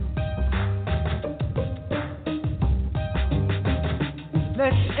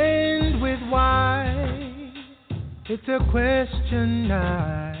 let's end with why. It's a question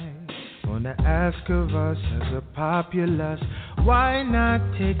I wanna ask of us as a populace. Why not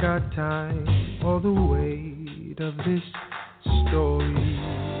take our time, all the weight of this story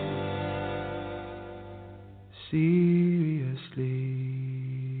seriously?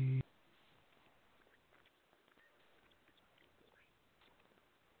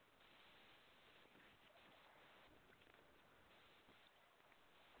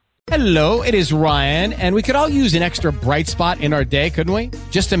 Hello, it is Ryan, and we could all use an extra bright spot in our day, couldn't we?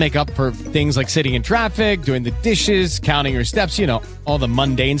 Just to make up for things like sitting in traffic, doing the dishes, counting your steps, you know, all the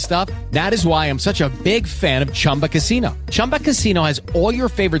mundane stuff. That is why I'm such a big fan of Chumba Casino. Chumba Casino has all your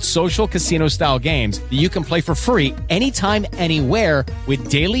favorite social casino-style games that you can play for free anytime, anywhere with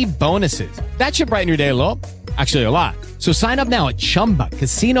daily bonuses. That should brighten your day a little. Actually, a lot. So sign up now at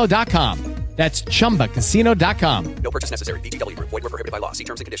ChumbaCasino.com. That's ChumbaCasino.com. No purchase necessary. VGW Group. Void where prohibited by law. See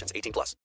terms and conditions. 18+.